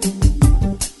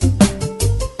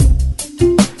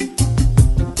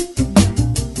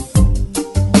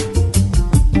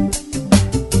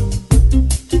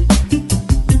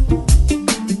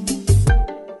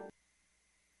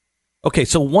 Okay,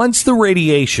 so once the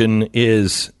radiation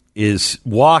is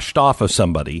washed off of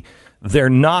somebody, they're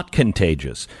not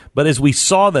contagious. But as we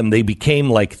saw them, they became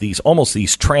like almost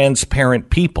these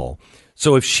transparent people.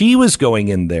 So if she was going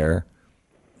in there,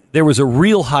 there was a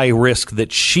real high risk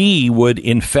that she would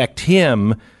infect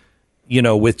him,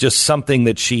 with just something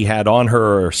that she had on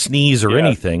her, or sneeze or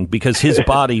anything, because his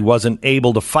body wasn't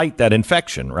able to fight that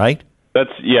infection, right?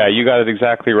 You got it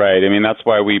exactly right. I mean, that's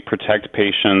why we protect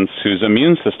patients whose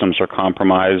immune systems are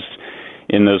compromised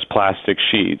in those plastic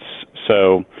sheets.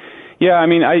 So, yeah, I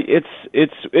mean,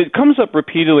 it comes up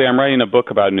repeatedly. I'm writing a book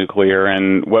about nuclear,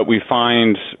 and what we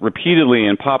find repeatedly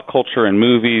in pop culture and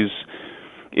movies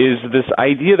is this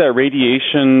idea that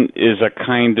radiation is a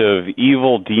kind of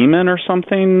evil demon or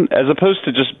something, as opposed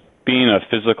to just being a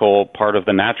physical part of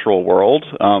the natural world.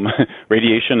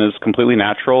 Radiation is completely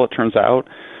natural, it turns out.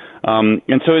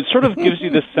 And so it sort of gives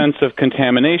you this sense of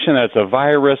contamination, that it's a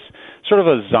virus, sort of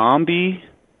a zombie.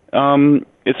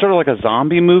 It's sort of like a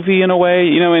zombie movie in a way,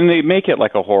 and they make it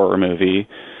like a horror movie,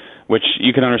 which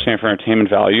you can understand for entertainment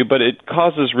value, but it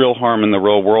causes real harm in the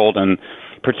real world, and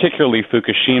particularly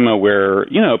Fukushima, where,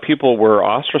 people were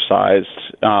ostracized.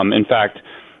 In fact,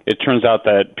 it turns out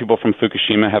that people from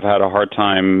Fukushima have had a hard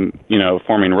time,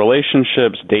 forming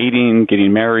relationships, dating,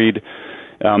 getting married,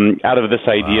 out of this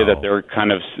idea that they're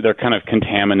kind of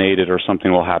contaminated, or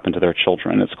something will happen to their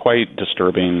children. It's quite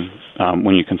disturbing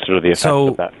when you consider the effects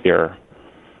of that fear.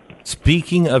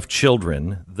 Speaking of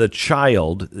children, the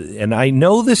child, and I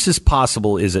know this is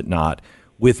possible, is it not,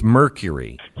 with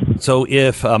mercury. So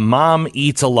if a mom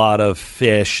eats a lot of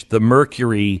fish, the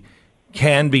mercury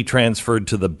can be transferred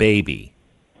to the baby,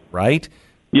 right?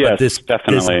 Yes,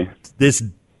 definitely. This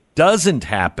doesn't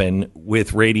happen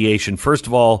with radiation. First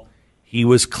of all, he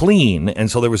was clean,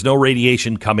 and so there was no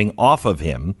radiation coming off of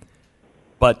him.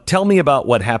 But tell me about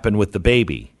what happened with the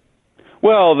baby.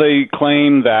 Well, they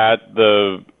claim that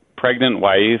the pregnant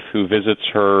wife who visits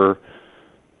her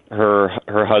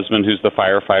husband, who's the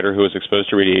firefighter who was exposed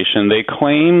to radiation, they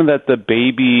claim that the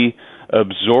baby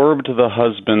absorbed the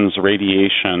husband's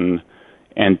radiation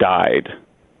and died.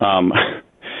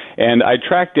 And I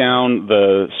tracked down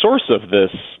the source of this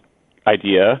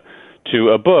idea to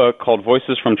a book called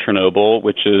Voices from Chernobyl,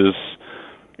 which is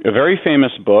a very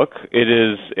famous book. It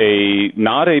is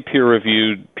not a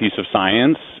peer-reviewed piece of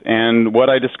science, and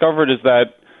what I discovered is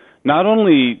that not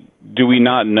only do we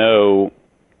not know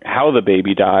how the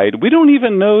baby died, we don't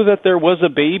even know that there was a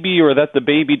baby or that the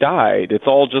baby died. It's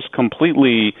all just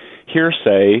completely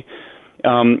hearsay.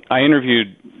 I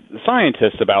interviewed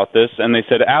scientists about this, and they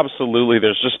said absolutely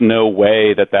there's just no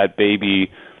way that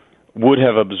baby would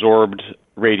have absorbed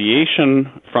radiation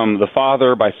from the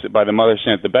father by the mother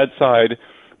sitting at the bedside,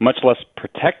 much less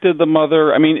protected the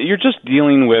mother. I mean, you're just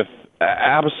dealing with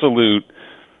absolute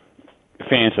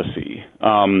fantasy.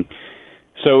 And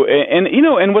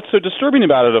what's so disturbing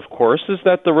about it, of course, is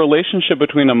that the relationship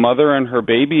between a mother and her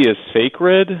baby is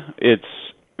sacred. It's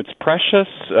precious.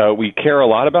 We care a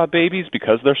lot about babies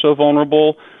because they're so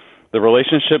vulnerable. The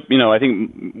relationship, I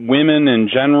think women in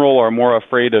general are more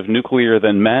afraid of nuclear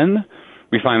than men.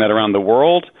 We find that around the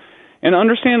world. And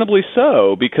understandably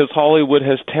so, because Hollywood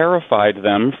has terrified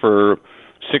them for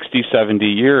 60, 70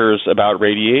 years about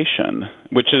radiation,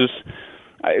 which is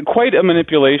quite a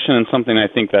manipulation and something I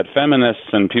think that feminists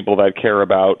and people that care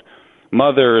about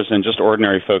mothers and just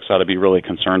ordinary folks ought to be really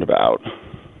concerned about.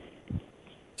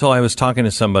 So I was talking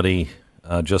to somebody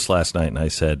just last night, and I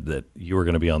said that you were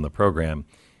going to be on the program,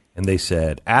 and they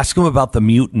said, ask them about the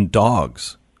mutant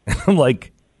dogs. And I'm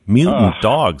like, mutant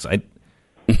dogs?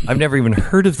 I've never even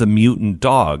heard of the mutant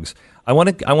dogs. I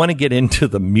want to get into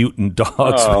the mutant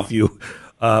dogs with you,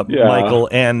 Michael,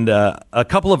 and a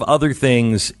couple of other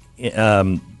things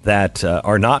that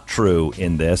are not true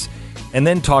in this, and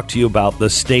then talk to you about the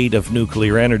state of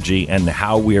nuclear energy and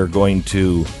how we are going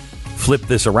to flip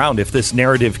this around, if this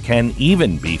narrative can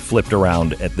even be flipped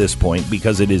around at this point,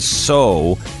 because it is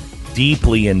so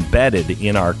deeply embedded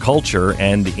in our culture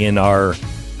and in our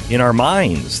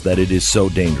minds that it is so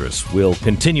dangerous. We'll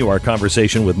continue our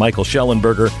conversation with Michael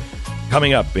Shellenberger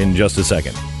coming up in just a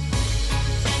second.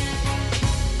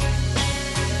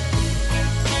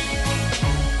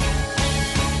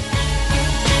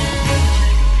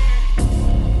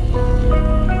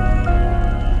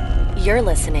 You're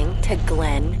listening to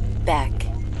Glenn Beck.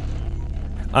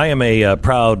 I am a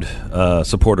proud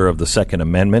supporter of the Second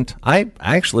Amendment. I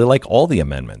actually like all the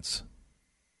amendments.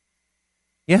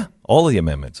 Yeah, all of the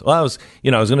amendments. Well, I was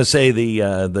going to say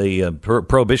the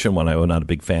prohibition one I was not a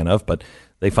big fan of, but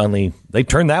they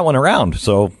turned that one around.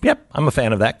 So, yep, I'm a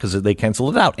fan of that because they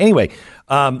canceled it out. Anyway,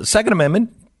 Second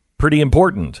Amendment, pretty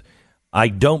important. I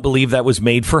don't believe that was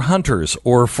made for hunters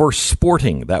or for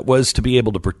sporting. That was to be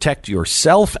able to protect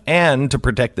yourself and to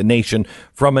protect the nation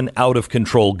from an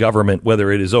out-of-control government,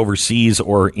 whether it is overseas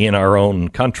or in our own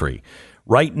country.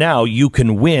 Right now, you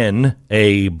can win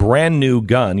a brand new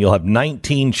gun. You'll have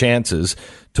 19 chances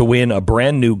to win a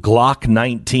brand new Glock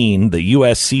 19. The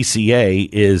USCCA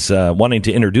is wanting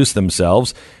to introduce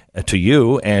themselves to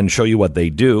you and show you what they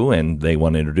do, and they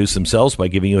want to introduce themselves by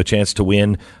giving you a chance to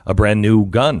win a brand new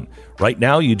gun. Right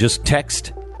now, you just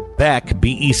text BECK,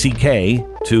 B-E-C-K,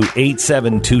 to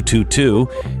 87222,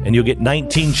 and you'll get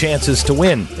 19 chances to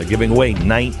win. They're giving away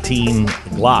 19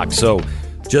 Glocks. So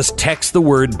just text the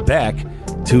word BECK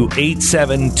to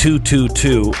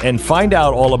 87222 and find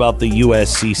out all about the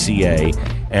USCCA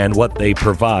and what they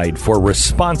provide for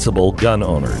responsible gun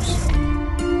owners.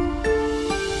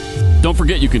 Don't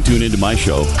forget you can tune into my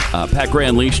show, Pat Gray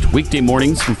Unleashed, weekday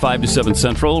mornings from 5 to 7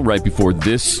 Central, right before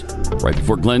Glenn's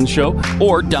show,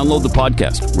 or download the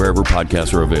podcast wherever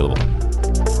podcasts are available.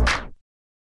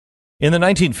 In the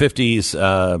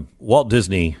 1950s, Walt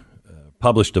Disney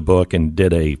published a book and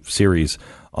did a series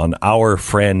on our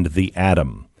friend the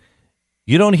atom.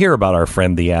 You don't hear about our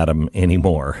friend the atom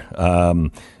anymore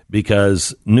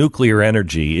because nuclear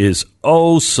energy is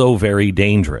so very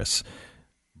dangerous.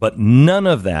 But none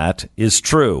of that is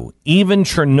true. Even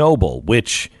Chernobyl,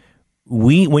 which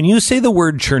when you say the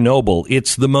word Chernobyl,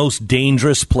 it's the most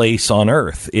dangerous place on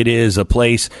Earth. It is a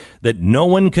place that no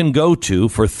one can go to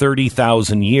for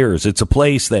 30,000 years. It's a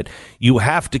place that you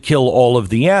have to kill all of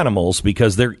the animals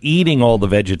because they're eating all the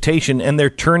vegetation and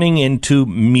they're turning into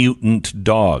mutant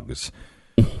dogs.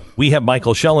 We have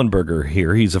Michael Shellenberger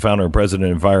here. He's the founder and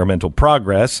president of Environmental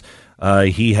Progress.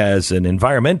 He has an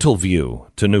environmental view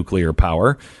to nuclear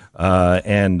power,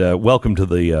 and welcome to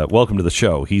the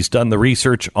show. He's done the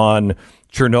research on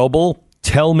Chernobyl.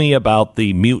 Tell me about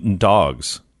the mutant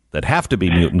dogs that have to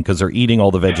be mutant because they're eating all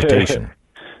the vegetation.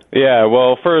 Yeah,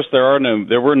 well, first there were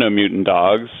no mutant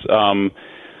dogs.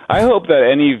 I hope that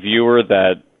any viewer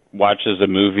that watches a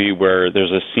movie where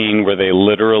there's a scene where they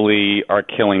literally are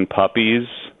killing puppies,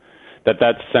 that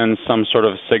sends some sort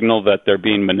of signal that they're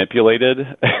being manipulated.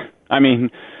 I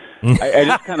mean, I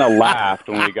just kind of laughed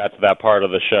when we got to that part of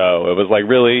the show. It was like,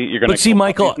 really? You're going to see,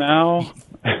 Michael, now?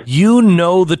 You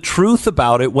know the truth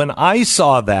about it. When I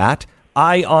saw that,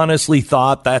 I honestly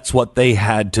thought that's what they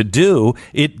had to do.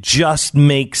 It just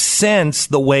makes sense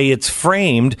the way it's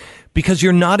framed because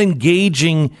you're not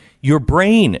engaging your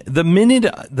brain. The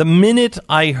minute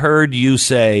I heard you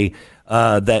say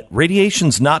that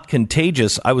radiation's not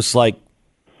contagious, I was like,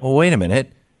 well, wait a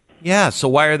minute. Yeah, so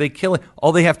why are they killing?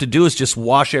 All they have to do is just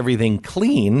wash everything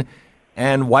clean,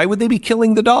 and why would they be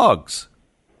killing the dogs?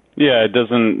 Yeah, it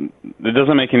doesn't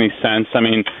make any sense. I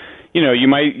mean, you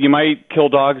might kill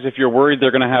dogs if you're worried they're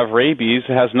going to have rabies.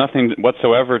 It has nothing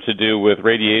whatsoever to do with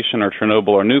radiation or Chernobyl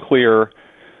or nuclear.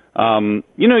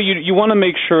 You want to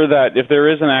make sure that if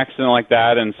there is an accident like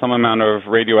that and some amount of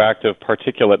radioactive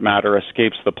particulate matter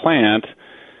escapes the plant,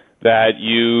 that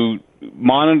you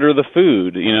monitor the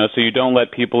food, so you don't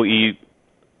let people eat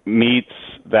meats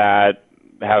that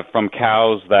have from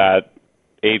cows that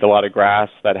ate a lot of grass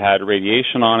that had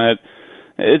radiation on it.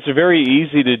 It's very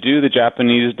easy to do. The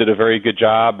Japanese did a very good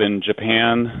job in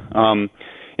Japan.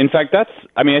 In fact,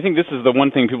 I think this is the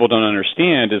one thing people don't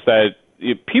understand is that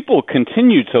people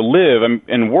continue to live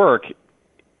and work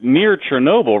near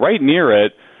Chernobyl, right near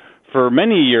it, for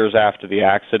many years after the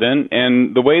accident,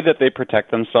 and the way that they protect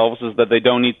themselves is that they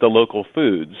don't eat the local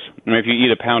foods. I mean, if you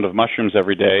eat a pound of mushrooms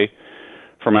every day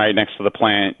from right next to the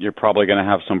plant, you're probably going to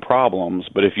have some problems.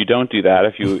 But if you don't do that,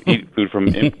 if you eat food from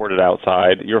imported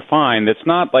outside, you're fine. It's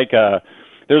not like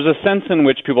there's a sense in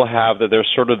which people have that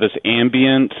there's sort of this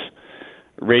ambient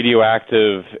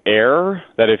radioactive air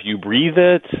that if you breathe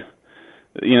it,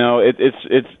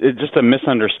 it's just a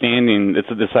misunderstanding. It's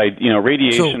this idea,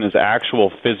 radiation is actual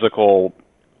physical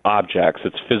objects.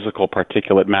 It's physical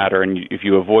particulate matter, and if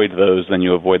you avoid those, then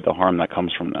you avoid the harm that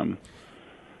comes from them.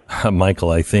 Michael,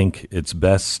 I think it's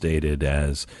best stated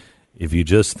as if you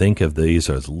just think of these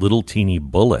as little teeny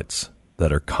bullets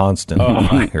that are constantly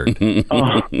fired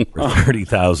for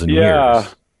 30,000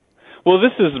 years. Well,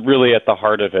 this is really at the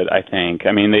heart of it, I think.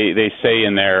 I mean, they say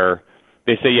in there,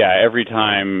 every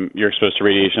time you're exposed to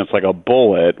radiation, it's like a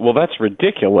bullet. Well, that's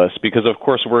ridiculous because, of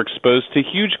course, we're exposed to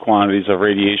huge quantities of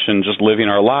radiation just living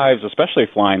our lives, especially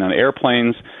flying on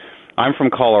airplanes. I'm from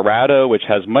Colorado, which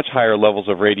has much higher levels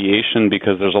of radiation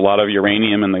because there's a lot of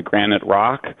uranium in the granite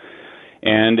rock.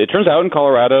 And it turns out in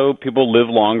Colorado, people live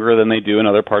longer than they do in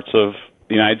other parts of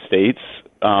the United States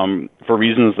for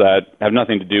reasons that have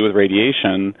nothing to do with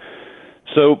radiation.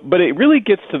 But it really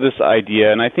gets to this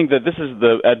idea, and I think that this is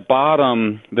at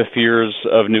bottom, the fears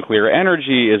of nuclear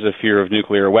energy is a fear of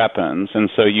nuclear weapons. And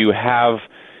so you have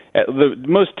the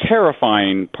most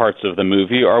terrifying parts of the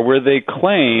movie are where they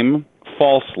claim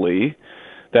falsely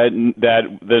that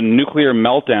the nuclear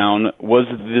meltdown was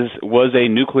a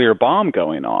nuclear bomb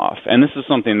going off. And this is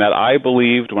something that I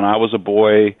believed when I was a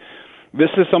boy. This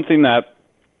is something that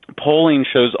polling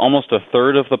shows almost a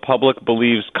third of the public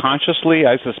believes consciously.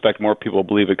 I suspect more people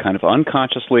believe it kind of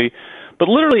unconsciously. But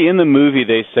literally in the movie,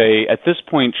 they say, at this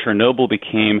point, Chernobyl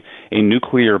became a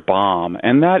nuclear bomb.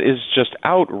 And that is just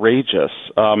outrageous.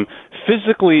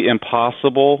 Physically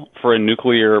impossible for a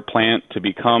nuclear plant to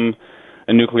become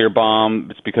a nuclear bomb.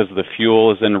 It's because the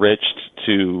fuel is enriched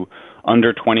to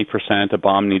under 20%. A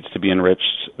bomb needs to be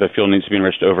enriched. The fuel needs to be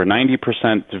enriched over 90%.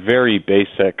 It's very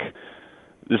basic.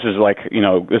 This is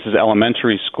this is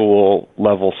elementary school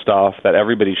level stuff that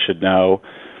everybody should know.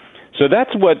 So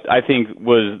that's what I think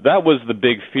was the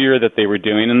big fear that they were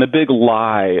doing and the big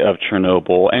lie of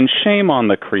Chernobyl. And shame on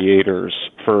the creators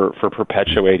for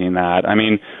perpetuating that. I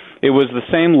mean, it was the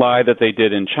same lie that they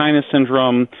did in China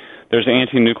Syndrome. There's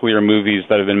anti-nuclear movies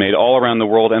that have been made all around the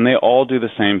world, and they all do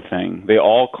the same thing. They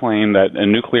all claim that a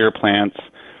nuclear plant,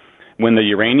 when the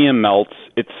uranium melts,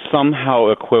 it's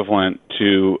somehow equivalent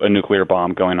to a nuclear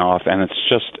bomb going off, and it's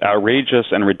just outrageous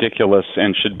and ridiculous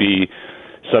and should be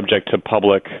subject to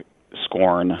public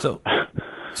scorn.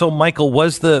 So Michael,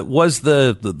 was the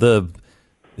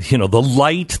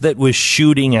light that was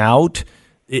shooting out,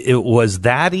 was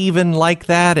that even like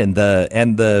that, and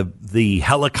the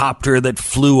helicopter that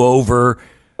flew over,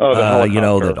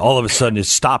 that all of a sudden it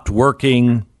stopped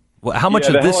working? How much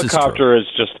of this is true? The helicopter is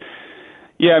just.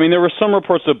 Yeah, I mean, there were some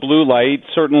reports of blue light,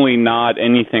 certainly not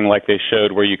anything like they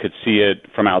showed where you could see it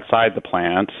from outside the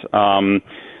plant.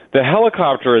 The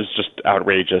helicopter is just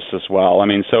outrageous as well. I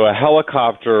mean, so a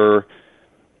helicopter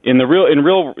in the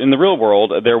real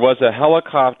world, there was a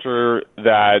helicopter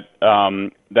that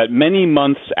many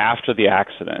months after the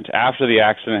accident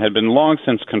had been long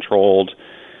since controlled,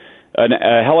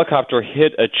 a helicopter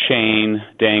hit a chain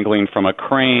dangling from a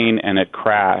crane and it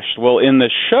crashed. Well, in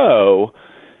the show,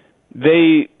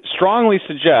 they strongly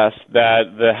suggest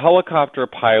that the helicopter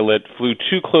pilot flew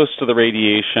too close to the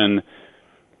radiation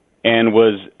and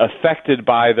was affected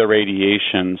by the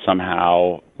radiation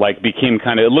somehow,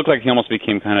 it looked like he almost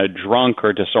became kind of drunk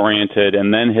or disoriented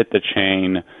and then hit the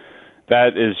chain.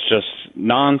 That is just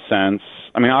nonsense.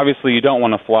 I mean, obviously you don't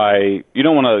want to fly, you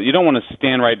don't want to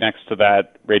stand right next to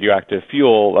that radioactive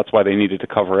fuel. That's why they needed to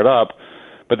cover it up.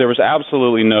 But there was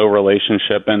absolutely no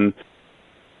relationship, and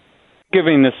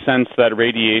giving this sense that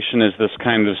radiation is this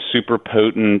kind of super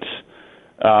potent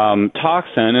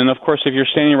toxin. And of course, if you're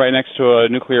standing right next to a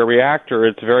nuclear reactor,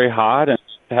 it's very hot and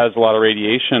it has a lot of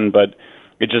radiation, but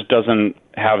it just doesn't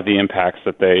have the impacts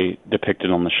that they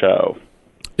depicted on the show.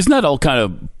 Isn't that all kind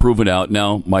of proven out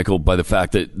now, Michael, by the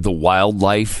fact that the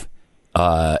wildlife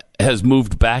has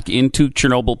moved back into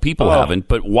Chernobyl? People haven't,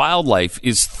 but wildlife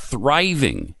is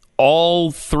thriving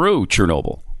all through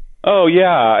Chernobyl. Oh,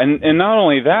 yeah, and not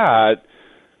only that,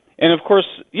 And of course,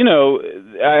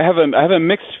 I have a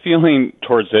mixed feeling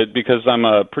towards it because I'm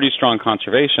a pretty strong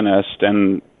conservationist,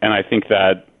 and I think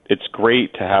that it's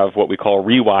great to have what we call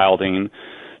rewilding.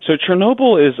 So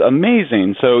Chernobyl is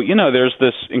amazing. So, there's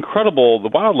this the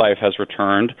wildlife has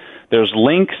returned. There's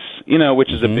lynx,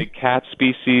 which is a big cat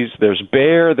species. There's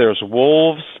bear, there's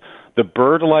wolves. The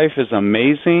bird life is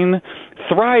amazing.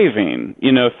 Thriving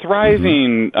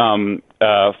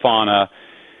fauna.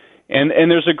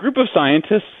 And there's a group of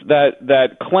scientists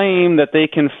that claim that they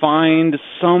can find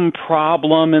some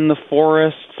problem in the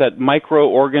forests at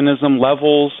microorganism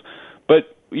levels,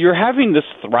 but you're having this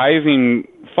thriving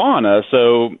fauna,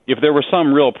 so if there were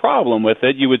some real problem with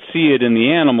it, you would see it in the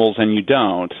animals, and you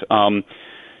don't.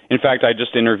 In fact, I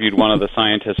just interviewed one of the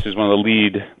scientists who's one of the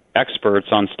lead experts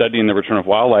on studying the return of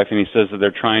wildlife, and he says that they're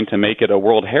trying to make it a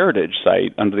World Heritage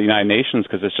Site under the United Nations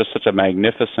because it's just such a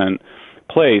magnificent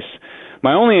place.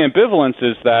 My only ambivalence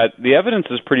is that the evidence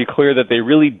is pretty clear that they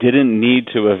really didn't need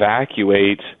to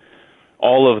evacuate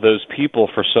all of those people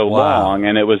for so long,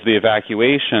 and it was the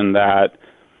evacuation that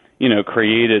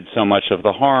created so much of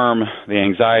the harm, the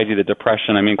anxiety, the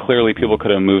depression. I mean, clearly people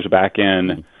could have moved back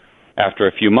in after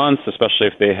a few months, especially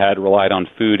if they had relied on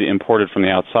food imported from the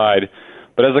outside.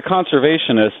 But as a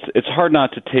conservationist, it's hard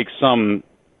not to take some,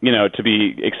 to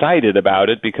be excited about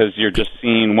it because you're just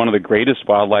seeing one of the greatest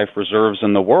wildlife reserves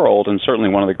in the world and certainly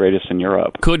one of the greatest in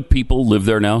Europe. Could people live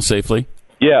there now safely?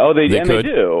 Yeah, they do.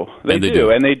 They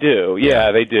do.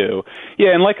 Yeah, they do.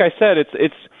 Yeah, and like I said,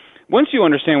 it's once you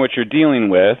understand what you're dealing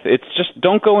with, it's just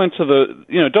don't go into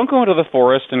the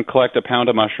forest and collect a pound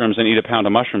of mushrooms and eat a pound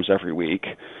of mushrooms every week.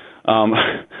 So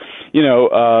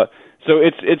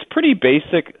it's pretty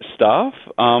basic stuff.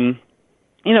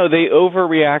 They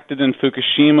overreacted in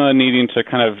Fukushima, needing to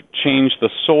kind of change the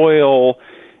soil.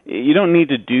 You don't need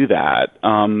to do that.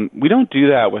 We don't do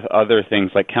that with other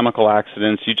things like chemical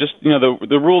accidents. You just,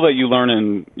 the rule that you learn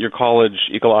in your college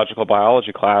ecological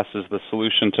biology class is the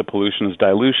solution to pollution is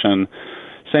dilution.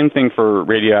 Same thing for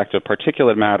radioactive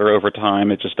particulate matter. Over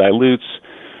time, it just dilutes.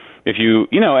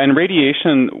 And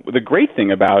radiation, the great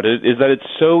thing about it is that it's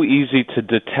so easy to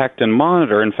detect and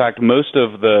monitor. In fact, most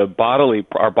of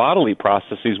our bodily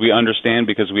processes we understand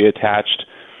because we attached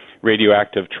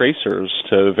radioactive tracers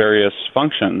to various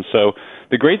functions. So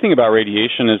the great thing about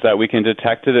radiation is that we can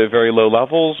detect it at very low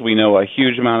levels. We know a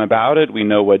huge amount about it. We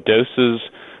know what doses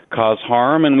cause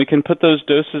harm, and we can put those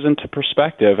doses into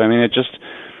perspective. I mean, it just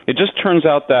turns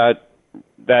out that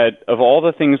of all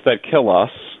the things that kill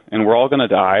us, and we're all going to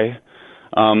die,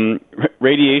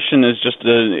 radiation is just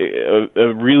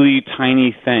a really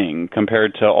tiny thing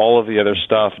compared to all of the other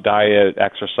stuff, diet,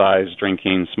 exercise,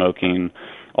 drinking, smoking,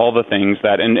 all the things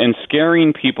that, and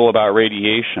scaring people about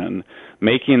radiation,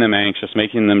 making them anxious,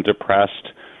 making them depressed,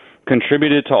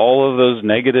 contributed to all of those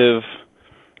negative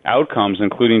outcomes,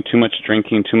 including too much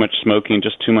drinking, too much smoking,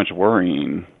 just too much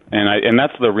worrying. And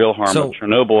that's the real harm of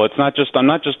Chernobyl.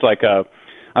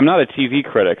 I'm not a TV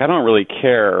critic. I don't really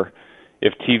care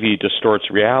if TV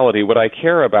distorts reality. What I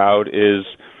care about is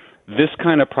this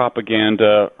kind of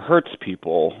propaganda hurts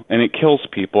people, and it kills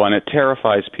people, and it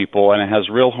terrifies people, and it has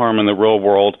real harm in the real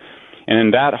world. And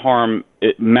in that harm,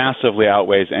 it massively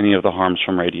outweighs any of the harms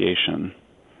from radiation.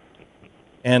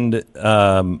 And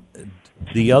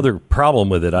the other problem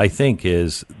with it, I think,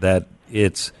 is that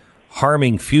it's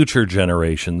harming future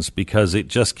generations because it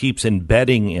just keeps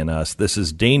embedding in us. This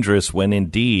is dangerous when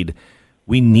indeed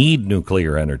we need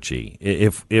nuclear energy.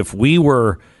 If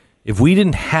we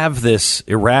didn't have this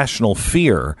irrational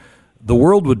fear, the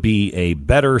world would be a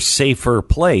better, safer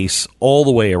place all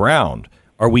the way around.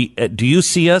 Do you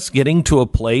see us getting to a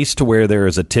place to where there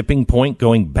is a tipping point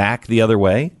going back the other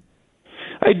way?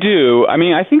 I do. I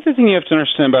mean, I think the thing you have to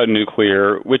understand about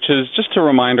nuclear, which is just to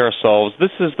remind ourselves, this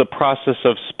is the process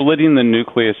of splitting the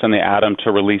nucleus and the atom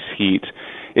to release heat.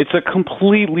 It's a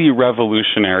completely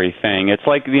revolutionary thing. It's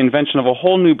like the invention of a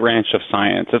whole new branch of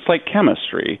science. It's like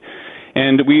chemistry.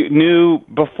 And we knew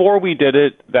before we did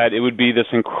it that it would be this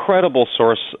incredible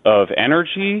source of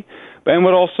energy and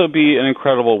would also be an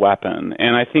incredible weapon.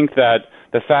 And I think that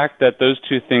the fact that those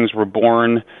two things were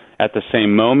born at the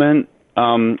same moment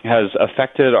has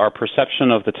affected our perception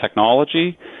of the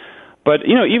technology. But,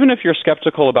 even if you're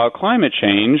skeptical about climate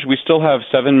change, we still have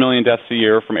 7 million deaths a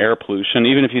year from air pollution.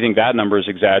 Even if you think that number is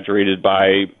exaggerated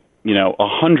by,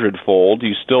 100-fold,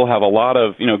 you still have a lot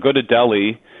of, go to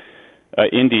Delhi,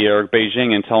 India, or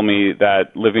Beijing and tell me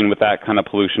that living with that kind of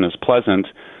pollution is pleasant.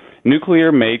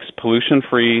 Nuclear makes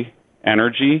pollution-free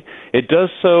energy. It does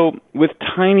so with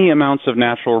tiny amounts of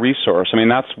natural resource. I mean,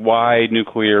 that's why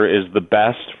nuclear is the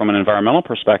best from an environmental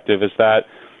perspective, is that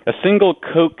a single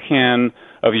Coke can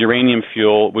of uranium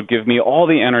fuel would give me all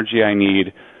the energy I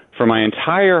need for my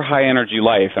entire high-energy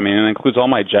life. I mean, it includes all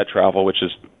my jet travel, which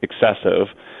is excessive.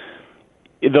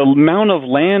 The amount of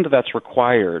land that's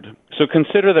required, so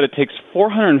consider that it takes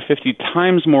 450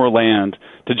 times more land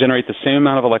to generate the same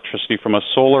amount of electricity from a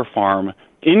solar farm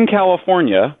in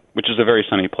California, which is a very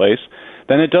sunny place,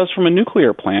 than it does from a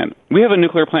nuclear plant. We have a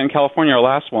nuclear plant in California, our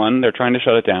last one. They're trying to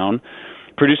shut it down.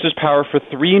 Produces power for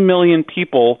 3 million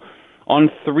people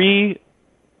on 3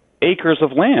 acres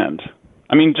of land.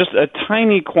 I mean, just a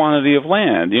tiny quantity of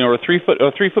land, or three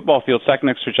football fields stacked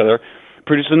next to each other,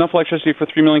 produces enough electricity for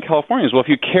 3 million Californians. Well, if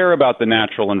you care about the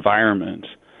natural environment,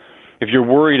 if you're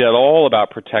worried at all about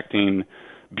protecting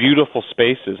beautiful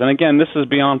spaces, and again, this is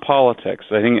beyond politics.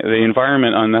 I think the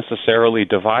environment unnecessarily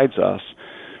divides us.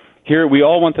 Here, we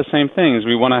all want the same things.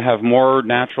 We want to have more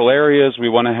natural areas. We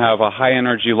want to have a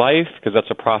high-energy life because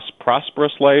that's a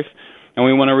prosperous life, and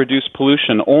we want to reduce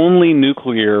pollution. Only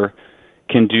nuclear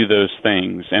can do those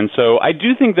things. And so I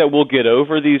do think that we'll get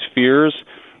over these fears.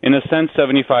 In a sense,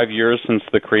 75 years since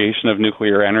the creation of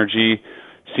nuclear energy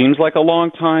seems like a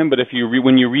long time, but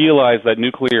when you realize that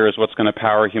nuclear is what's going to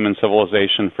power human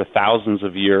civilization for thousands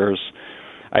of years,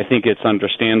 I think it's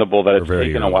understandable that it's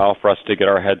taken a while for us to get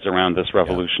our heads around this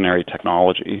revolutionary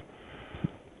technology.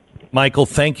 Michael,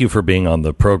 thank you for being on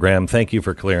the program. Thank you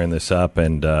for clearing this up,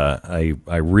 and I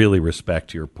really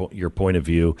respect your point of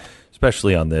view,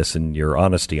 especially on this and your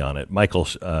honesty on it. Michael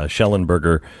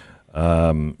Shellenberger,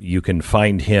 you can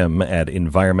find him at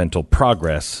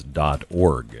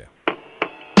environmentalprogress.org.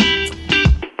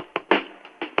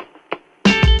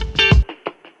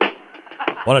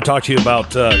 I want to talk to you about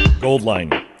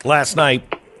Goldline. Last night,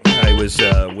 I was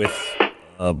with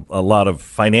a lot of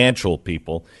financial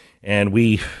people, and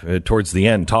we, towards the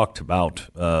end, talked about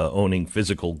owning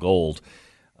physical gold.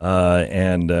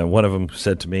 And one of them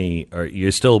said to me, "Are you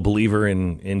still a believer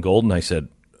in gold?" And I said,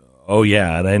 "Oh,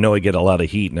 yeah." And I know I get a lot of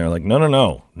heat. And they're like,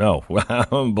 no. I'm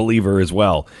a believer as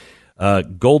well.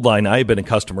 Goldline, I've been a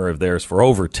customer of theirs for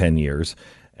over 10 years.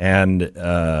 And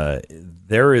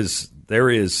there is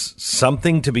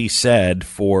something to be said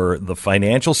for the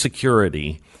financial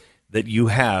security that you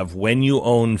have when you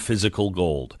own physical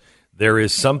gold. There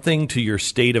is something to your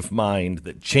state of mind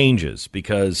that changes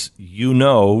because you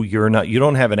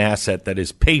don't have an asset that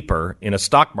is paper in a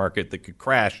stock market that could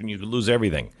crash and you could lose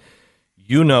everything.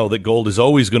 You know that gold is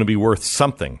always going to be worth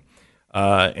something.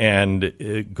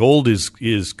 And gold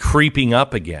is creeping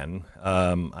up again.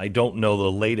 I don't know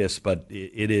the latest, but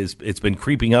it's been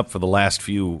creeping up for the last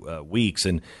few weeks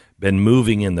and been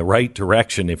moving in the right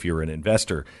direction if you're an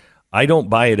investor. I don't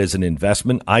buy it as an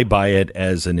investment. I buy it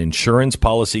as an insurance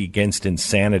policy against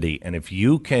insanity. And if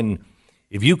you can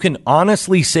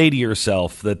honestly say to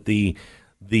yourself that the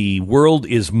world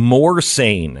is more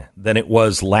sane than it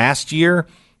was last year,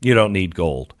 you don't need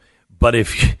gold. But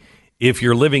if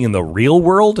you're living in the real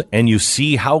world and you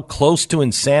see how close to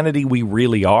insanity we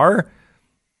really are,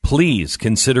 please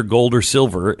consider gold or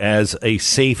silver as a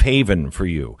safe haven for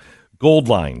you.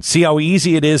 Goldline. See how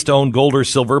easy it is to own gold or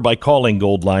silver by calling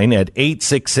Goldline at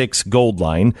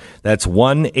 866-GOLDLINE. That's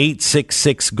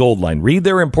 1-866-GOLDLINE. Read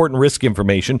their important risk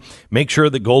information. Make sure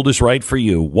that gold is right for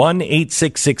you.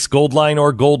 1-866-GOLDLINE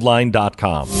or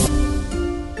goldline.com.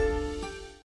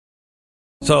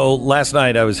 So last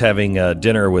night I was having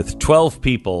dinner with 12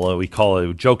 people. We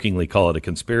jokingly call it a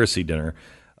conspiracy dinner.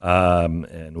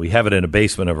 And we have it in a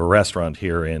basement of a restaurant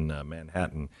here in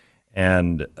Manhattan.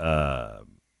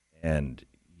 And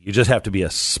you just have to be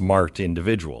a smart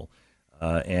individual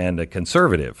and a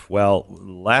conservative. Well,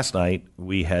 last night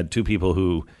we had two people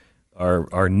who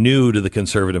are new to the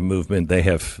conservative movement. They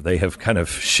have kind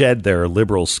of shed their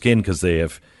liberal skin because they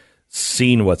have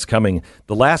seen what's coming.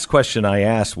 The last question I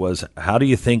asked was, how do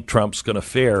you think Trump's going to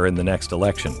fare in the next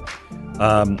election?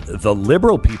 The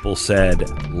liberal people said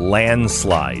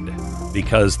landslide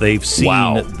because they've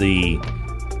seen the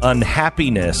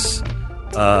unhappiness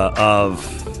of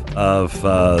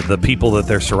the people that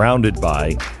they're surrounded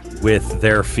by with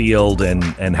their field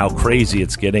and how crazy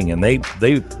it's getting. And they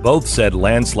both said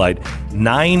landslide.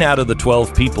 9 out of the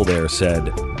 12 people there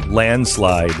said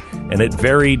landslide. And it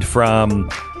varied from,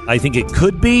 I think it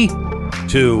could be,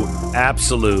 to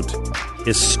absolute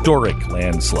historic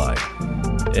landslide.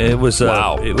 It was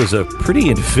a pretty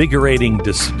invigorating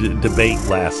debate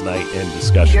last night and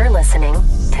discussion. You're listening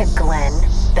to Glenn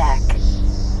Beck.